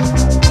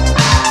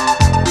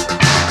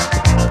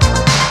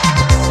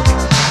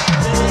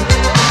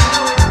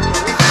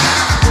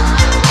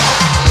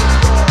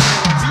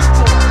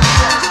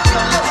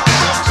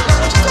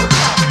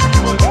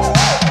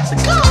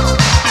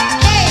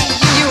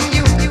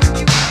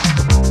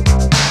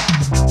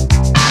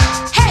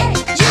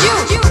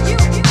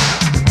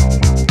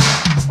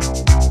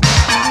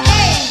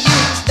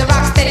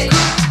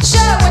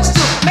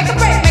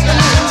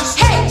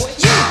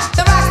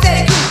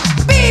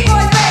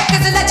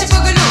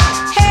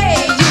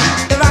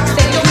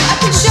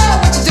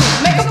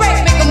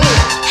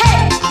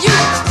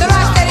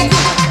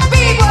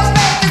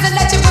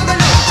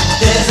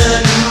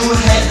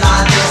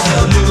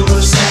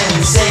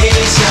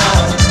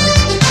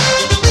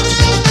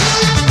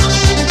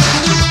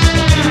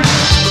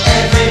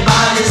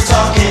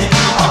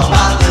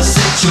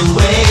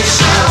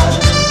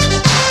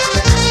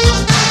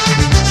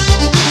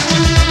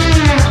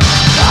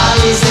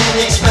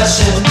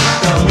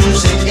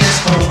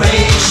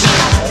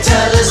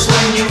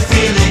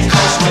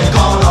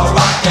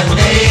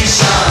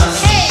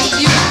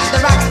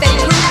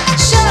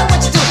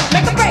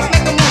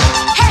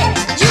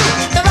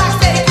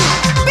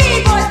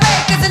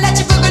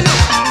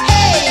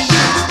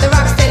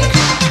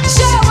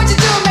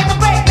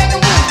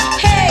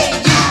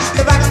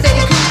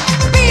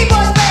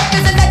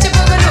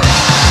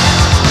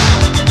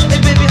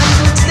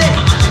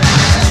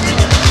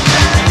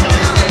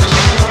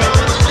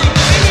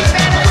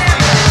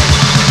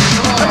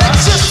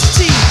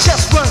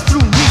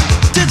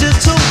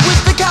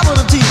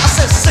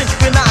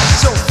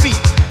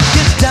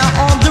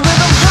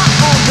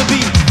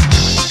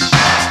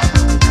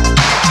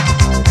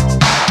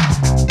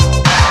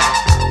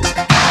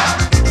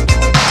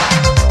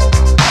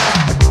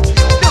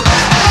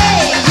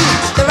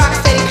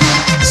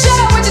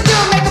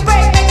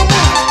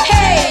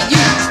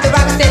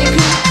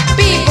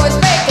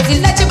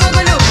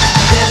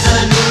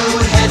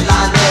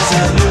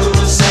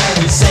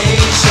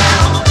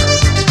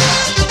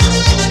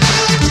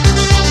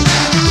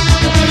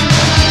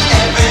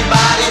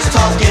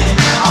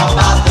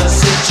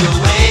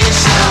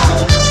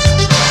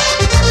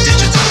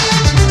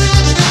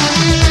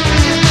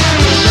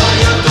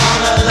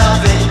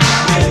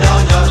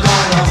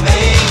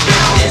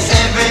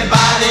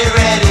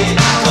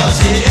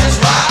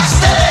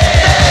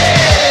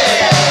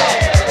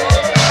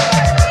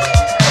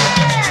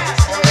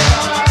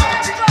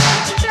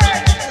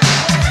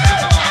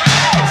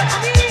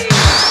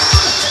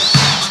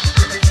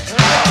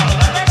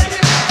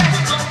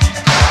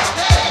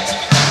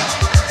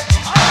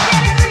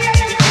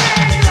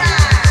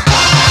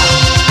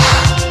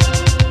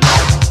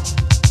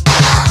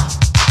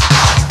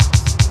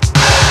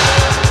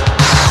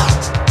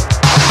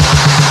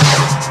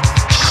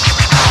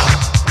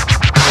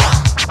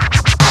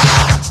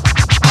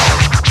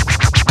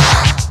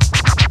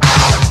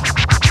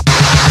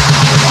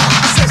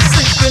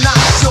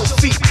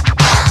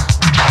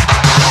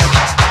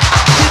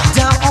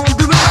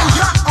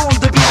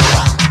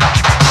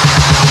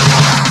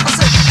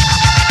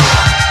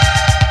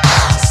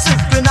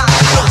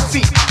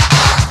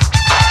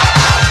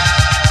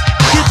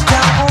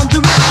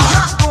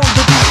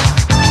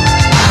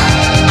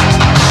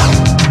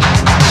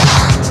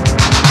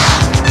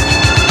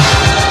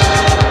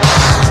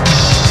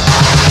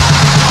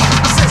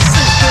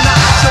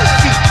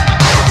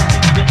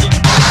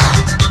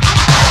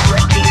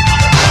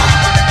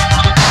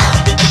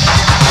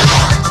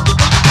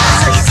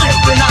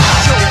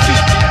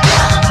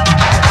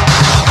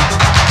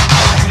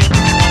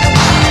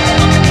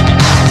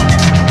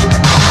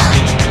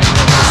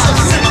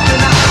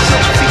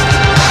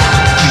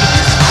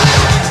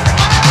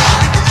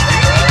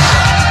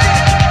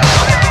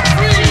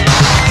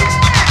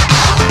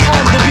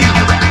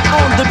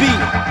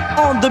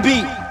 on the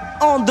beat,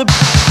 on the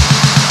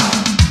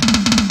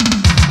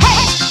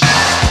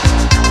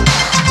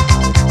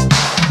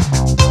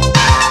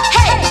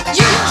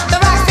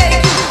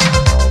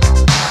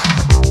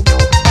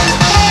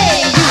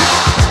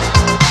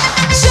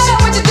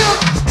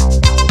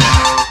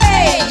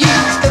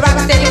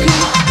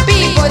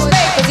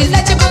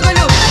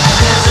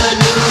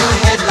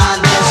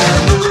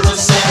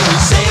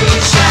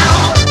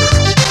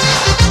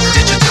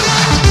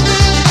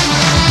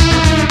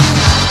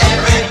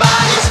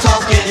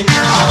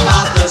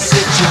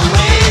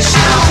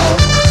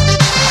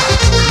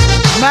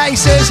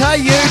Says, hey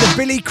you, the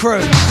Billy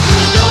Crew.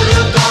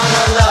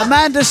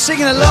 Amanda's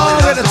singing along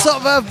at the top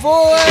of her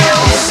voice.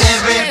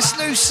 Yes,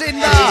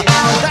 Lucinda.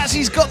 That's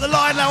he's got the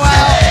lino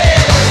out.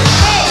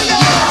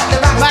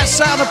 Matt's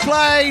sat on the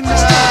plane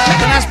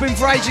and has been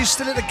for ages,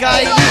 still at the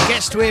gate. He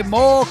gets to hear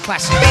more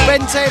classics.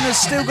 Ben 10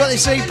 has still got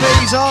his EP.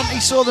 His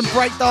auntie saw them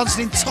breakdancing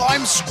in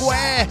Times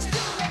Square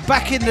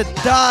back in the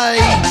day.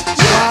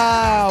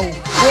 Wow,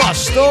 what a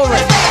story.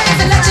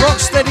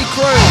 Rocksteady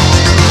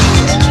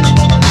Crew.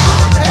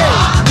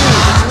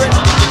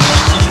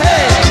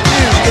 Hey,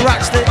 you, the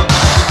Rocksteady.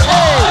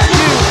 Hey,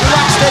 you, the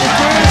Rocksteady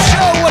Crew.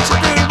 Show what you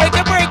do. Make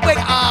a break.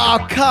 Oh,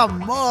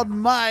 come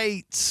on,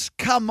 mates.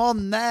 Come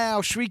on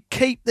now. Should we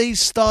keep these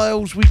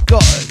styles? We've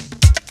got to.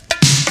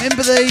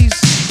 Remember these?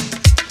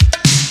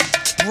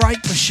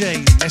 Break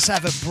machine. Let's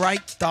have a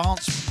break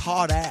dance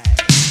party.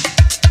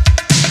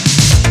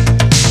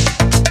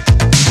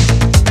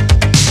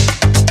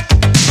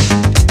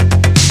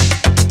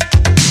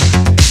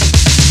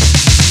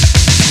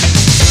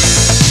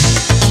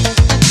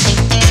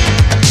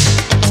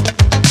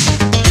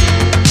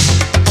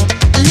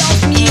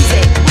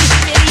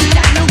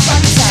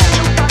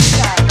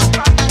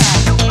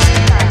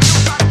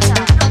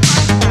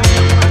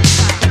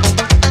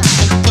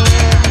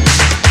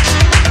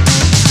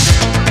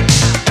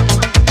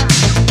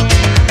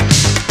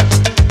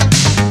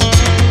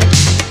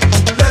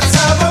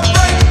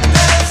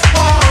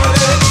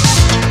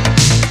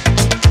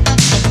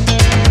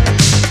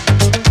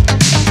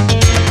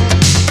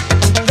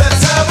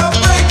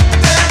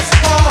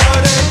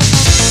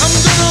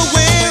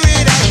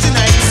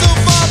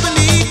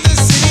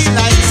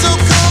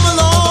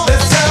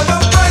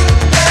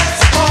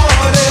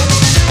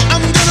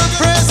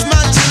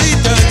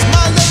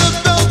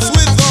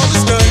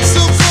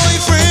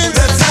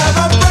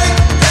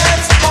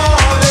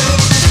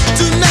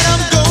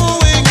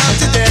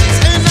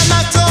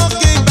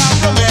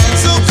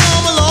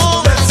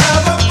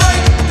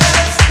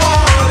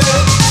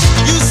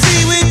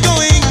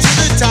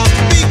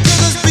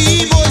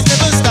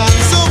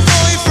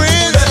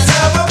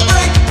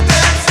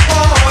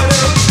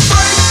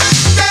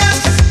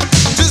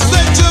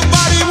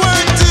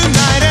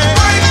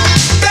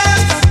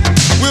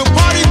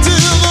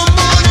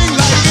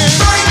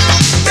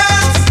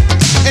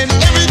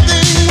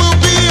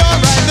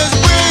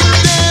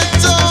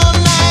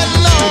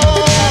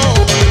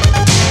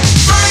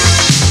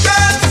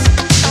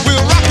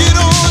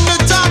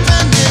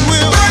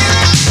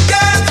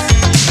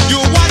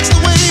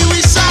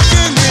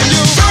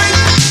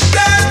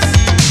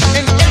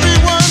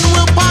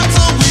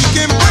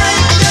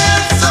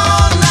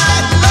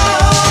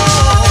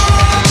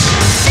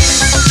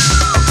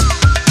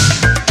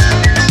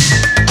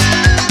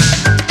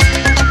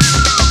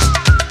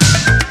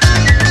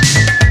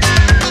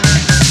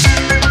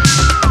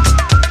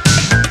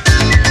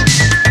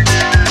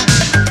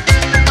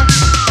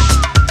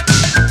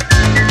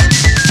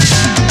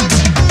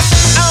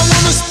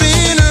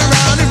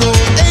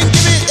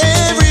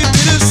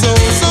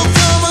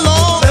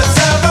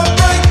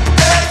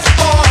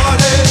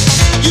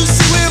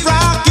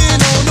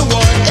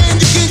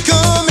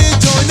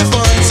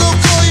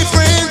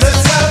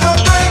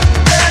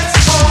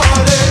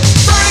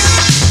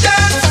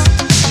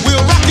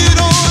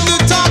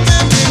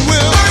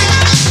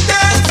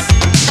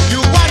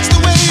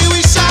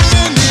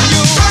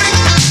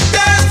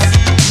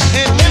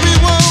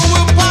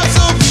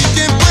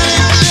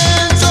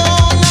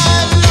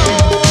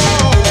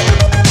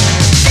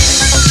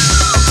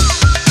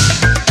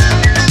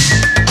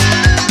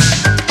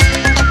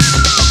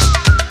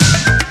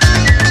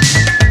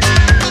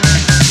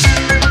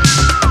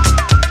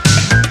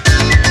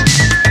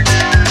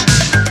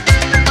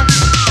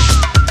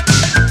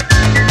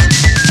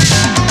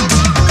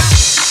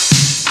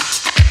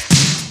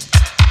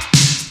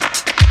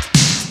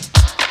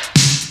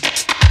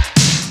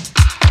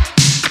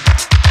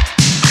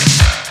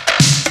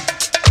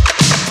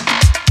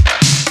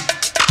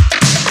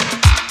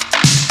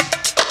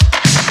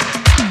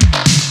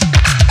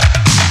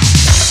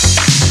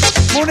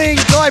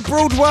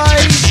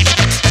 Broadway.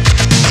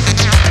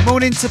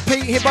 Morning to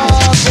Pete Hibbard.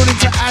 Morning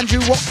to Andrew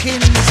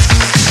Watkins.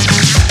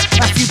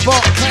 Matthew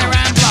Bott, Claire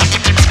Ambler,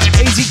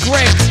 Easy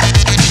Greg.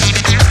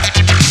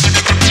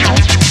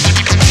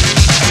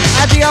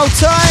 Addy Old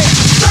Tight.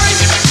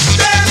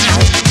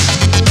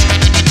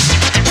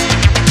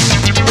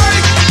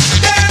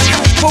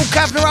 Paul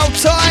Kavanagh Old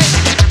Tight.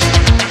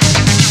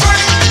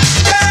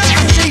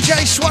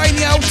 DJ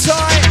Swaney Old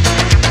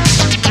Tight.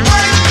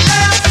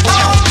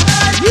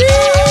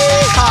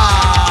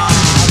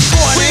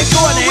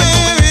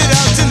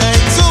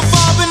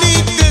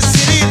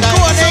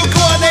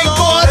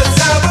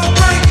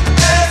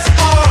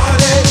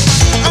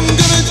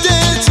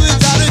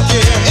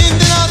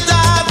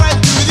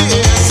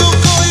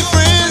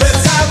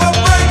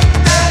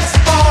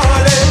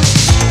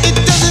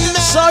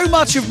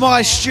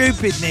 my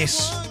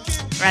stupidness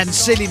and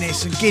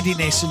silliness and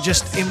giddiness and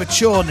just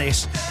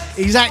immatureness,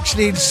 he's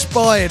actually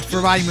inspired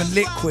from Eamon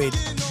Liquid.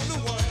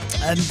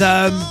 And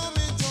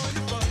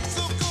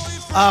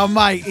oh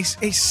mate,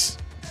 he's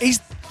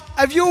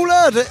have you all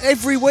heard that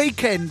every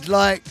weekend,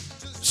 like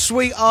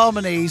Sweet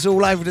Harmony's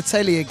all over the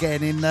telly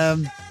again in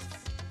that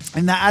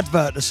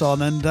advert that's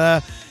on, and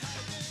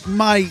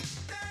mate,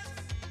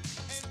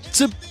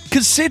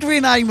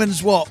 considering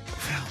Eamon's what?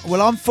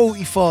 Well, I'm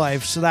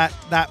 45, so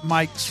that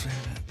makes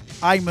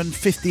Eamon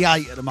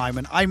 58 at the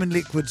moment. Eamon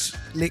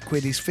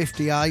Liquid is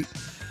 58.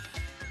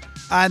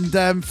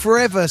 And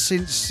forever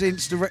since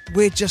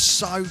we're just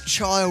so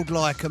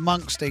childlike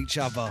amongst each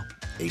other.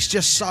 It's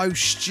just so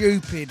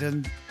stupid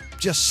and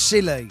just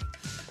silly.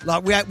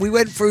 Like we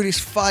went through this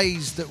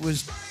phase that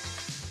was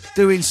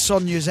doing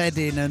Sonia's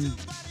Edding and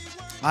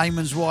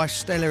Eamon's wife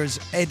Stella's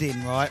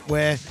Edding, right?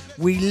 Where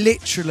we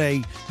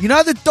literally, you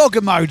know, the dog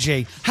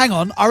emoji. Hang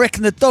on, I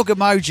reckon the dog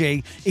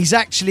emoji is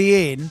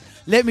actually in.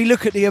 Let me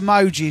look at the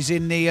emojis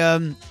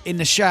in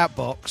the shout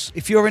box.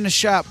 If you're in the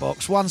shout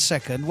box, 1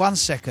 second.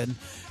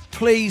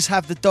 Please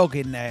have the dog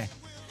in there.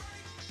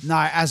 No,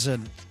 it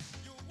hasn't.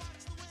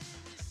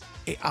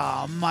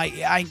 Mate,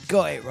 it ain't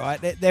got it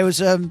right.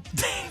 There's a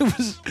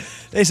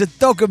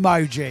dog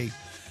emoji,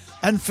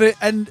 and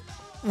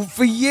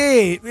for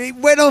years it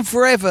went on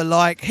forever.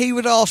 Like he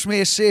would ask me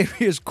a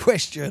serious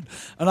question,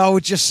 and I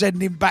would just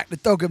send him back the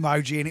dog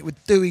emoji, and it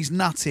would do his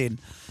nutting.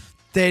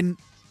 Then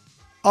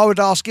I would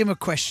ask him a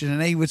question,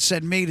 and he would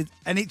send me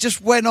and it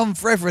just went on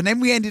forever. And then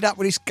we ended up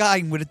with this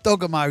game with a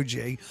dog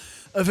emoji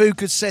of who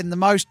could send the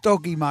most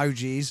dog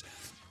emojis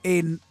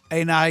in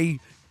a.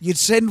 You'd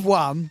send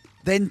one,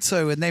 then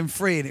two, and then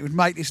three, and it would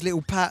make this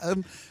little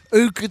pattern.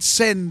 Who could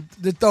send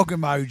the dog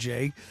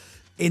emoji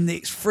in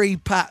its 3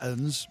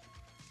 patterns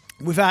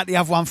without the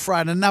other one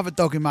throwing another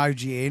dog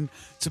emoji in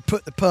to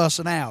put the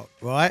person out,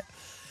 right?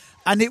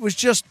 And it was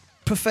just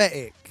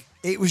pathetic.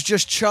 It was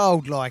just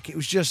childlike. It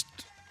was just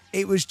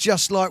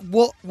like,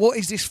 what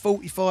is this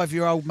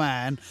 45-year-old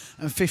man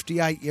and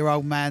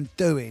 58-year-old man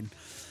doing?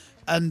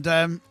 And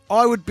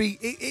I would be,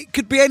 it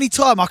could be any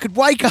time. I could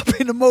wake up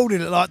in the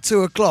morning at like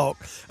 2 o'clock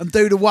and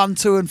do the 1,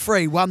 2 and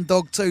 3, 1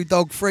 dog, 2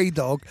 dog, 3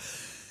 dog,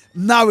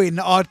 knowing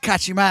that I'd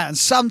catch him out. And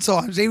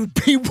sometimes he would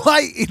be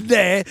waiting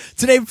there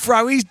to then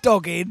throw his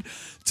dog in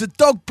to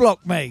dog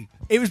block me.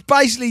 It was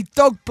basically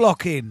dog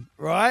blocking,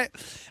 right?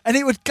 And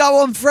it would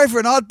go on forever,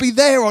 and I'd be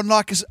there on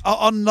like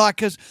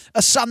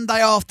a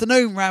Sunday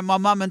afternoon around my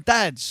mum and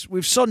dad's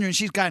with Sonia, and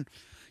she's going,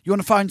 "You on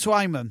the phone to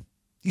Eamon?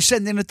 You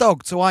sending a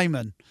dog to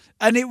Eamon?"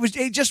 And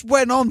it just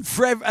went on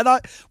forever, and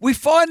we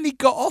finally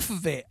got off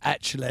of it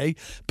actually.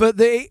 But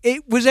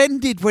it was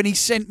ended when he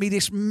sent me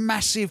this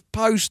massive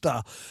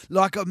poster,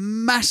 like a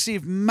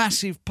massive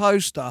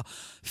poster,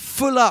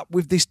 full up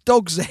with this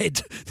dog's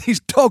head, this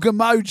dog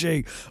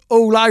emoji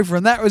all over,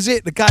 and that was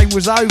it. The game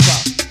was over.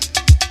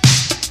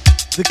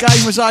 The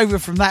game was over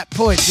from that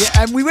point.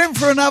 Yeah, and we went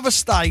for another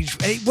stage.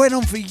 It went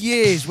on for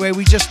years where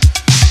we just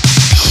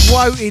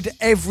quoted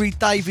every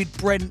David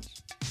Brent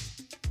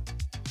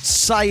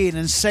saying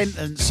and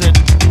sentence and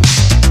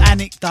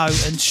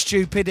anecdote and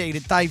stupidity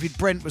that David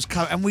Brent was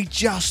coming, and we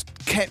just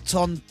kept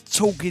on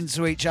talking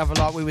to each other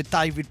like we were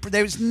David Brent.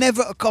 There was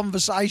never a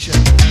conversation,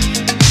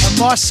 and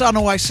my son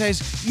always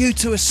says, "You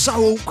two are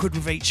so awkward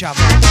with each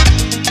other."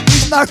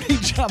 We've known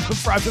each other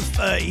for over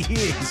 30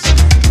 years.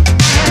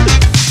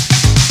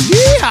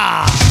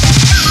 Yeah.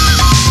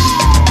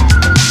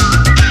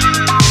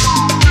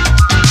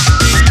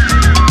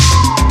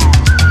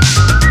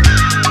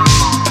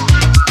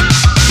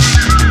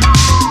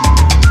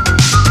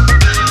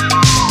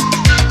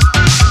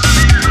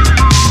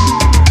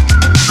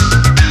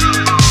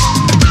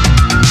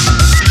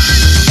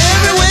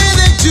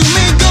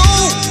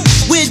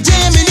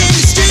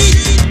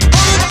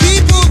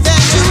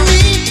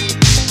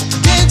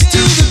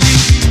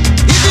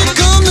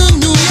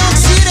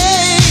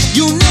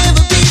 You'll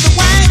never be the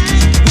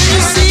wife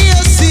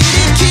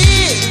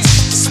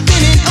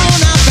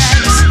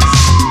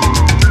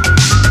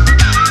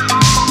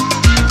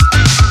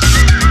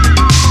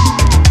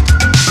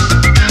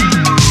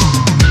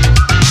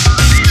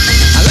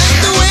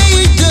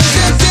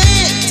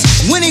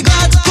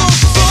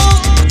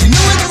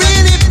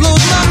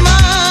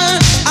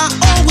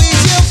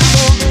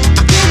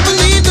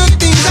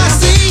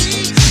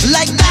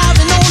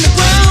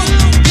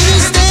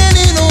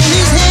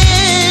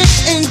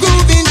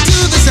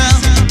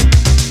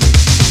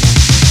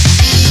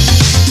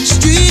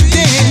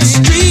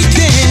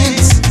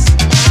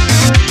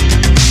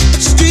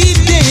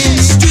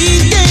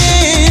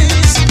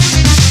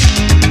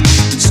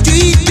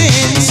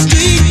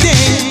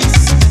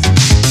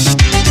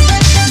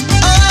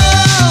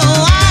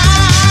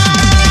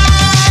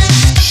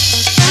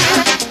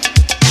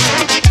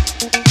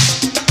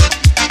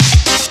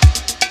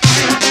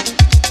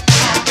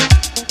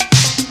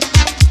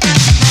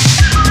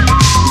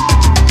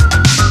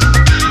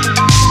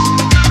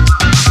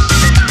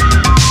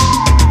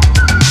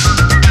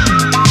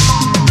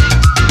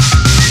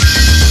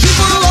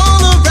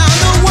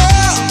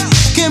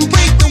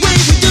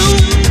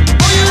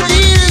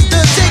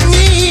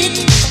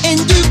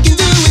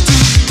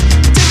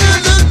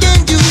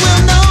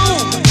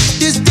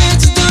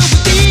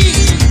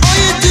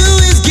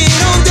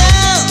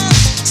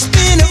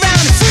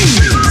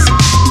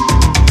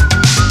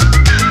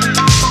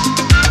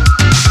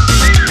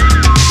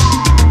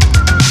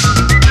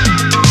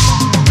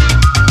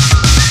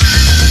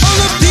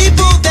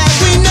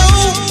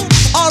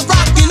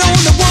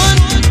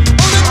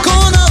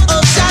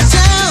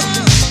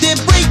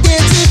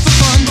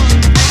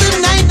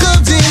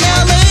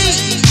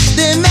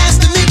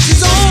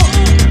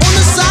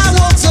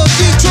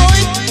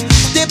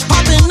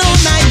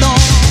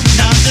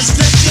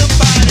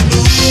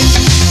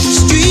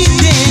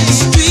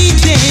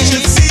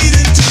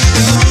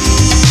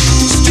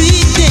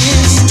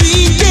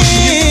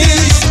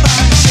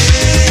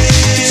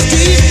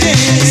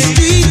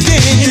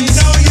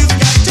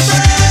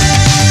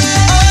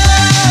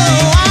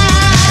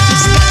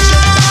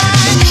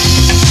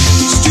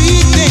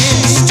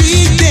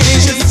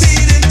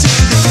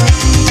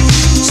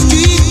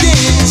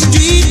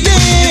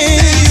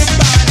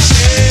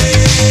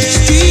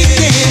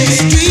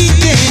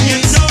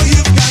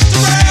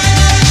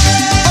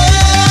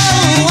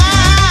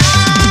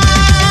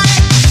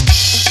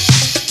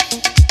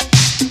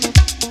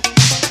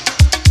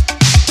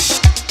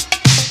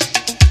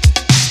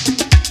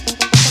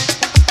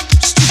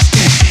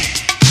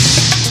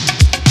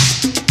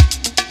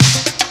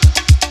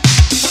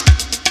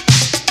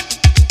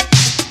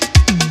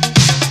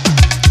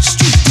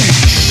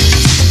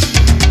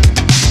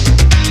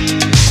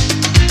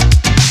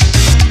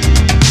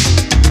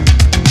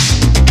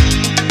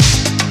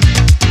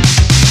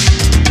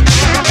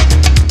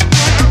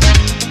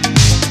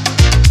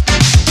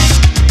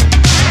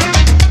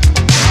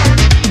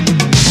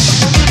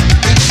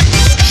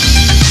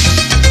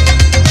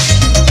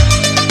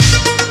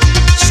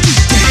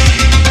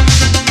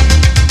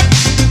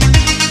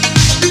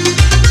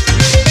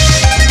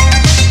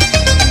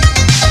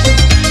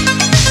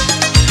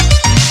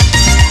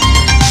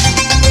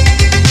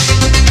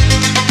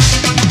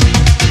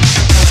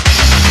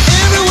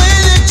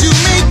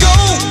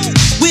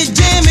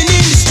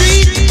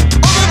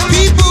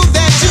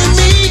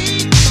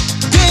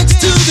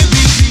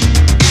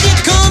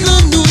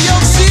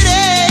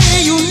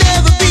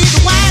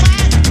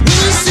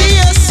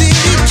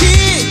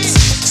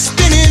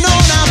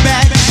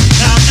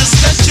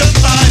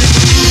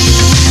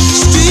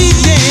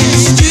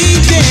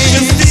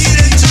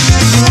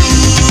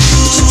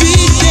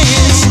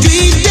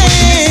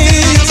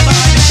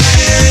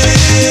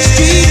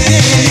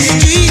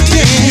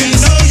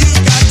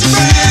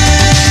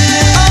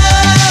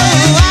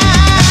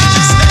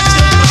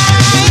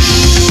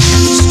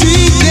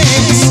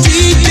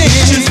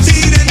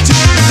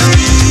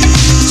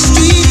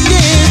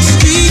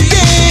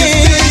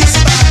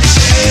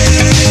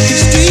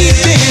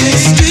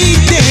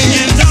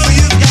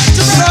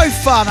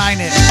fun,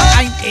 ain't it?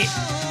 Ain't it?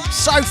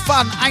 So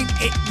fun, ain't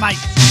it, mate?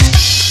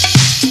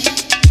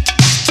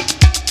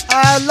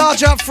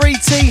 Large Up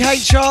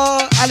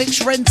 3THR,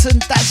 Alex Renton,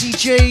 Dazzy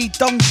G,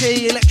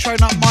 Donkey, Electro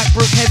Nut, Mike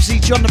Brook,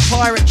 Hevsy, John the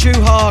Pirate,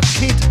 Juhar,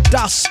 Kid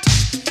Dust,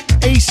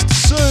 East,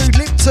 Sue,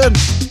 Lipton,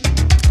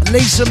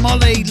 Lisa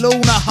Molly,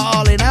 Lorna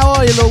Harlin. How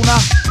are you, Lorna?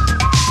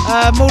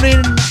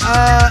 Morning,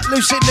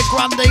 Lucinda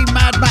Grundy,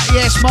 Mad Matt,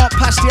 yes, Mark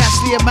Pasty,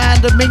 Ashley,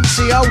 Amanda,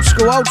 Mincy, Old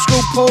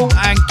School Paul,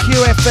 and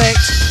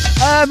QFX.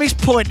 It's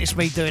pointless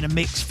me doing a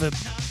mix for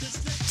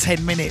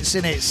 10 minutes,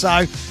 innit? So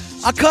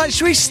I can't.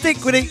 Should we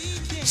stick with it?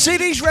 See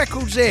these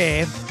records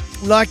here,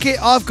 like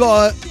it. I've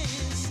got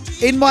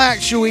in my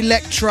actual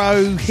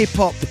electro hip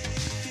hop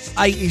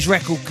 80s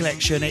record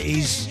collection. It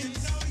is.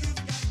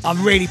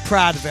 I'm really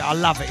proud of it. I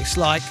love it. It's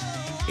like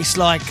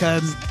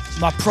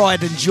my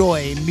pride and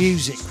joy in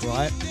music,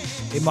 right?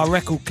 In my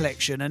record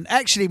collection. And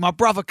actually, my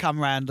brother come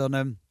round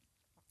on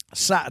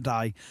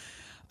Saturday,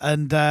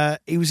 and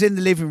he was in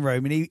the living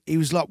room, and he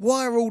was like,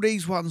 "Why are all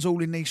these ones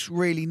all in these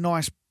really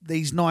nice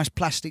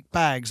plastic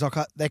bags? Like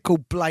they're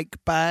called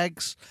Blake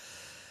bags."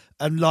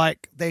 And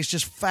like, there's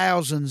just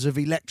thousands of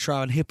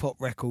electro and hip hop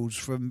records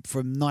from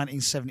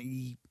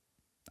 1978.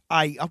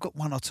 I've got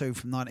one or two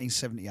from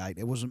 1978.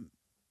 It wasn't.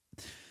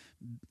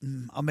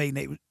 I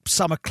mean,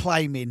 some are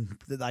claiming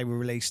that they were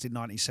released in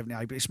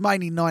 1978, but it's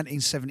mainly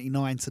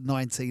 1979 to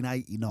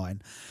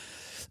 1989.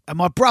 And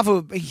my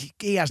brother,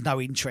 he has no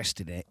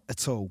interest in it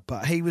at all.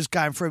 But he was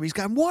going through. He's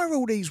going, "Why are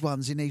all these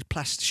ones in these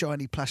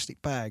shiny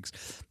plastic bags?"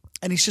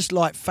 And it's just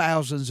like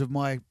thousands of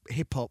my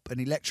hip-hop and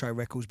electro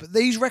records. But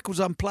these records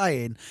I'm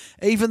playing,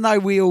 even though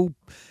we all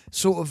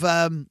sort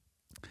of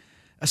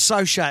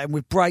associate them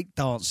with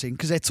breakdancing,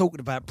 because they're talking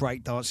about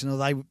breakdancing, or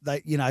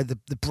they you know, the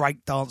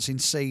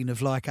breakdancing scene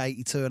of like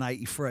 82 and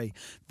 83.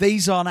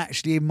 These aren't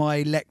actually in my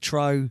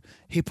electro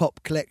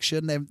hip-hop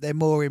collection. They're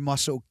more in my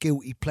sort of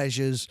guilty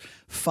pleasures,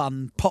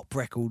 fun pop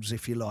records,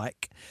 if you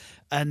like.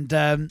 And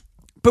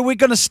but we're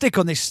going to stick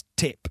on this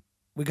tip.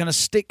 We're going to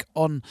stick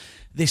on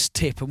this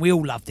tip, and we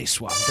all love this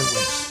one, don't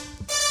we?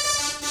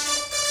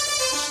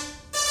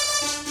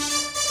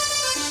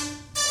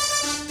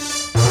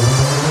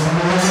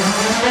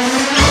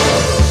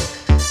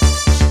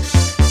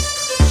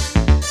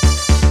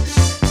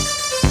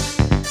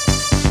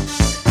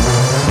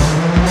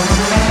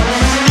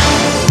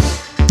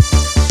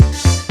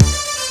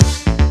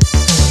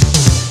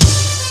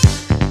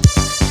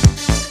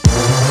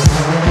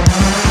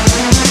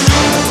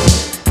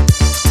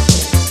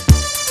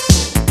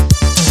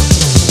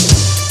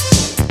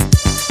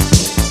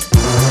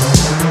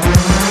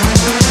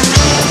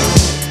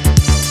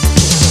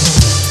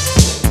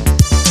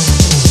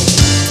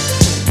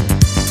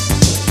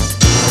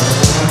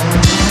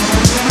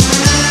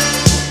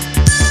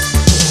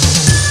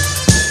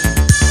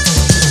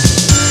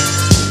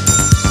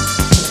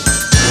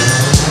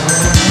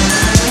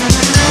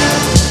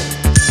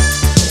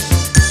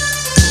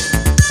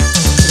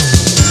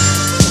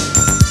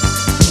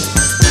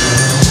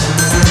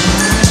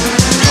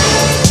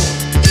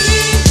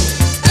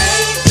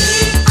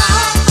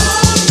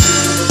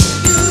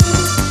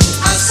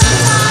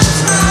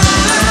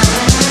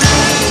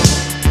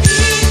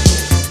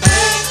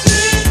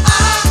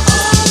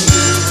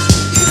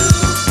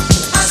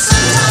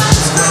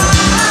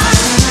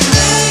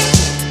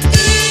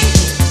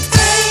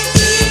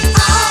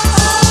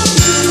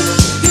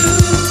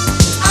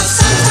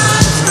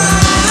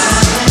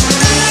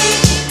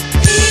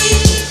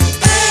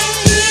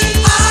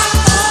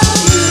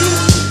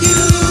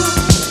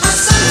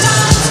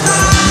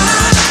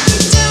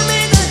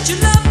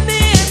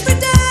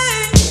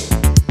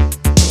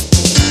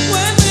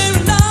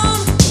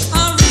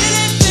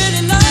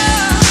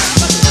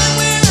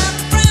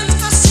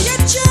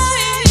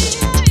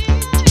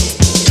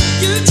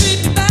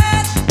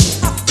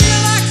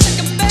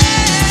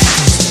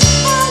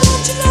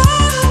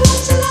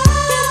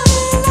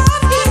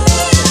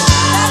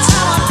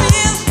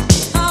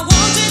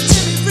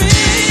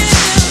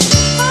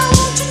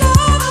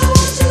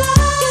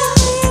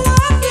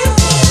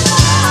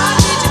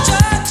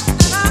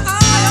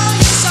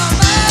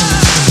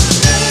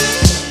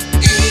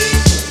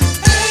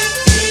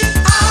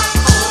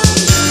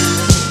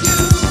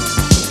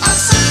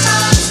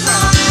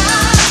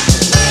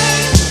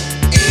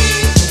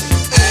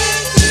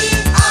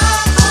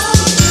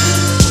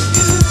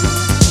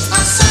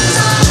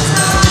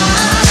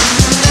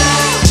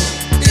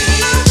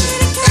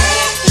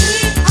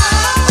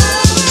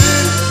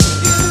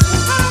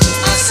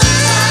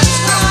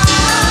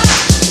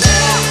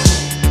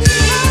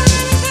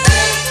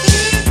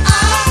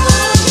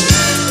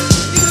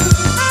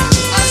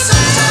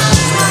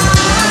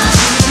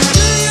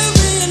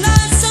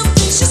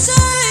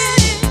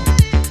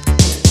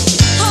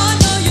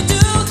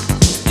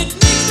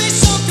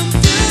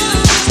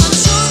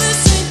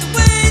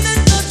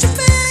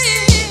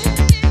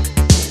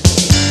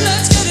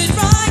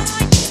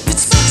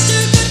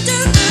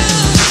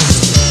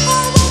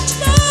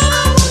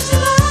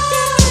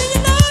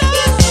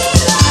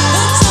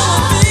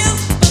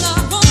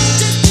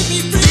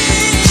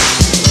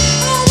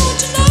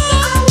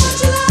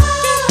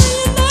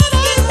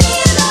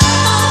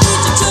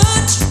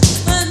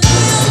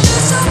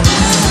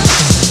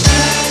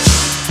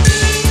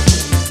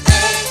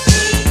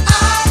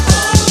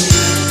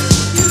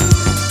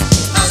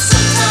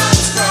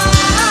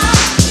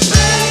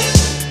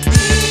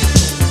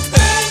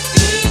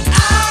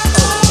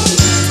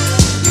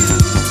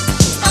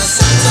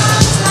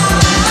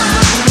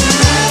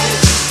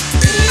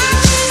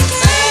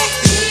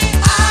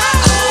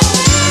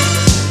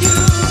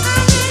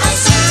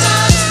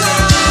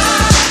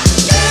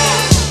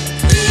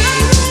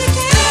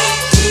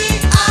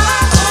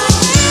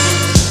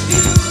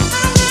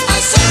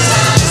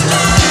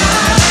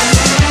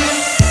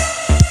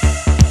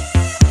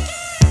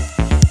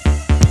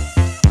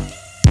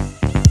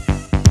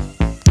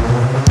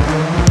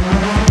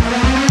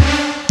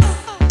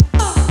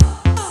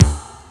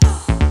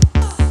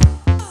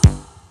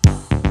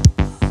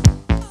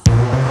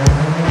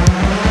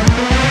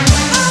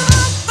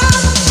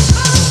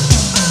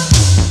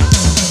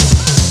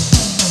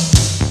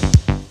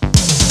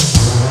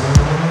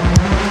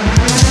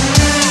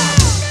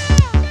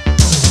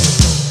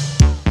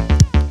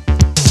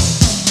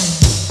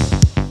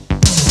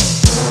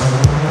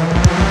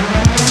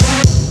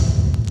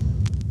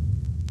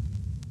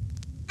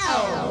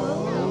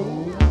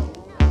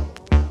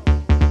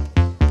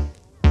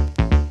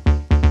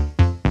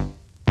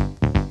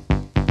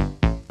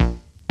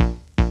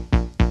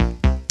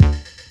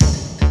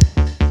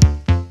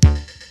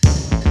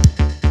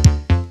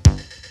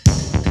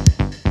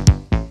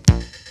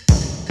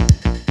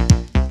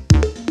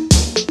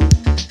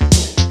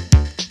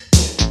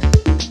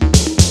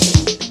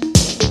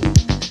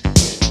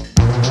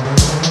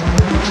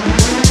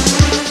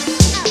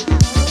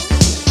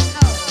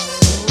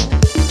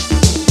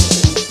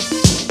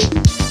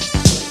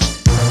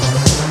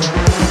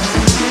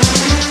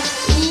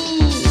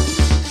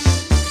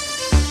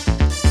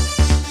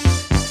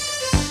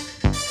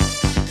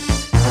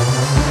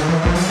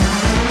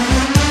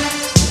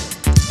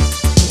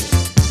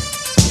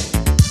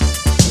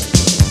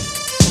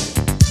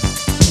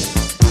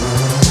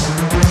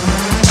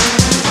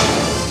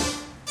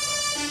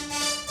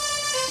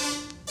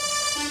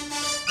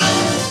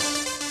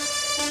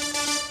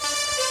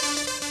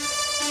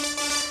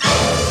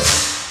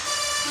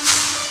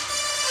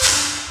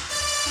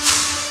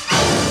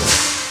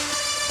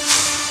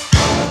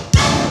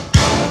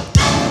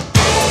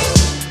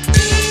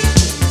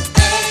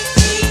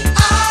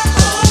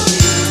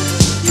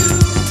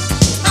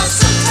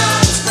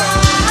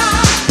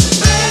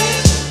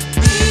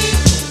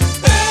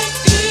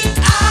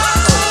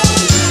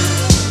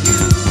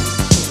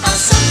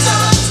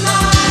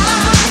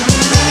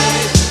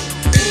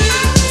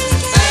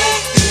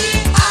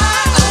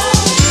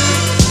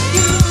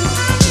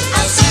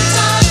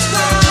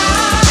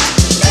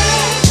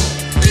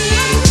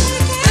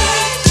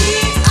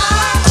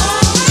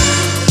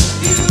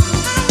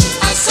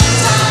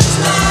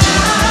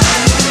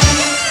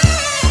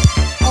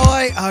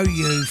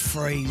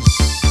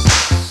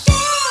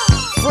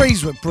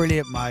 were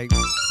brilliant, mate.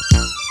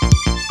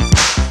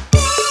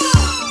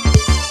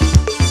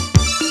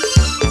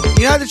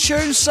 You know the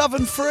tune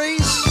Southern Freeze?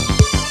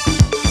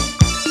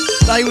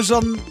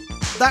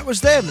 That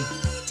was them.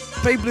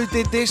 People who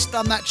did this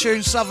done that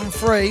tune Southern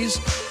Freeze,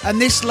 and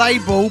this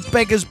label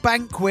Beggars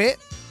Banquet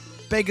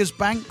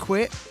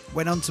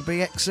went on to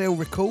be XL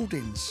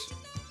Recordings.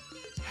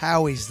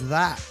 How is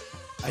that?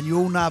 And you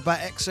all know about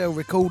XL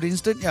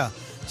Recordings, didn't you?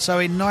 So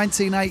in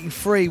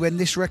 1983, when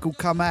this record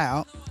come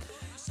out,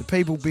 the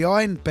people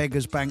behind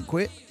Beggars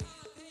Banquet,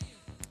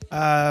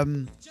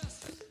 10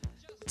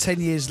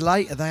 years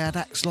later, they had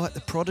acts like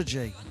The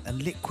Prodigy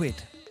and Liquid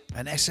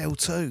and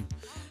SL2.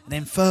 And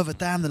then further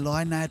down the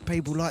line, they had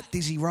people like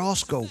Dizzy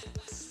Rascal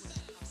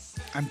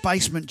and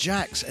Basement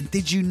Jaxx. And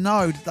did you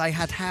know that they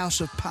had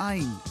House of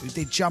Pain, who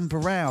did Jump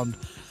Around?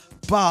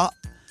 But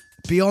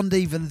beyond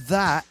even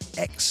that,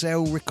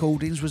 XL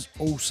Recordings was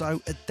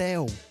also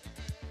Adele.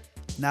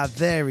 Now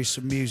there is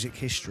some music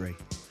history.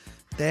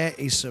 There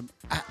is some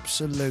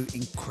absolute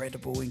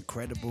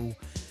incredible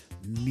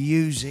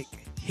music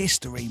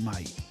history,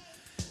 mate.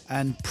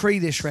 And pre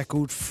this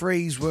record,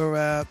 Freeze were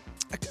a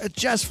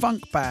jazz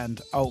funk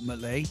band,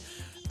 ultimately.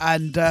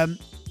 And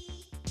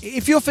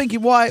if you're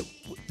thinking why,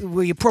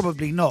 well, you're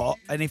probably not.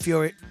 And if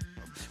you're,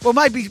 well,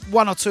 maybe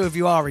one or two of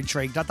you are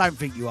intrigued. I don't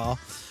think you are.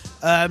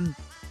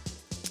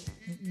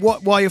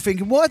 Why you're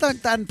thinking, why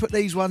don't Dan put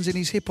these ones in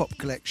his hip-hop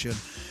collection?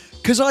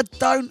 Because I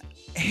don't,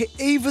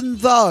 even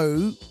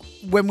though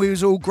when we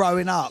was all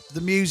growing up,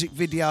 the music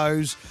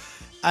videos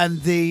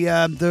and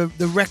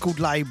the record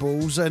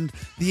labels and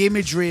the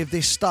imagery of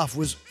this stuff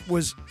was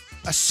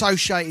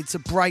associated to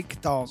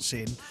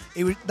breakdancing.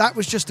 That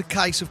was just a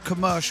case of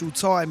commercial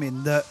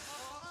timing. That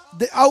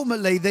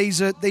ultimately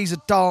these are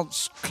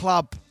dance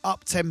club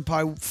up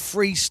tempo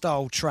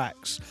freestyle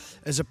tracks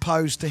as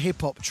opposed to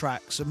hip hop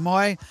tracks. And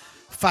my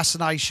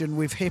fascination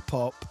with hip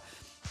hop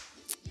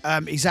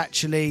is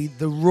actually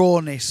the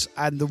rawness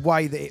and the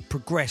way that it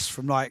progressed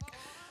from like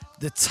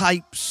the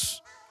tapes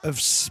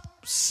of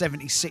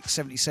 76,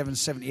 77,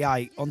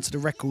 78 onto the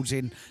records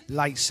in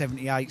late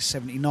 78,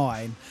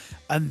 79,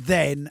 and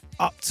then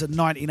up to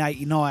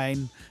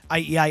 1989,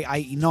 88,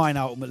 89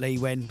 ultimately,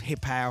 when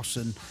hip house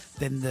and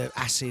then the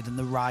acid and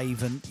the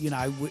rave, and you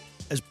know,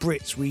 as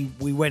Brits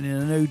we went in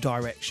a new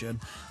direction.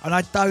 And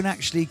I don't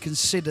actually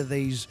consider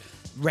these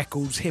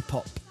records hip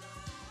hop.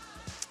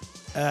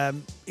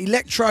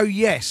 Electro,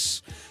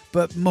 yes,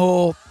 but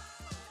more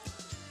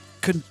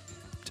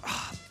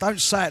don't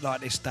say it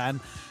like this, Dan,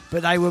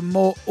 but they were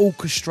more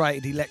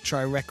orchestrated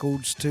electro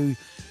records to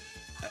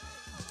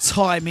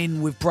time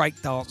in with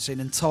breakdancing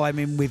and time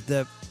in with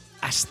the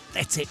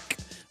aesthetic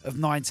of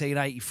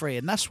 1983.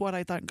 And that's why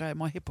they don't go in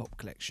my hip-hop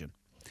collection,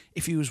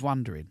 if you was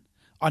wondering.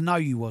 I know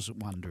you wasn't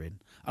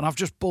wondering. And I've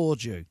just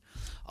bored you.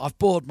 I've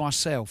bored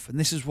myself. And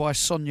this is why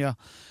Sonia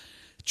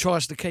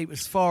tries to keep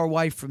as far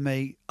away from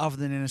me other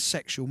than in a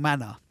sexual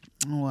manner.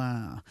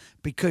 Wow.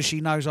 Because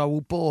she knows I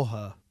will bore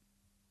her.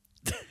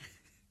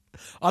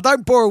 I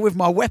don't bore her with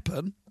my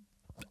weapon.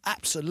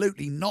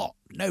 Absolutely not.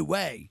 No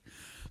way.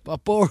 But I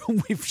bore her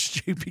with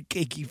stupid,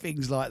 geeky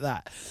things like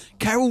that.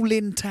 Carol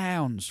Lynn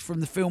Towns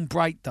from the film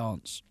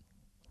Breakdance.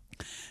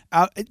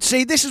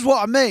 See, this is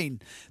what I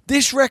mean.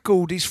 This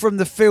record is from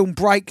the film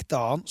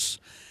Breakdance,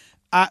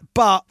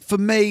 but for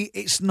me,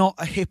 it's not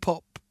a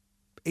hip-hop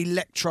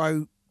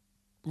electro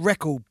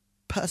record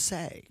per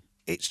se.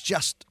 It's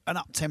just an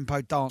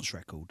up-tempo dance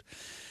record.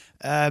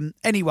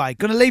 Anyway,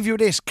 going to leave you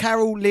with this.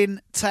 Carol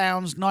Lynn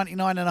Towns,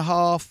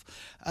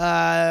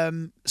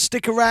 99.5.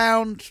 Stick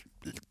around.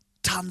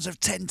 Tons of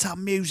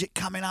 10-ton music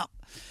coming up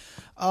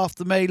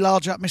after me.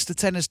 Large up Mr.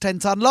 Tenner's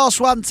 10-ton. Last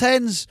one,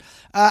 10s.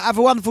 Have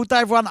a wonderful day,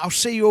 everyone. I'll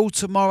see you all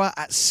tomorrow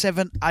at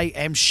 7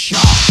 a.m.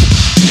 sharp.